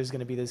don't think there's going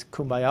to be this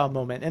kumbaya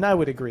moment, and I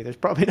would agree. There's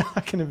probably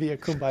not going to be a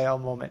kumbaya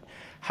moment.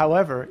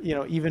 However,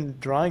 even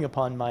drawing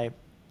upon my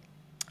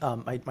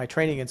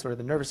training in sort of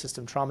the nervous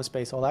system, trauma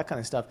space, all that kind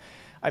of stuff.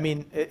 I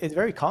mean, it's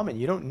very common.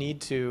 You don't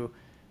need to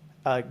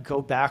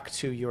go back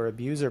to your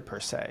abuser per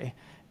se,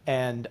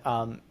 and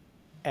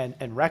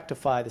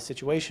rectify the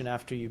situation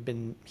after you've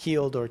been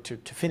healed, or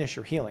to finish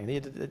your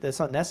healing. That's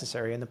not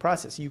necessary in the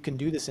process. You can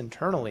do this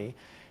internally,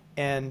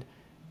 and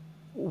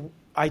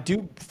I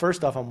do,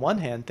 first off, on one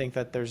hand, think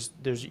that there's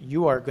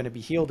you are going to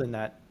be healed in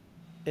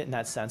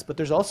that sense, but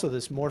there's also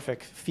this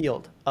morphic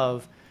field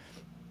of,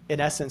 in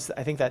essence,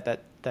 I think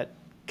that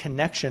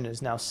connection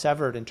is now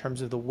severed in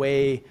terms of the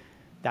way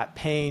that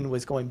pain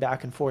was going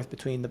back and forth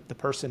between the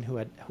person who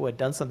had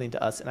done something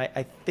to us. And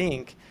I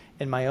think,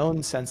 in my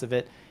own sense of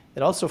it,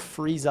 it also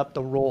frees up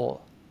the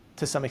role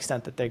to some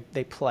extent that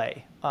they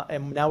play.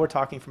 And now we're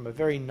talking from a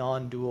very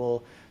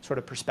non-dual sort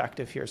of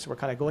perspective here. So we're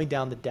kind of going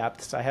down the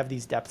depths. I have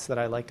these depths that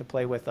I like to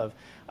play with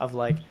of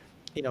like,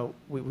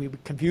 we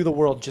can view the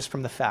world just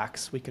from the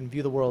facts. We can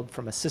view the world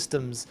from a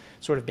systems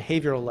sort of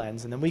behavioral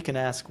lens, and then we can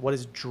ask, what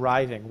is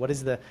driving? What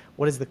is the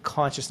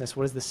consciousness?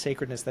 What is the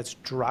sacredness that's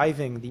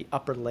driving the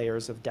upper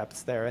layers of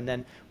depths there? And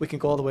then we can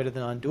go all the way to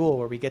the non-dual,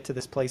 where we get to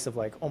this place of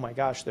like, oh my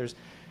gosh, there's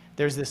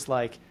this,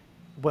 like,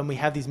 when we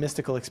have these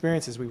mystical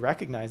experiences, we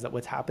recognize that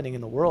what's happening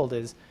in the world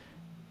is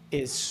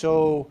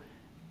so,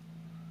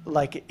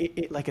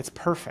 like, like it's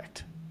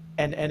perfect.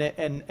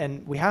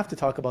 And we have to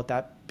talk about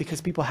that because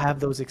people have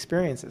those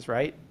experiences,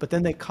 right? But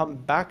then they come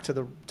back to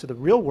the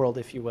real world,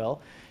 if you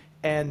will,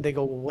 and they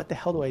go, well, what the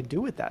hell do I do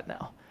with that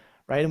now,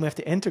 right? And we have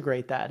to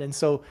integrate that. And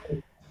so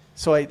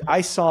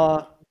I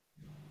saw,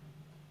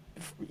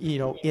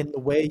 in the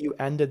way you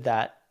ended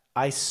that,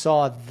 I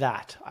saw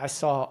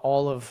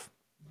all of,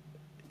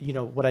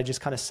 what I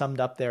just kind of summed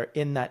up there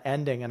in that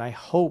ending. And I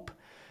hope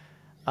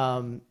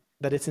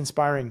that it's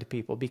inspiring to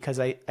people, because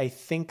I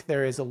think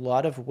there is a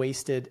lot of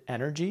wasted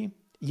energy.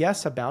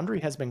 Yes, a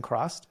boundary has been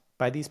crossed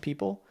by these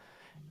people,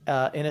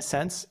 in a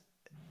sense,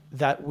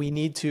 that we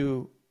need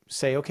to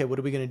say, okay, what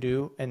are we going to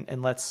do?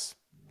 And let's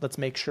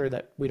make sure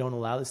that we don't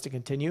allow this to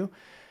continue.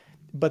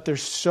 But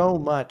there's so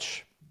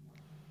much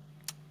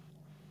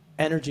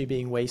energy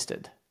being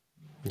wasted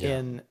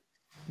in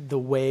the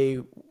way,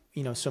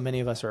 so many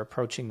of us are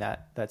approaching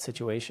that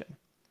situation.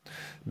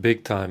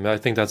 Big time. I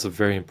think that's a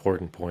very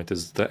important point,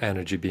 is the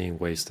energy being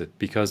wasted,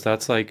 because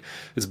that's like,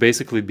 it's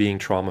basically being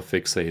trauma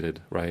fixated,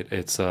 right?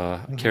 It's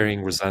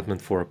carrying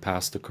resentment for a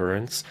past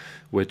occurrence,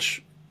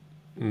 which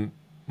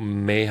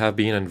may have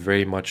been and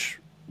very much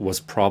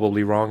was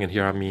probably wrong. And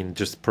here I mean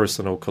just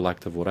personal,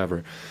 collective,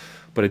 whatever.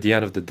 But at the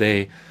end of the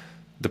day,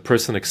 the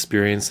person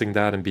experiencing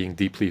that and being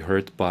deeply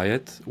hurt by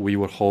it, we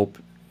would hope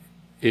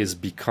is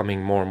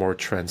becoming more and more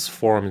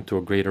transformed into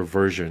a greater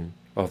version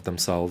of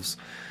themselves.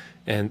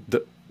 And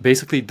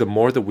basically, the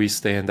more that we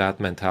stay in that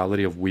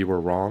mentality of we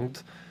were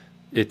wronged,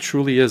 it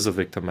truly is a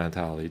victim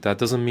mentality. That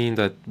doesn't mean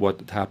that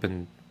what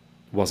happened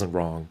wasn't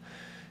wrong.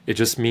 It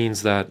just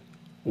means that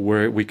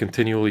we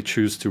continually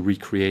choose to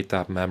recreate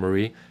that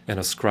memory and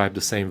ascribe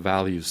the same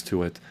values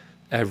to it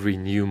every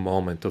new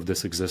moment of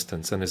this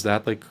existence. And is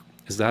that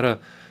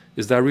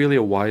really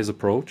a wise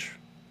approach?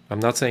 I'm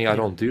not saying I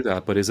don't do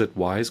that, but is it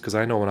wise? Because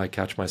I know when I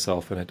catch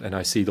myself in it and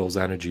I see those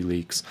energy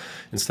leaks,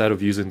 instead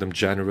of using them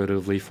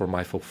generatively for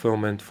my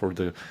fulfillment, for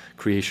the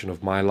creation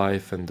of my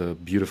life and the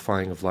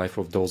beautifying of life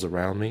of those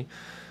around me,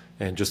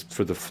 and just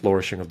for the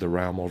flourishing of the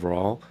realm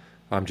overall,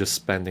 I'm just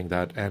spending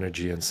that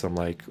energy in some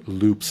like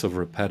loops of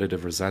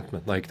repetitive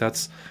resentment. Like,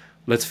 that's,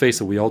 let's face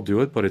it, we all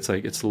do it, but it's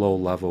like, it's low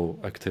level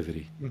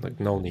activity, like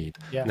no need.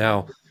 Yeah.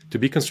 Now, to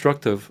be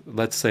constructive,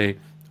 let's say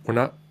I'm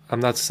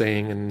not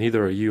saying, and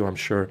neither are you, I'm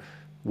sure,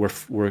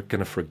 we're going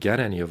to forget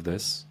any of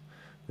this,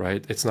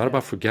 right? It's not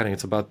about forgetting.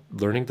 It's about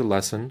learning the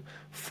lesson,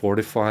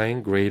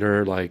 fortifying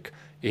greater like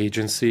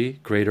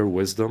agency, greater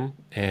wisdom,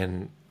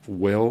 and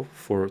will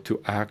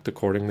to act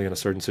accordingly in a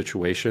certain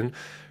situation,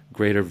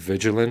 greater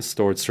vigilance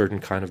towards certain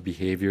kind of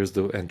behaviors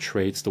and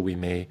traits that we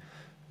may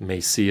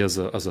see as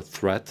a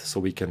threat, so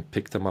we can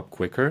pick them up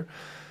quicker,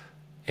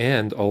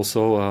 and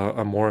also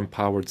a more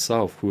empowered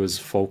self who is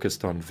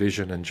focused on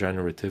vision and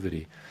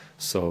generativity.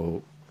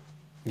 So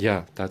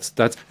yeah,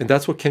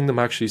 that's what kingdom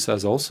actually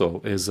says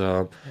also is,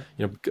 and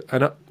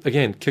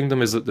again,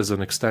 kingdom is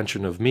an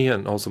extension of me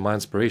and also my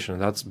inspiration,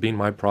 and that's been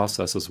my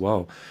process as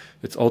well.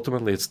 It's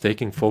ultimately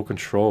taking full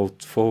control,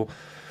 full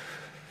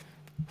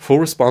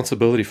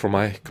responsibility for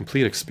my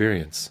complete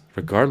experience,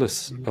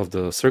 regardless of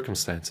the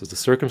circumstances. The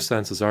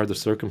circumstances are the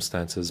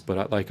circumstances,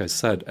 but like I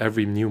said,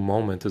 every new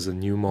moment is a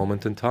new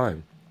moment in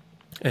time,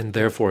 and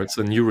therefore it's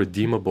a new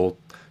redeemable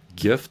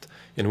gift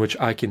in which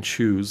I can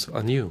choose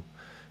anew.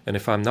 And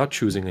if I'm not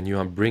choosing anew,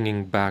 I'm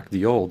bringing back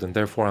the old, and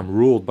therefore I'm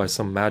ruled by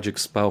some magic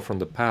spell from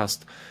the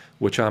past,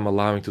 which I'm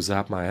allowing to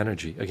zap my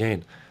energy.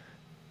 Again,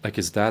 like,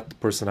 is that the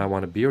person I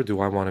want to be, or do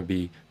I want to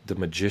be the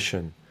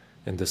magician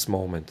in this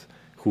moment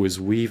who is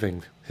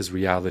weaving his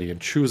reality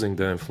and choosing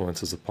the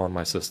influences upon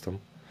my system?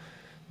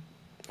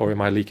 Or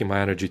am I leaking my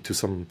energy to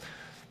some,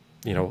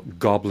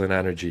 goblin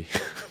energy?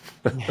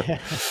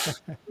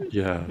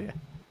 Yeah.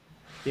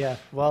 Yeah.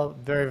 Well,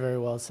 very, very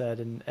well said.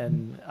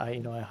 And I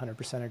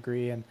 100%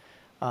 agree. And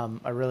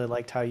I really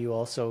liked how you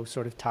also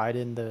sort of tied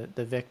in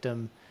the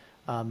victim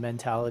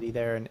mentality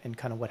there and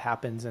kind of what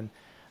happens. And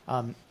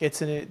I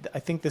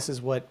think this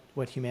is what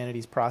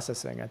humanity's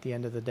processing at the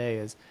end of the day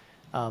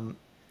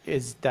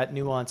is that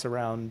nuance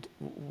around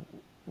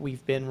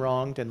we've been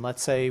wronged, and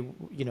let's say,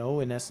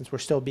 in essence, we're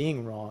still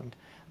being wronged.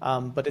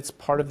 But it's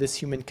part of this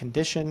human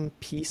condition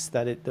piece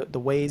that the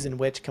ways in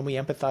which, can we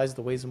empathize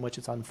the ways in which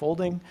it's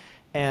unfolding,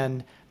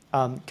 and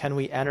can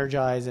we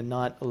energize and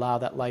not allow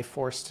that life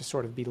force to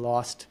sort of be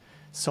lost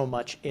so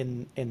much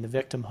in the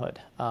victimhood,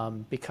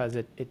 because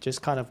it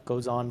just kind of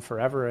goes on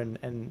forever,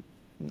 and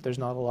there's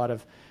not a lot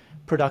of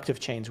productive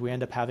change. We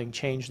end up having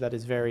change that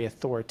is very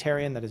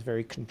authoritarian, that is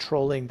very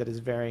controlling, that is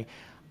very,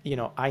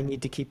 I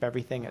need to keep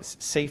everything as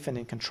safe and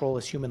in control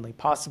as humanly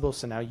possible,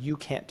 so now you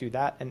can't do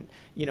that. And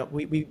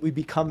we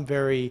become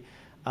very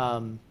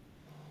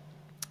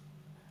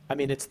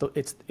it's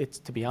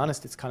to be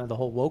honest, it's kind of the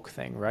whole woke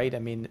thing, right? I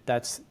mean,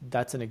 that's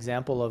an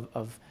example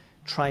of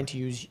trying to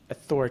use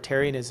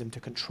authoritarianism to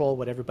control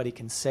what everybody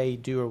can say,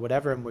 do, or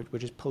whatever, and we're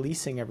just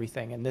policing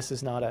everything. And this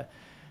is not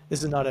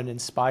an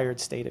inspired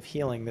state of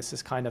healing. This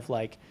is kind of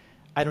like,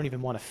 I don't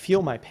even want to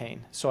feel my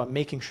pain, so I'm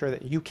making sure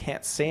that you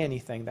can't say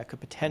anything that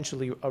could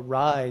potentially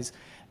arise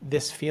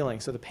this feeling.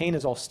 So the pain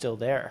is all still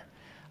there,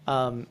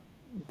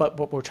 but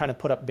what we're trying to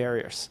put up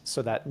barriers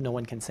so that no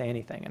one can say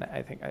anything. And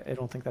I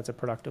don't think that's a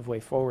productive way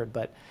forward.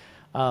 But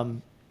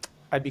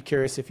I'd be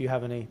curious if you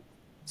have any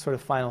sort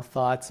of final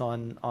thoughts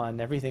on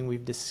everything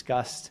we've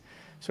discussed,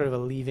 sort of a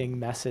leaving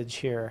message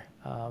here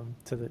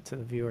to the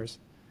viewers.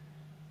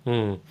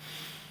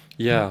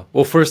 Yeah.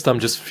 Well, first, I'm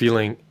just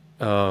feeling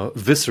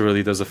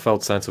viscerally, there's a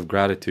felt sense of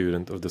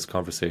gratitude of this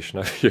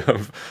conversation.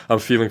 I'm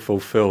feeling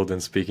fulfilled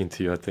in speaking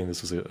to you. I think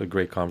this was a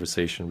great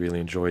conversation. Really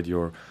enjoyed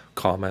your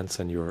comments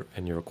and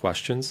your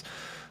questions.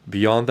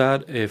 Beyond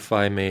that, if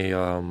I may,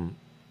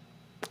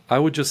 I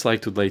would just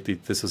like to lately,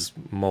 this is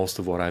most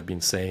of what I've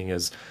been saying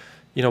is,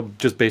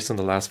 just based on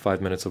the last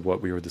 5 minutes of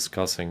what we were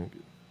discussing,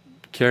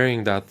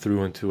 carrying that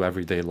through into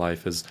everyday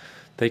life is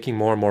taking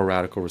more and more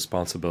radical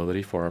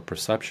responsibility for our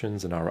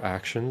perceptions and our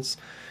actions,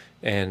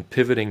 and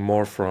pivoting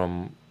more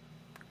from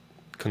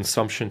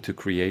consumption to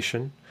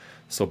creation.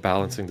 So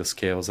balancing the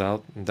scales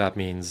out. And that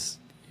means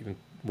even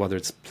whether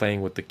it's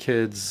playing with the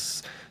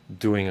kids,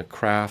 doing a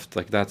craft,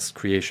 like that's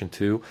creation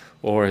too,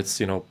 or it's,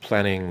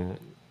 planning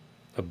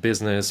a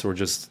business, or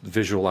just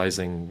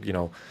visualizing,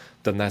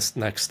 the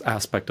next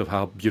aspect of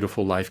how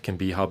beautiful life can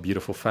be, how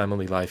beautiful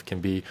family life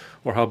can be,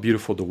 or how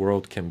beautiful the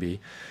world can be.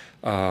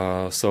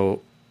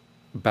 So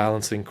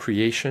balancing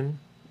creation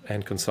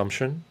and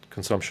consumption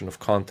of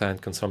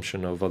content,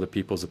 consumption of other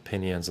people's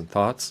opinions and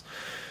thoughts,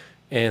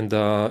 and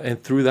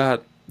through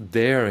that,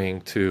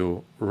 daring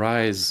to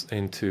rise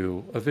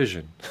into a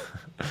vision.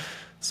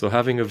 So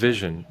having a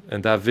vision,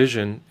 and that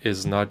vision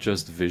is not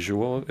just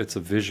visual, it's a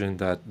vision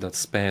that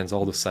spans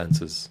all the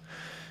senses.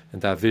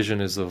 And that vision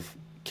is of,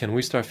 can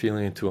we start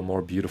feeling into a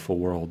more beautiful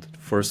world,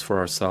 first for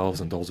ourselves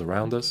and those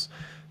around us,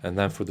 and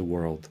then for the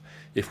world.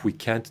 If we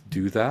can't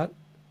do that,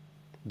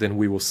 then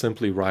we will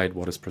simply ride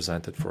what is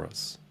presented for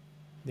us.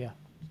 Yeah.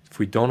 If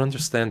we don't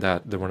understand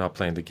that, then we're not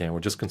playing the game. We're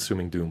just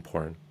consuming doom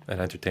porn and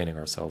entertaining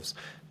ourselves.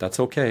 That's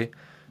okay.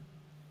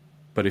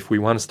 But if we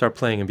want to start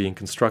playing and being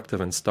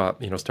constructive and start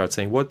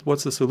saying,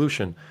 what's the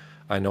solution?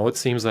 I know it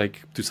seems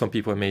like, to some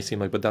people it may seem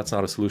like, but that's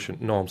not a solution.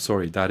 No, I'm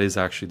sorry. That is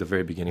actually the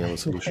very beginning of a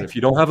solution. If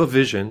you don't have a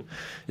vision,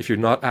 if you're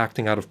not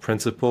acting out of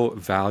principle,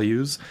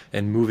 values,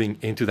 and moving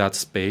into that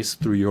space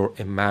through your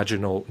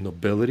imaginal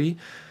nobility,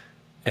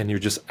 and you're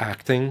just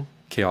acting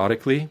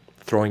chaotically,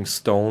 throwing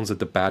stones at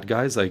the bad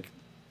guys, like,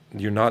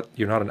 you're not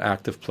an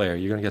active player.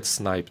 You're gonna get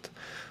sniped,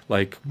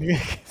 like,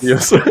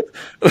 yes,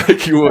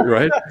 like you would,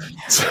 right?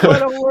 So,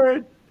 what a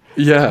word!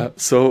 Yeah.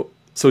 So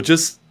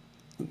just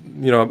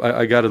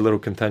I got a little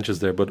contentious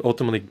there, but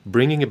ultimately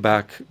bringing it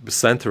back,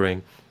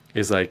 centering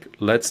is like,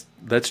 let's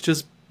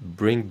just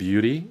bring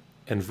beauty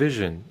and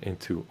vision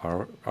into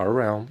our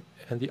realm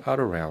and the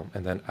outer realm,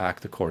 and then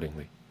act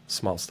accordingly.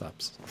 Small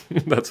steps.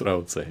 That's what I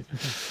would say.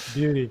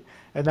 Beauty.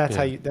 And that's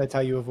Yeah. how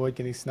you avoid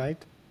getting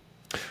sniped?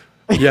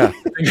 Yeah.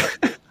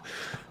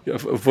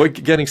 Avoid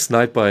getting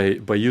sniped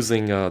by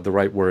using the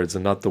right words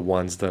and not the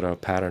ones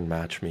that pattern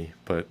match me.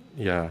 But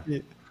yeah, Yeah.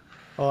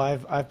 Oh,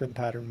 I've been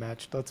pattern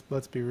matched.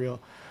 Let's be real.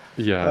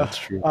 yeah, Uh, it's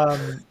true.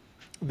 um,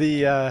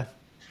 the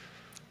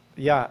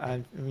yeah,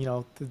 and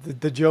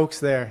the jokes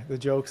there,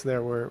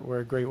 were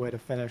a great way to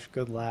finish.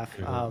 Good laugh.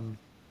 Mhm.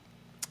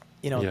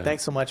 Yeah,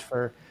 Thanks so much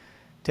for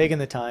taking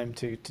the time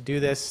to do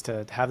this,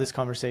 to have this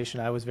conversation.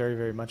 I was very,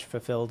 very much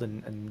fulfilled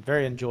and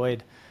very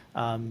enjoyed,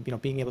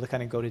 being able to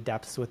kind of go to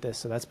depths with this.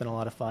 So that's been a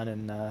lot of fun,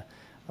 and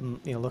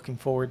I'm, looking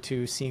forward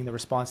to seeing the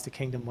response to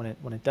Kingdom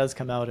when it does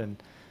come out.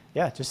 And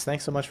yeah, just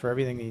thanks so much for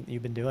everything that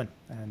you've been doing,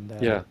 and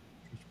yeah.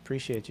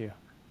 appreciate you.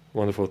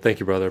 Wonderful. Thank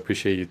you, brother.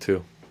 Appreciate you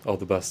too. All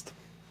the best.